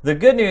the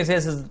good news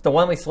is the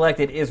one we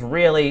selected is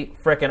really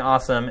freaking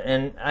awesome.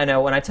 And I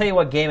know when I tell you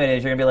what game it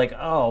is, you're going to be like,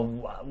 oh,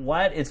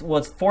 what? It's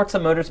Forza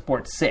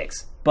Motorsport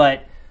 6,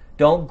 but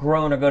don't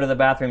groan or go to the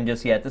bathroom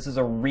just yet. This is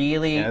a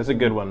really... Yeah, it's a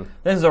good one.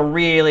 This is a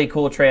really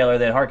cool trailer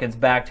that harkens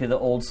back to the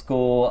old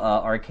school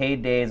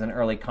arcade days and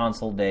early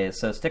console days.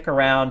 So stick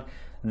around.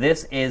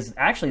 This is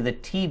actually the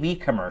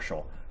TV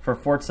commercial for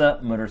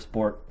Forza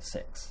Motorsport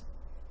 6.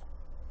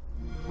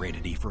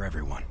 Rated E for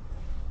everyone.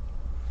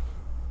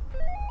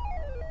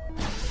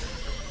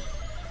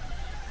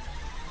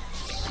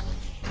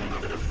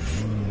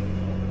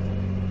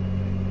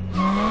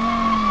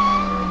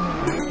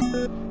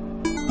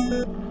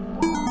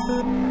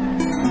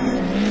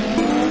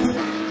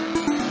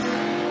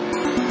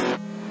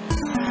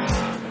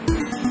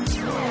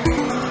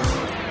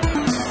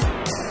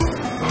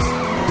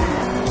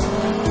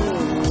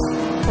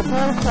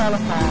 Prepare to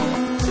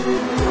qualify.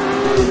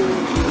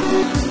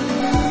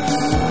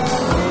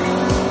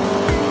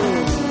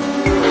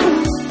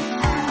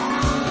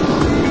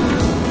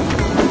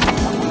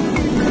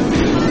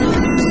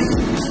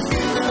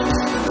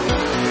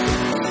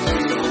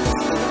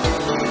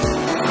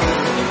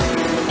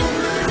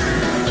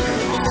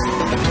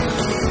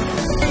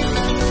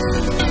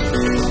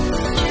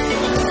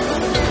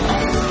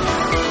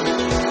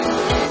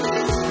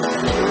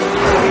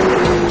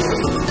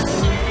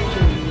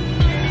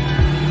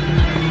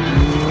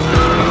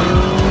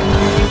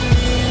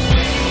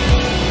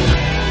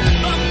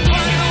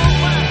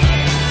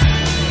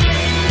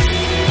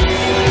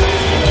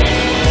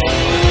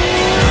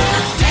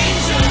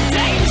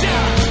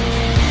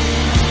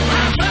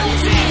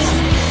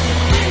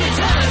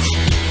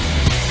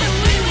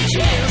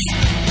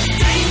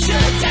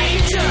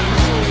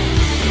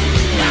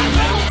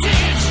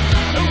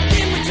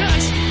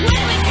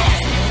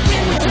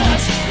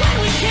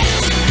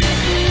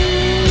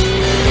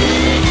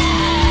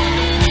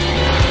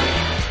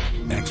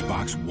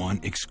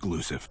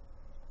 Exclusive.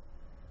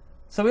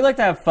 So we like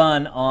to have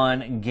fun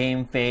on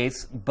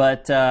GameFace,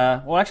 but,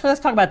 well, actually,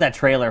 let's talk about that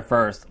trailer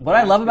first. What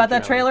I love about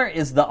that trailer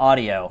is the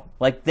audio.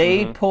 Like,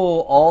 they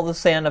pull all the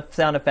sound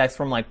effects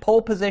from, like,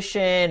 pole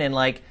position and,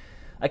 like,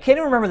 I can't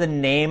even remember the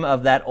name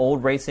of that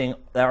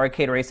that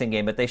arcade racing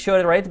game, but they showed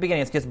it right at the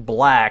beginning. It's just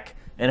black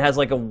and has,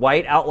 like, a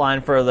white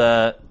outline for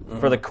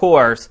the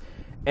course.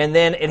 And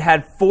then it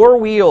had 4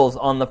 wheels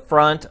on the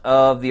front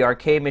of the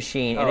arcade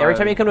machine. And every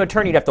time you come to a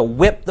turn, you'd have to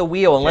whip the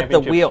wheel and let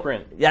the wheel...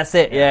 Sprint. That's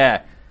it,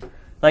 yeah.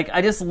 Like,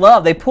 I just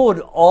love... They pulled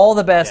all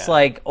the best,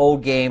 like,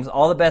 old games,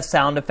 all the best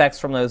sound effects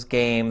from those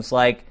games.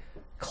 Like,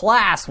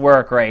 class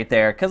work right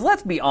there. Because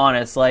let's be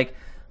honest, like,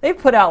 they've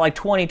put out, like,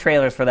 20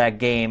 trailers for that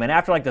game. And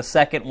after, like, the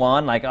second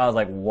one, like, I was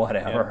like,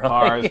 whatever.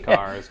 Yeah,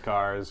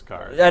 cars.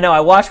 I know,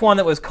 I watched one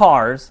that was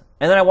Cars.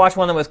 And then I watched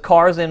one that was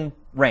Cars in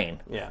Rain.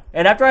 Yeah.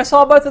 And after I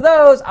saw both of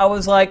those, I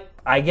was like,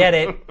 I get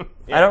it.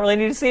 I don't really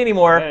need to see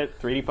anymore. Yeah,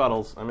 3D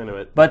puddles. I'm into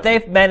it. But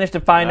they've managed to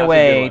find a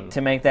way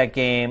to make that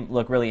game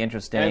look really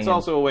interesting. And it's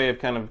also a way of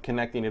kind of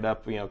connecting it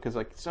up, you know, because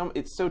like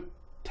it's so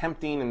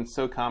tempting and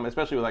so common,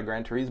 especially with like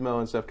Gran Turismo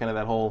and stuff. Kind of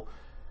that whole,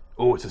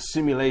 it's a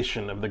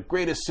simulation of the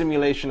greatest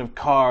simulation of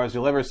cars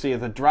you'll ever see.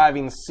 It's a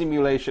driving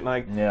simulation,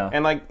 like,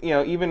 and like, you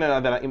know, even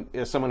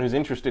as someone who's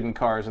interested in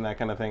cars and that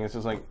kind of thing, it's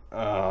just like, come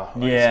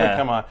on. Yeah.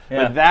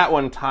 But that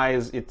one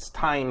it's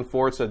tying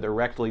Forza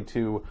directly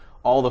to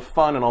all the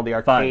fun and all the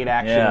arcade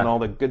action and all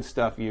the good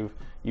stuff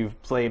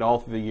you've played all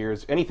through the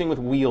years. Anything with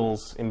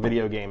wheels in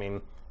video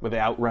gaming, with the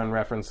outrun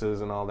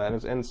references and all that.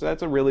 And so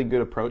that's a really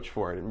good approach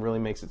for it. It really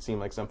makes it seem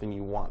like something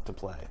you want to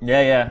play.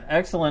 Yeah.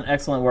 Excellent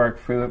work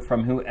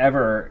from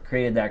whoever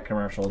created that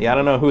commercial. Yeah, I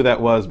don't know who that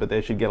was, but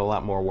they should get a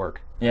lot more work.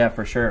 Yeah,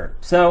 for sure.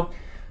 So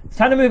it's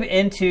time to move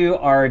into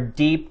our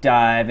deep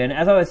dive. And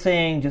as I was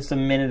saying just a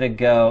minute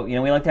ago, you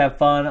know, we like to have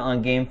fun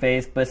on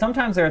GameFace, but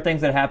sometimes there are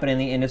things that happen in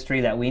the industry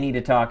that we need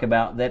to talk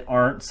about that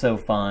aren't so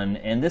fun.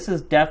 And this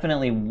is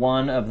definitely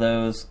one of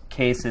those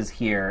cases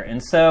here.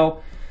 And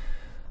so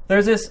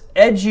there's this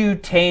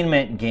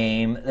edutainment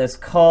game that's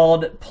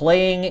called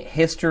Playing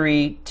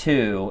History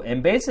 2.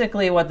 And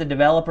basically what the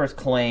developers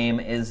claim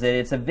is that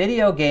it's a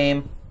video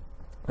game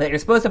that you're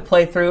supposed to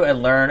play through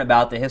and learn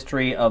about the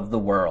history of the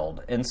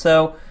world. And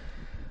so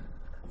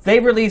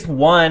they've released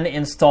one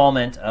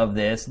installment of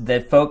this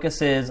that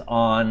focuses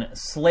on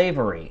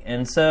slavery.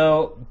 And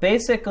so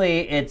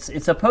basically it's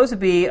supposed to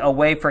be a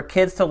way for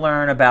kids to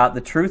learn about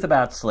the truth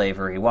about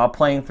slavery while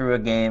playing through a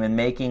game and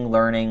making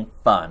learning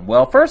fun.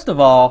 Well, first of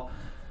all,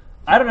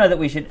 I don't know that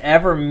we should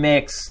ever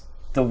mix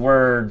the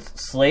words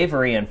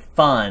slavery and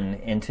fun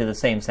into the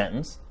same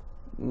sentence.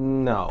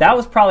 No. That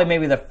was probably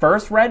maybe the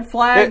first red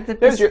flag.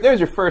 There's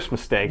your first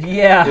mistake.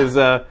 Yeah.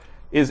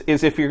 Is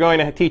if you're going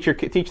to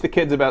teach the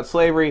kids about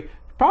slavery, you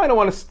probably don't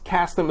want to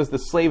cast them as the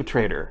slave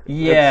trader.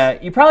 Yeah,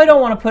 you probably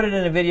don't want to put it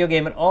in a video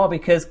game at all,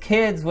 because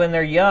kids, when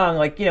they're young,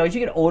 like, you know, as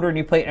you get older and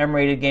you play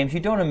M-rated games, you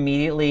don't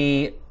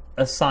immediately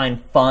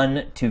assign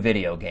fun to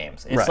video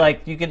games. It's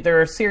like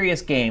there are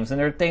serious games and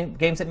there are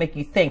games that make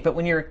you think, but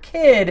when you're a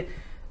kid,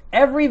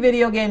 every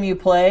video game you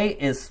play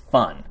is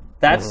fun.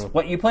 That's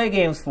what you play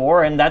games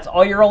for, and that's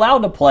all you're allowed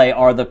to play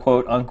are the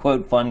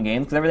quote-unquote fun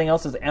games, because everything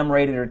else is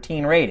M-rated or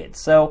teen-rated.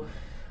 So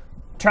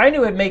trying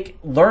to make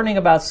learning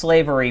about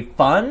slavery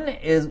fun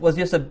was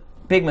just a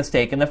big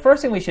mistake. And the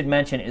first thing we should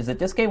mention is that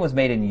this game was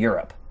made in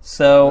Europe.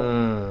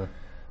 So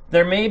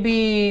there may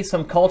be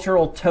some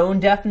cultural tone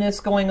deafness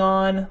going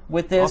on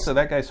with this. Also,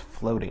 that guy's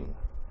floating.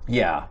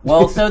 Yeah.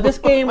 Well, so this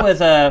game was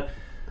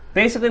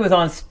basically was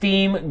on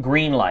Steam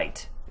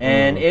Greenlight.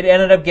 And it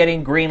ended up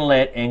getting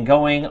greenlit and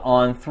going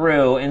on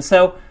through. And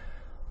so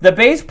the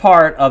base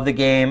part of the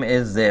game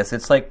is this.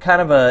 It's like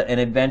kind of an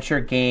adventure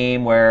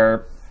game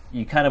where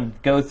you kind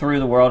of go through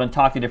the world and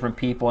talk to different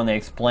people, and they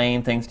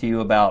explain things to you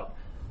about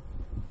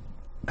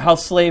how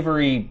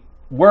slavery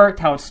worked,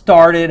 how it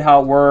started,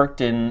 how it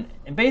worked, and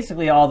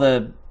basically all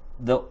the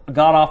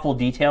god-awful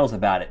details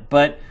about it.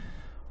 But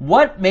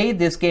what made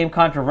this game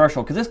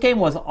controversial, because this game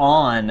was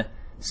on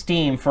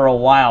Steam for a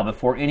while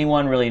before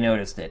anyone really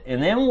noticed it.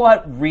 And then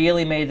what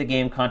really made the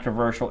game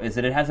controversial is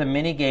that it has a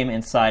mini game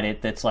inside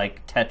it that's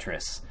like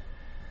Tetris.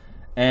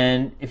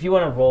 And if you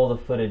want to roll the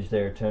footage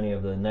there, Tony,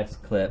 of the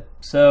next clip.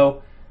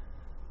 So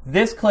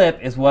this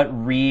clip is what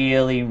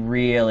really,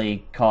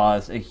 really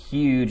caused a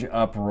huge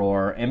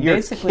uproar. And You're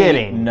basically,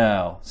 kidding.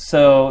 No.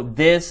 So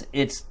it's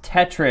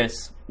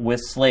Tetris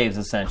with slaves,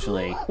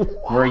 essentially.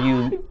 Where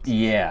you,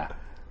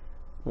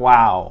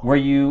 Wow. where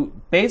you,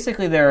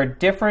 basically there are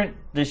different,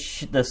 the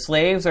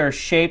slaves are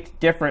shaped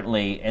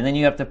differently, and then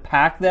you have to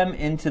pack them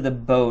into the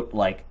boat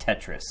like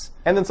Tetris.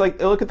 And it's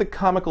like, look at the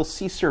comical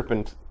sea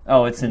serpent.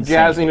 Oh, it's insane.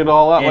 Jazzing it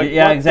all up.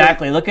 Yeah,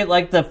 exactly. Look at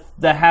like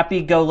the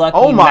happy-go-lucky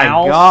Oh my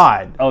mouse.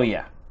 God. Oh,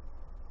 yeah.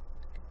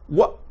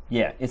 What?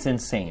 Yeah, it's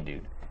insane,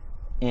 dude.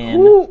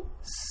 Who-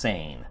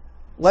 Insane.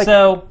 Like-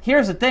 So,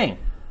 here's the thing.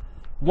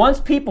 Once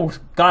people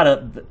got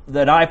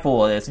an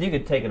eyeful of this, and you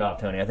could take it off,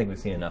 Tony. I think we've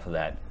seen enough of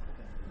that.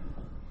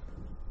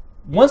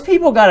 Once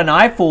people got an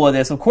eyeful of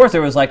this, of course,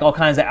 there was like all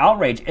kinds of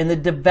outrage. And the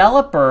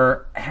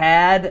developer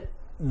had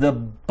the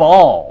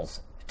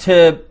balls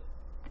to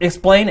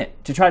explain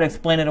it, to try to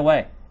explain it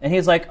away. And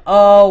he's like,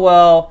 oh,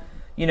 well,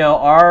 you know,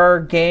 our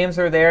games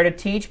are there to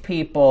teach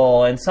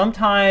people. And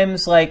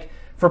sometimes, like,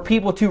 for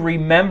people to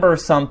remember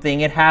something,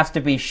 it has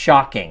to be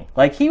shocking.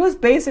 Like, he was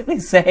basically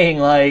saying,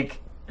 like...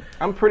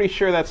 I'm pretty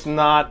sure that's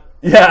not...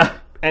 Yeah.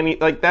 Any,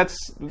 like, that's...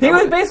 He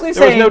was basically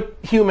there saying... There was no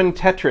human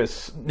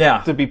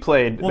Tetris to be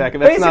played back.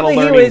 That's not a basically,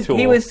 learning tool.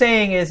 He was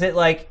saying is that,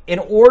 like, in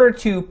order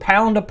to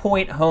pound a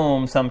point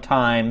home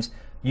sometimes,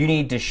 you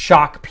need to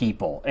shock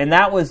people. And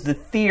that was the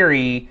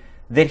theory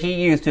that he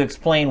used to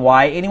explain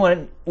why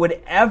anyone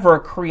would ever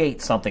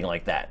create something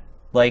like that.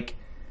 Like,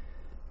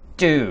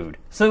 dude.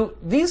 So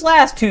these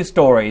last two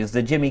stories,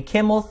 the Jimmy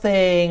Kimmel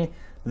thing,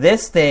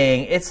 this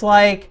thing, it's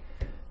like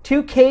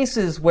two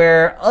cases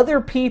where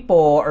other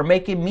people are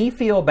making me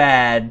feel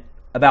bad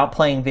about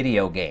playing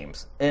video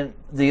games. And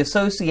the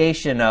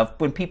association of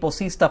when people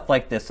see stuff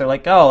like this, they're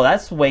like, oh,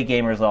 that's the way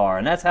gamers are,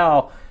 and that's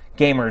how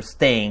gamers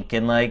think.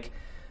 And, like,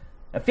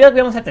 I feel like we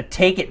almost have to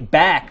take it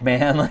back,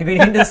 man. Like, we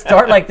need to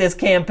start, like, this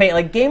campaign.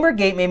 Like,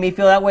 Gamergate made me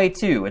feel that way,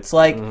 too. It's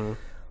like,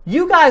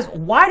 you guys,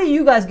 why do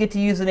you guys get to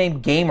use the name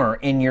Gamer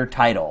in your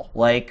title?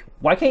 Like,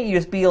 why can't you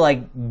just be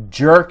like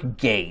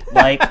Jerkgate?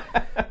 Like,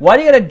 why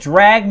do you gotta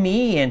drag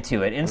me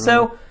into it? And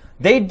so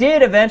they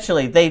did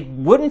eventually. They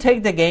wouldn't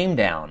take the game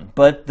down,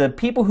 but the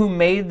people who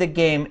made the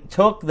game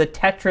took the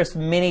Tetris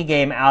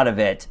minigame out of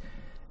it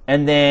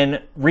and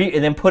then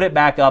put it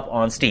back up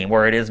on Steam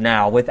where it is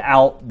now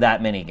without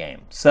that minigame.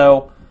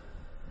 So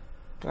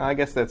I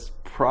guess that's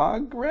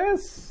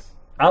progress.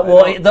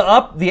 Well,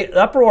 the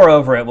uproar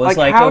over it was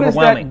like how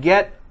overwhelming. Does that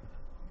get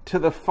to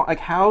the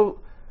how?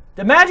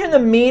 Imagine the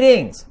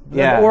meetings.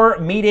 Or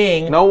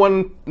meeting. No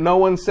one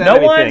said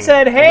anything. No one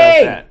said,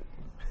 "Hey,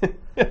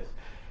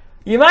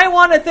 you might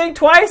want to think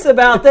twice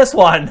about this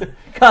one,"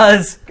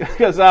 because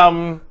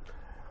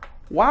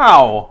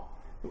wow,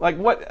 like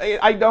what?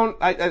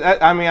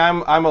 I mean,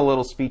 I'm a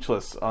little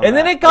speechless. On and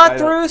then it got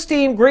through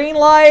Steam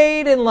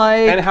Greenlight and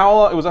like. And how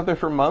long? It was up there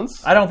for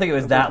months. I don't think it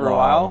was that for long. A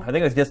while? I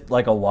think it was just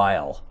like a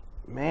while.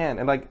 Man,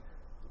 and like,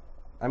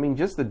 I mean,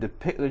 just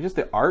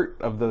the art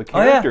of the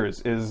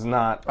characters is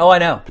not. Oh, I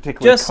know.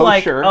 Particularly just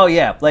kosher. Like, oh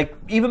yeah, like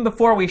even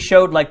before we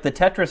showed like the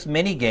Tetris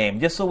mini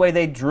game, just the way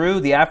they drew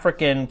the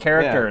African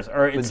characters,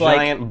 or it's the like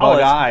giant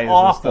bug eyes.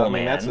 Awful,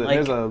 and stuff. man.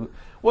 I mean,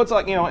 well, it's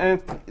like, you know,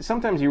 and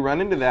sometimes you run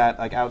into that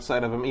like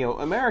outside of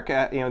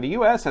America. You know, the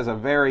U.S. has a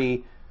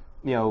very,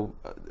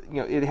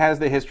 it has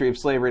the history of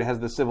slavery. It has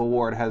the Civil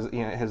War. It has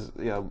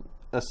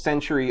a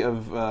century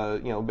of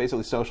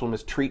basically social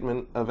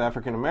mistreatment of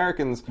African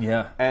Americans.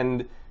 Yeah.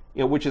 And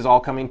which is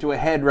all coming to a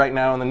head right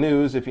now in the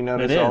news. If you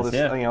notice, all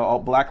this, all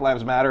Black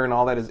Lives Matter and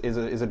all that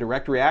is a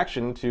direct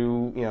reaction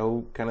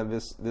to kind of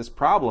this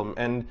problem.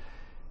 And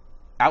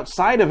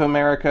outside of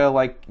America,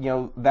 like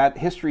that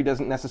history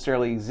doesn't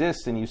necessarily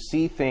exist, and you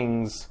see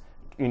things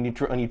when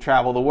you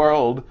travel the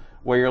world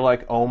where you're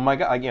like, oh my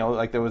God,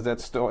 like there was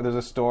that store. There's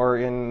a store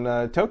in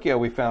Tokyo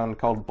we found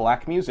called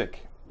Black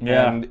Music.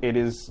 Yeah. And it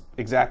is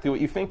exactly what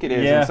you think it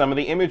is. Yeah. And some of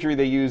the imagery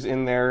they use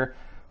in their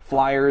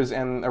flyers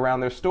and around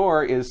their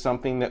store is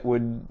something that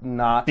would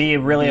not be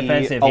really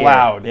offensive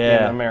allowed here.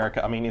 in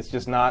America. I mean, it's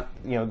just not,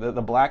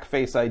 the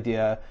blackface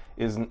idea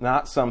is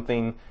not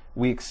something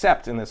we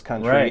accept in this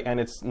country. Right. And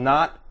it's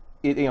not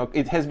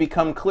it has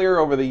become clear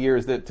over the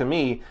years that to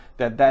me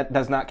that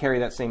does not carry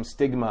that same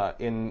stigma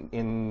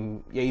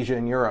in Asia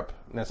and Europe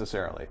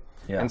necessarily.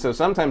 Yeah. And so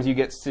sometimes you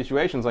get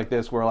situations like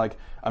this where like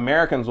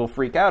Americans will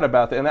freak out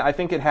about that. And I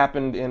think it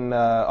happened in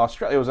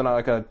Australia. It was in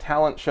like a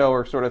talent show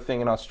or sort of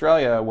thing in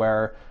Australia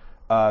where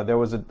there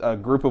was a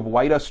group of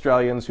white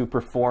Australians who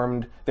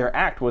performed. Their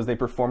act was they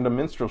performed a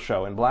minstrel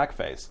show in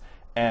blackface.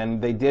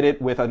 And they did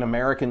it with an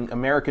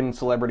American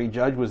celebrity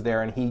judge was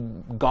there, and he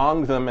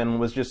gonged them and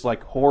was just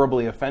like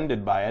horribly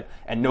offended by it,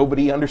 and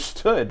nobody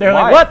understood. They're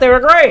why. like, "What? They were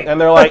great." And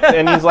they're like,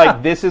 and he's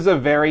like, "This is a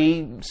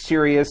very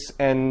serious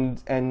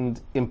and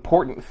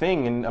important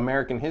thing in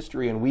American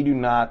history, and we do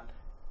not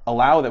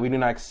allow that. We do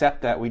not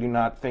accept that. We do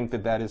not think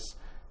that is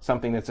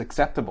something that's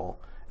acceptable."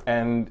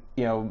 And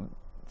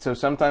so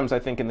sometimes I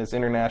think in this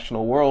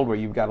international world where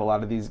you've got a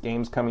lot of these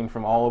games coming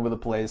from all over the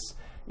place,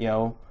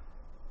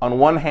 on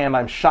one hand,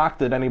 I'm shocked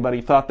that anybody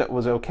thought that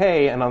was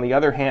okay, and on the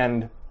other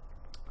hand,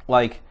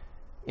 like,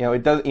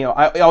 it does.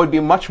 I would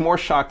be much more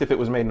shocked if it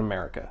was made in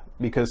America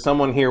because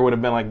someone here would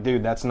have been like,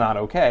 "Dude, that's not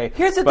okay."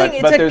 Here's the thing: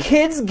 it's a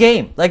kid's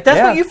game. Like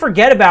that's what you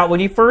forget about when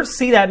you first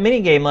see that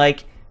mini game.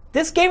 Like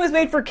this game is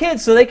made for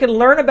kids, so they can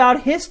learn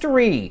about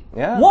history.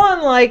 Yeah.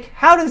 One, like,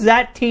 how does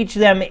that teach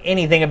them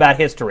anything about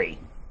history?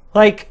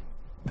 Like,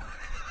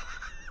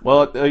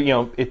 well,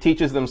 it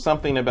teaches them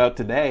something about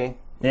today.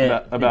 It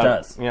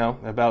does.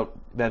 About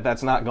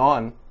that's not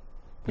gone.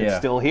 It's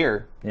still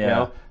here.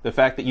 Yeah. The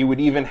fact that you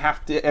would even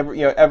have to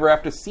ever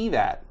have to see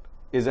that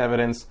is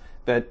evidence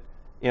that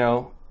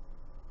no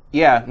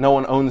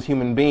one owns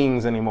human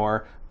beings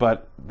anymore,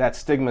 but that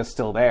stigma's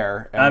still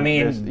there. And I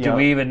mean, do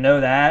we even know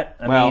that?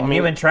 I mean,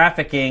 human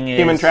trafficking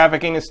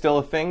is still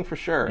a thing for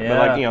sure. Yeah.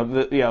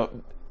 But like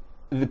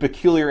the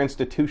peculiar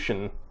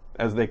institution,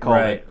 as they call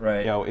it,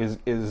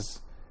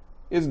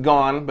 is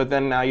gone. But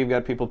then now you've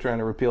got people trying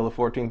to repeal the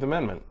 14th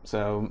Amendment.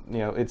 So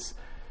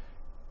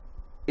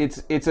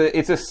it's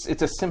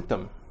a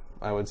symptom,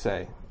 I would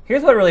say.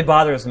 Here's what really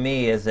bothers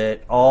me is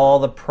that all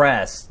the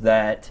press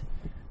that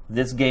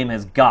this game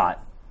has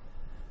got.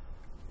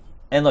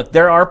 And look,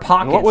 there are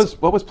pockets. And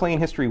what was Playing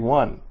History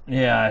 1?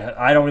 Yeah,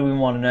 I don't even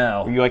want to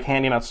know. Were you like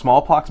handing out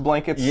smallpox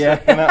blankets? Yeah.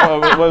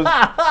 What was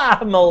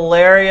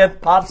malaria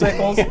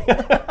popsicles?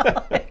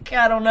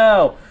 I don't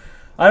know.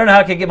 I don't know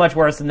how it could get much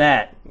worse than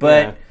that.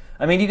 But Yeah.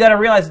 I mean, you got to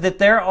realize that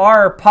there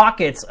are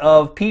pockets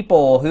of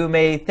people who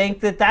may think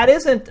that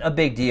isn't a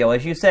big deal,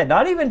 as you said.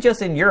 Not even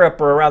just in Europe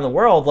or around the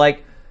world.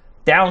 Like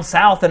down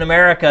south in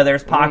America,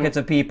 there's pockets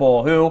of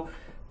people who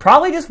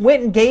probably just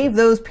went and gave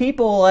those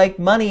people like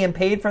money and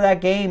paid for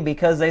that game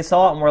because they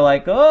saw it and were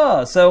like,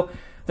 oh. So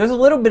there's a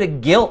little bit of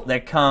guilt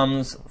that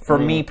comes for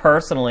me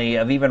personally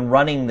of even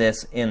running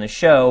this in the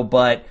show,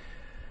 but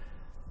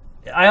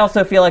I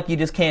also feel like you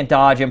just can't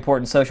dodge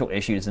important social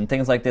issues, and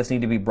things like this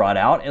need to be brought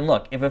out. And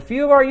look, if a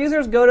few of our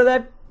users go to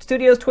that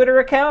studio's Twitter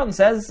account and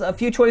says a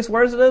few choice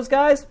words to those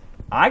guys,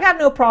 I got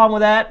no problem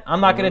with that.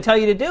 I'm not going to tell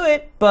you to do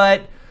it,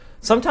 but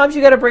sometimes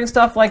you got to bring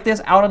stuff like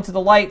this out into the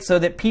light so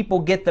that people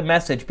get the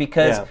message,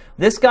 because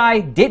this guy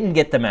didn't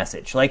get the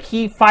message. Like,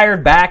 he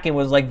fired back and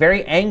was like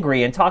very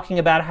angry and talking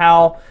about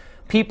how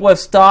people have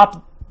stopped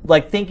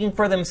like thinking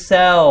for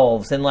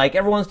themselves, and like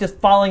everyone's just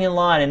falling in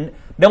line and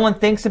no one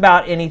thinks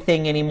about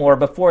anything anymore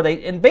before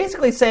they, and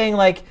basically saying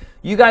like,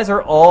 you guys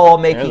are all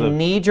making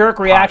knee-jerk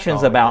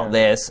reactions about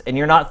this and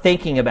you're not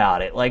thinking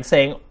about it. Like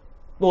saying,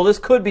 well, this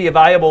could be a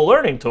valuable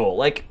learning tool.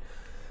 Like,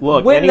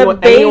 look,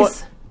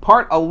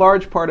 a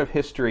large part of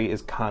history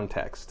is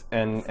context,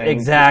 and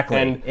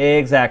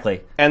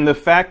exactly. And the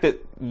fact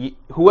that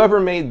whoever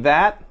made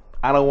that,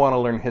 I don't want to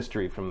learn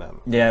history from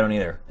them. Yeah, I don't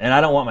either. And I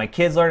don't want my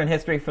kids learning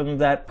history from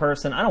that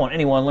person. I don't want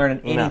anyone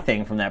learning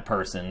anything from that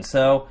person.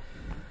 So,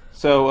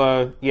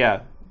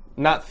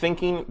 not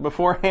thinking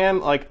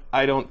beforehand, like,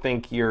 I don't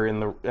think you're in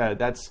the...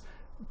 that's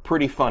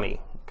pretty funny,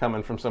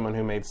 coming from someone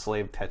who made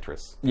Slave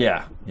Tetris.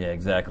 Yeah,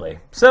 exactly.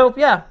 So,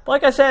 yeah,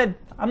 like I said,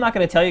 I'm not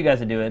going to tell you guys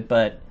to do it,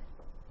 but...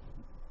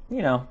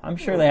 You know, I'm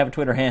sure they have a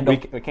Twitter handle.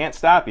 We can't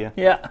stop you.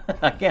 Yeah,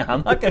 I can't.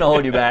 I'm not going to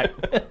hold you back.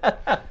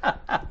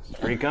 It's a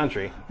free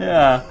country.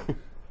 Yeah.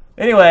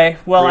 Anyway,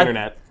 well,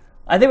 internet.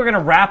 I think we're going to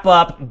wrap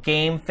up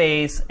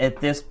GameFace at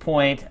this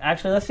point.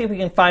 Actually, let's see if we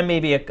can find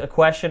maybe a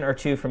question or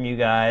two from you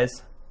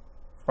guys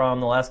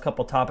from the last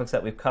couple topics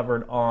that we've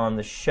covered on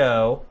the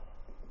show.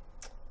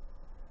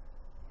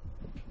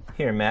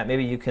 Here, Matt,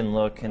 maybe you can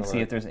look and see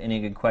if there's any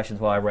good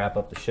questions while I wrap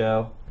up the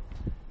show.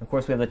 Of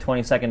course, we have the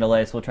 20-second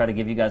delay, so we'll try to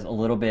give you guys a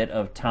little bit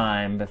of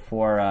time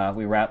before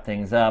we wrap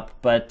things up.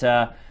 But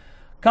a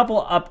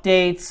couple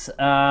updates.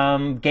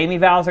 Game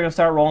evals are going to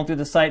start rolling through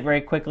the site very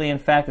quickly. In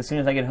fact, as soon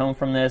as I get home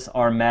from this,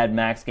 our Mad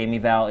Max game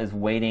eval is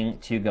waiting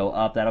to go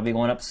up. That'll be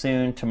going up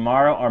soon.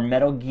 Tomorrow, our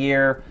Metal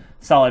Gear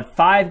Solid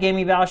 5 game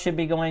eval should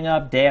be going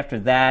up. Day after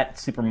that,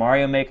 Super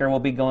Mario Maker will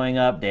be going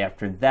up. Day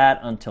after that,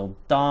 until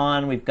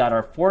dawn, we've got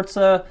our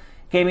Forza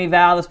game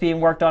eval that's being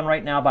worked on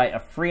right now by a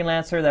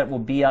freelancer that will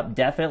be up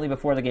definitely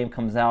before the game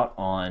comes out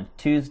on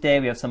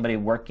Tuesday. We have somebody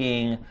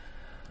working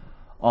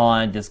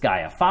on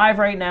Disgaea 5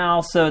 right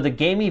now. So the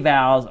game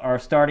evals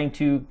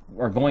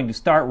are going to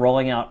start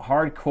rolling out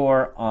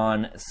hardcore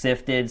on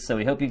Sifted. So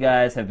we hope you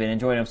guys have been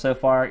enjoying them so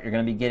far. You're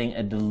going to be getting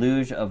a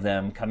deluge of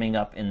them coming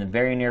up in the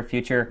very near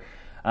future.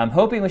 I'm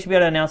hoping we should be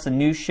able to announce a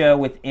new show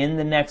within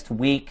the next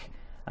week.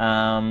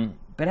 Been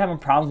having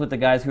problems with the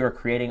guys who are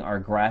creating our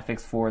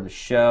graphics for the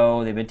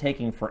show. They've been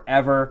taking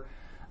forever.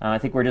 I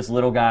think we're just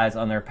little guys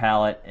on their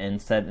palette, and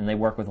they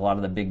work with a lot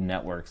of the big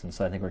networks, and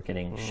so I think we're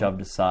getting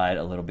shoved aside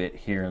a little bit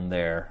here and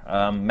there.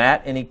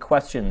 Matt, any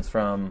questions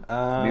from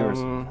viewers?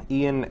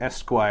 Ian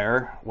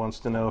Esquire wants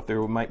to know if there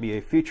might be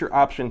a future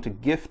option to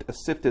gift a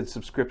Sifted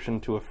subscription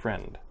to a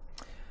friend.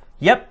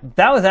 Yep,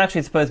 that was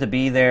actually supposed to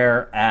be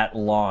there at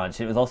launch.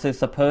 It was also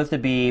supposed to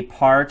be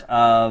part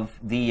of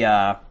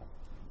the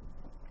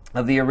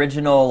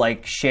original,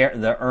 like, share,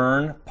 the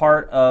earn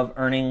part of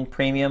earning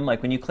premium.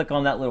 Like, when you click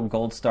on that little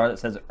gold star that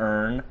says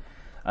earn,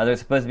 there's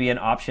supposed to be an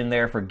option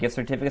there for gift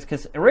certificates.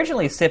 Because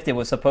originally Sifted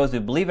was supposed to,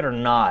 believe it or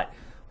not,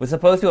 was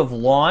supposed to have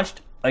launched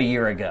a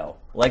year ago.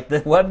 Like,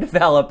 the web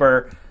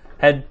developer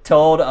had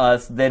told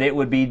us that it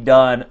would be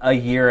done a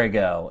year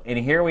ago. And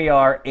here we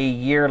are a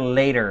year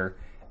later,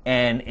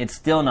 and it's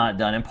still not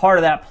done. And part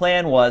of that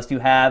plan was to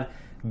have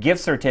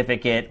gift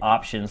certificate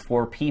options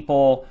for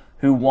people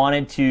who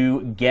wanted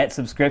to get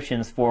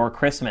subscriptions for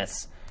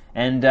Christmas.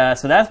 And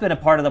so that's been a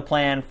part of the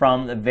plan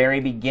from the very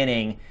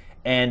beginning.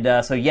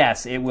 And so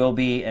yes, it will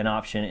be an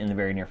option in the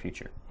very near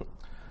future.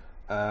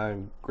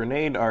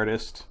 Grenade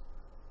Artist.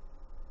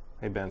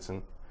 Hey,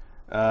 Benson.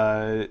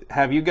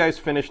 Have you guys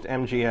finished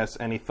MGS?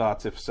 Any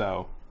thoughts, if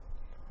so?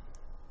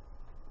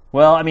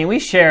 Well, I mean, we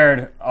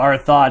shared our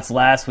thoughts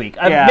last week.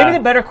 Yeah. Maybe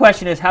the better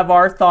question is, have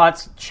our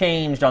thoughts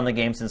changed on the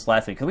game since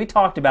last week? Because we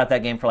talked about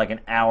that game for like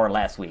an hour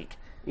last week.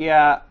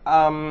 Yeah.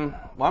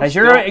 Has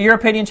your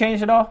opinion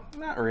changed at all?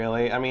 Not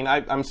really. I mean,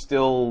 I'm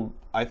still.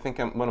 I think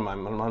I'm. What am I?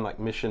 I'm on like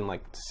mission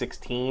like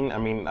 16. I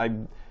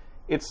mean,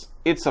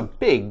 It's a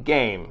big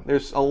game.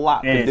 There's a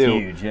lot to do. It is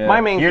huge. Yeah. My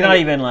main You're thing, not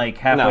even like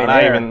halfway not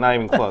there. not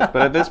even close.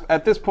 But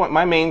at this point,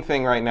 my main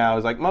thing right now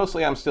is like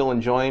mostly I'm still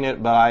enjoying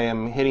it, but I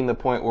am hitting the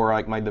point where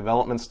like my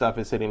development stuff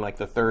is hitting like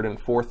the 3rd and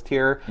 4th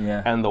tier,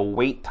 and the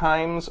wait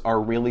times are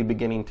really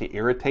beginning to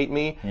irritate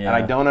me. Yeah. And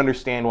I don't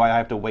understand why I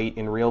have to wait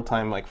in real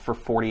time like for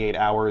 48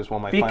 hours while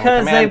my final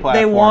command platform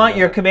they want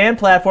your command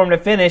platform to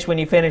finish when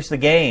you finish the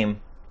game.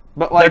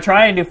 But like, they're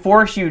trying to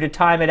force you to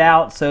time it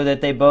out so that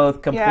they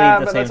both complete at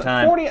the same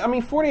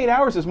time. 48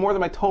 hours is more than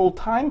my total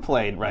time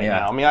played right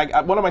now. I mean,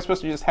 what am I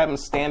supposed to just have them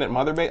stand at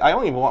Mother Base? I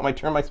don't even want I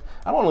don't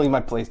want to leave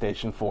my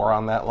PlayStation 4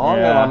 on that long,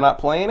 and I'm not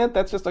playing it.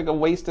 That's just like a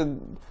wasted.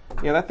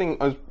 That thing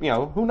was.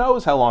 Who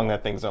knows how long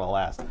that thing's gonna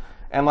last?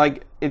 And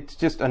like, it's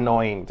just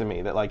annoying to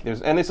me that like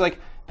it's like.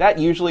 That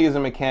usually is a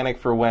mechanic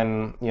for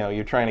when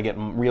you're trying to get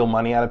real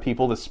money out of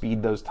people to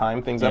speed those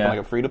time things up in like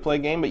a free-to-play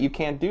game, but you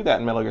can't do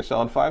that in Metal Gear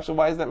Solid 5, so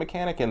why is that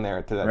mechanic in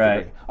there to that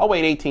degree? I'll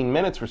wait 18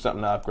 minutes for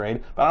something to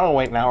upgrade, but I don't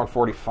wait an hour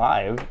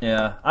 45.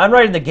 Yeah, I'm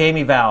writing the game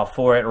eval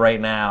for it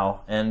right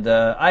now, and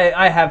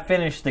I have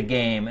finished the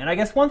game. And I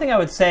guess one thing I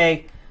would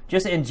say,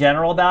 just in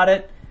general about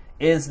it,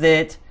 is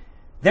that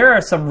there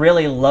are some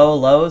really low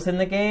lows in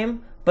the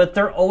game, but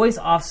they're always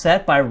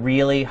offset by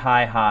really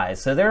high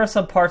highs. So there are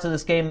some parts of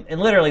this game,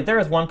 and literally there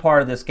is one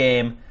part of this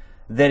game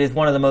that is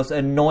one of the most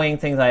annoying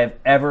things I have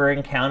ever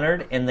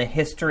encountered in the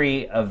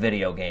history of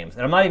video games.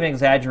 And I'm not even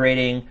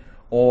exaggerating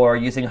or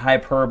using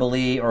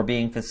hyperbole or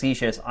being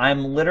facetious.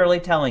 I'm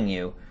literally telling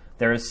you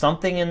there is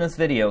something in this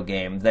video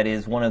game that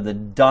is one of the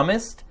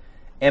dumbest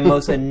and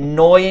most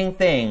annoying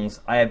things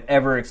I have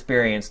ever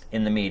experienced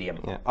in the medium.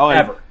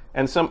 Ever.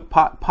 And some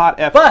pot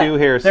F2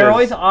 here says... they're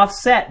always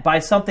offset by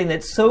something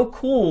that's so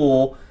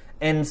cool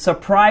and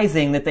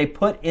surprising that they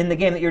put in the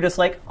game that you're just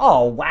like,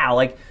 oh, wow.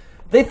 Like,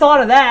 they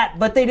thought of that,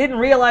 but they didn't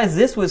realize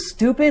this was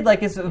stupid.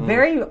 Like, it's a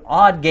very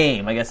odd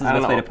game, I guess is the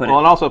best way to put it. Well,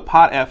 and also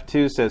pot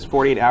F2 says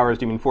 48 hours.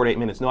 Do you mean 48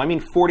 minutes? No, I mean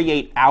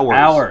 48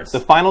 hours. The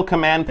final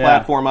command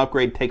platform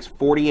upgrade takes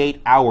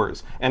 48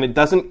 hours, and it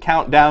doesn't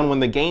count down when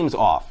the game's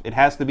off. It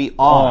has to be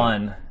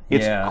on.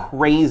 It's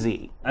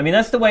crazy. I mean,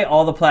 that's the way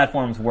all the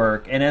platforms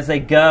work. And as they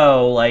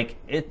go, like,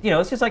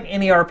 it's just like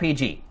any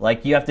RPG.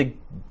 Like, you have to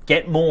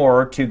get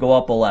more to go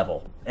up a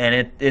level.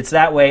 And it's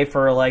that way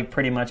for, like,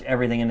 pretty much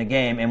everything in the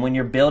game. And when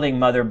you're building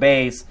Mother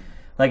Base,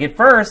 like, at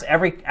first,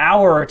 every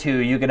hour or two,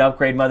 you can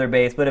upgrade Mother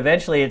Base. But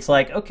eventually, it's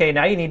like, okay,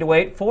 now you need to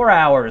wait 4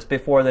 hours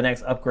before the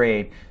next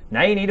upgrade.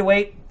 Now you need to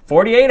wait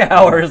 48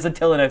 hours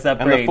until the next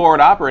upgrade. And the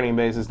forward operating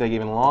bases take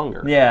even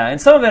longer. Yeah, and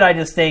some of it I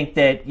just think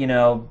that,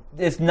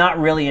 it's not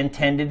really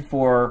intended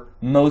for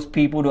most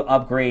people to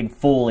upgrade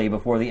fully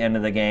before the end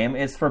of the game.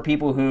 It's for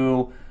people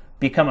who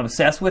become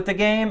obsessed with the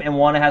game and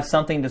want to have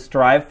something to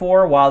strive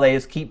for while they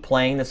just keep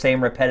playing the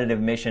same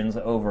repetitive missions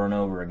over and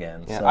over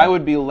again. Yeah, so. I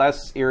would be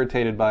less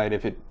irritated by it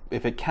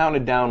if it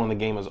counted down when the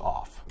game was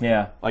off.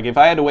 Yeah. Like if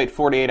I had to wait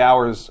 48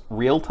 hours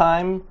real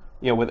time,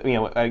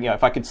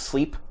 if I could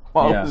sleep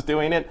while I was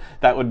doing it,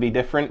 that would be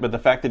different. But the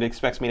fact that it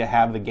expects me to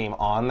have the game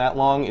on that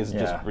long is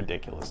just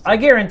ridiculous. I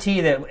guarantee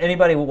that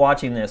anybody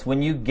watching this,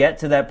 when you get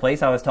to that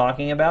place I was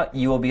talking about,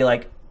 you will be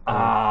like,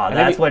 Ah,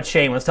 that's what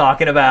Shane was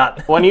talking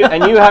about. Well,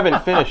 and you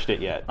haven't finished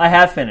it yet. I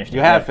have finished it.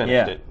 You have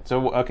finished it.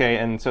 So, okay,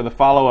 and so the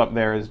follow-up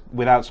there is,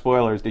 without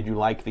spoilers, did you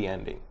like the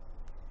ending?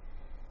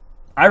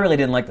 I really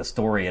didn't like the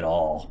story at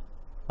all.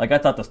 Like, I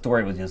thought the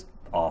story was just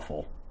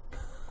awful.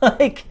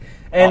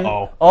 And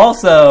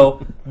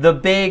also, the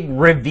big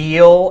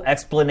reveal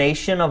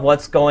explanation of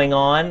what's going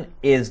on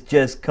is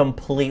just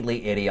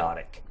completely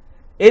idiotic.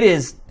 It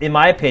is, in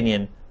my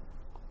opinion,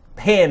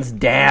 hands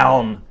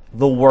down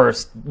the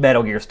worst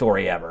Metal Gear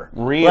story ever.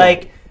 Really?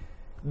 Like,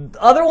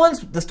 other ones,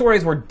 the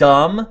stories were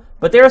dumb,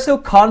 but they were so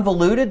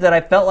convoluted that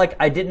I felt like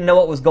I didn't know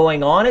what was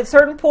going on at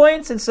certain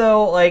points. And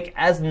so, like,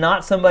 as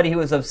not somebody who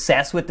was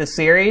obsessed with the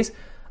series,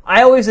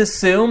 I always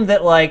assumed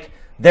that, like,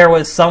 there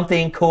was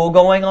something cool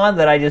going on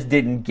that I just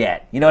didn't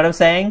get. You know what I'm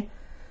saying?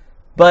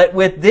 But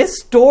with this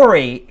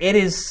story, it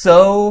is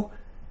so...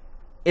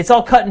 It's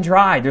all cut and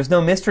dry. There's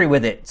no mystery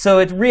with it. So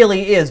it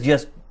really is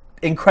just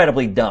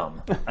incredibly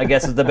dumb, I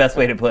guess is the best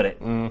way to put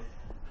it.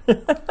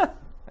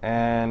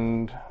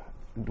 And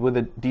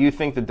do you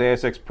think the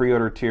Deus Ex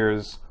pre-order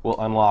tiers will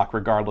unlock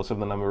regardless of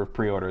the number of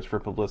pre-orders for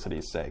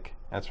publicity's sake?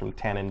 That's from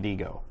Tan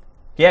Indigo.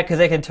 Yeah, because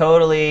they can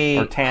totally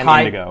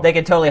Indigo. They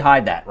can totally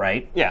hide that,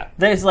 right? Yeah.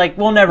 It's like,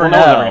 we'll never know. No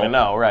one's ever going to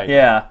know, right?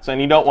 Yeah. So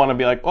and you don't want to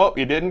be like, oh,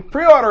 you didn't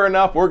pre-order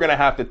enough, we're going to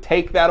have to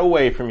take that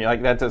away from you.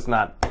 Like, that does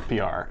not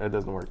PR. It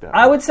doesn't work that way.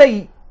 I would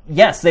say...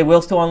 Yes, they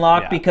will still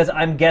unlock because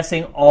I'm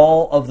guessing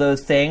all of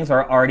those things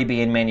are already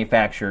being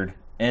manufactured.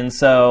 And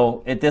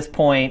so at this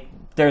point,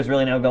 there's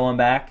really no going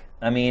back.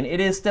 I mean, it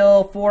is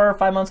still 4 or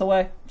 5 months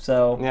away.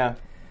 So yeah,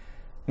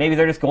 maybe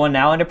they're just going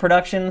now into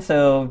production.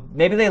 So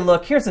maybe they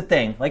look. Here's the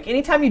thing. Like,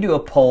 anytime you do a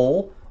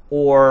poll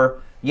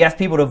or you ask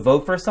people to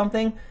vote for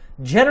something,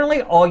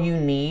 generally all you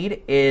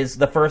need is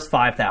the first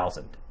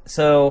 5,000.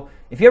 So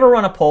if you ever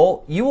run a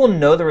poll, you will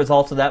know the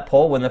results of that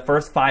poll when the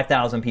first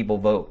 5,000 people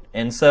vote.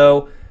 And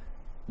so...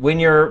 when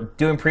you're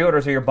doing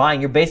pre-orders or you're buying,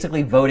 you're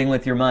basically voting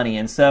with your money.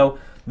 And so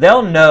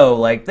they'll know,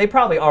 like, they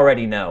probably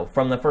already know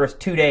from the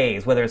first 2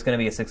 days whether it's going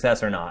to be a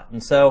success or not.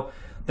 And so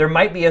there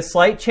might be a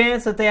slight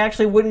chance that they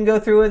actually wouldn't go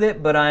through with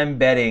it, but I'm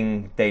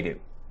betting they do.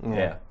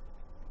 Yeah.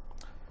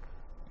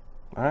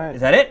 All right.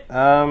 Is that it?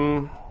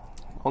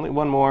 Only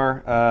one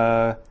more.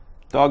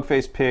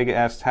 Dogface Pig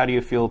asked, how do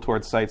you feel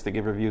towards sites that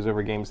give reviews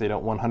over games they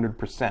don't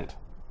 100%?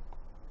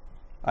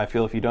 I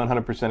feel if you don't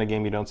 100% a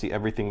game, you don't see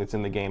everything that's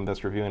in the game,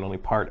 thus reviewing only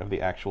part of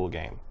the actual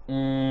game.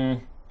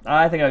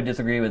 I think I would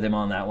disagree with him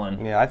on that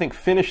one. Yeah, I think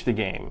finish the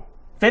game.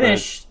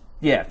 Finish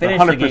 100%.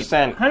 the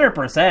game.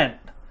 100%.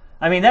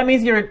 I mean, that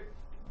means you're...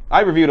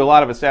 I reviewed a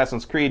lot of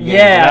Assassin's Creed games,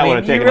 and that would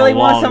have taken a long time. You really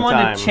want someone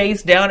to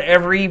chase down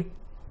every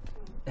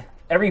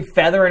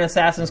feather in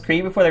Assassin's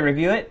Creed before they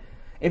review it?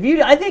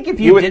 I think if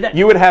you did that...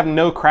 You would have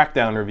no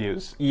Crackdown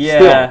reviews. Yeah.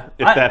 Still,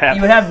 if that happened.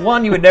 You would have,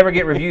 one, you would never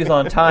get reviews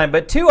on time,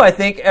 but two, I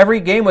think every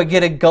game would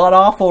get a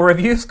god-awful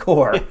review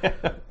score.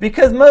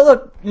 Because,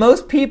 look,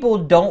 most people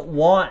don't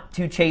want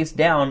to chase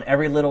down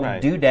every little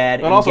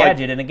doodad and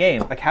gadget in a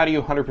game. Like, how do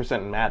you 100%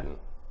 in Madden?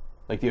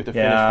 Like, do you have to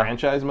finish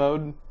franchise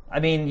mode? I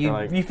mean,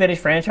 you finish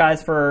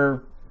franchise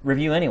for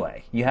review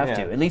anyway. You have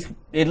to.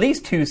 At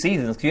least 2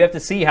 seasons, because you have to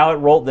see how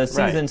the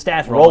season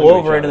stats roll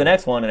over into the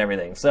next one and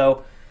everything.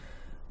 So...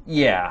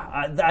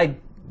 yeah, I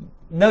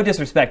no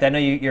disrespect. I know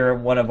you're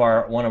one of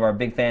our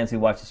big fans who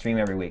watch the stream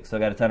every week, so I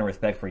got a ton of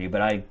respect for you.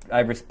 But I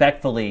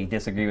respectfully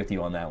disagree with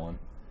you on that one.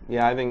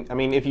 Yeah, I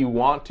mean, if you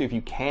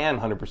can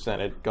 100%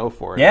 it, go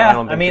for it. Yeah,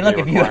 I mean, look,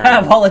 if you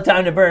have all the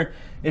time to burn,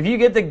 if you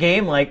get the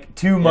game like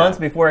 2 months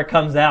before it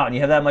comes out and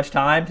you have that much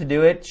time to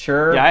do it,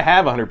 sure. Yeah, I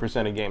have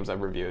 100% of games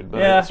I've reviewed,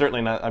 but it's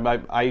certainly not.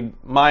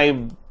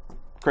 My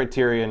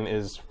criterion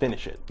is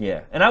finish it.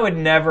 Yeah, and I would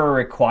never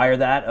require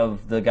that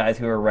of the guys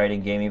who are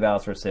writing game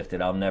evals for Sifted.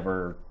 I'll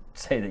never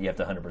say that you have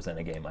to 100%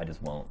 a game. I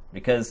just won't,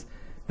 because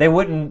they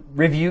wouldn't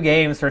review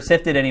games for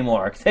Sifted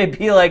anymore. They'd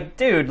be like,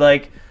 dude,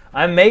 like,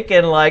 I'm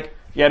making like...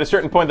 yeah, at a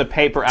certain point, the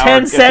pay per hour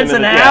 10 cents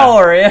an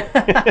hour.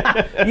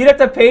 Yeah. You'd have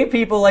to pay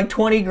people like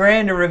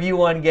 $20,000 to review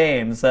one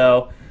game.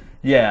 So,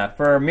 yeah,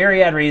 for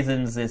myriad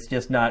reasons, it's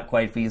just not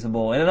quite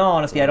feasible. And in all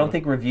honesty, I don't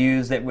think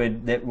reviews that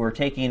were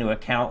taking into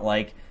account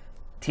like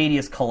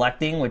tedious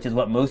collecting, which is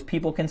what most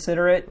people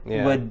consider it,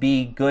 would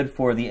be good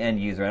for the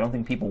end user. I don't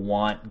think people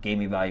want game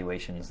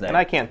evaluations that... and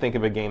I can't think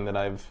of a game that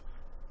I've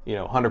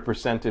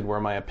 100%ed where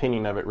my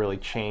opinion of it really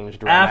changed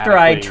dramatically. After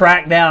I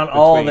tracked down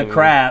all the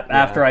crap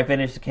after I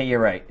finished... you're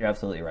right. You're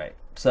absolutely right.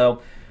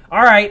 So,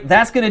 all right,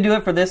 that's going to do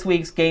it for this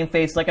week's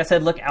GameFace. Like I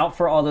said, look out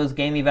for all those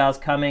game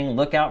evals coming.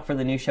 Look out for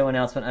the new show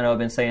announcement. I know I've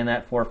been saying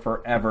that for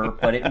forever,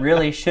 but it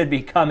really should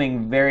be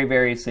coming very,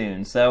 very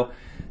soon. So...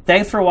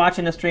 thanks for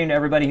watching the stream to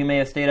everybody who may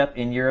have stayed up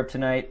in Europe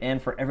tonight,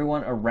 and for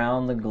everyone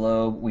around the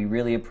globe. We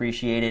really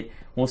appreciate it.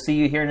 We'll see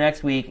you here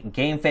next week.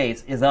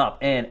 GameFace is up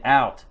and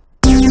out.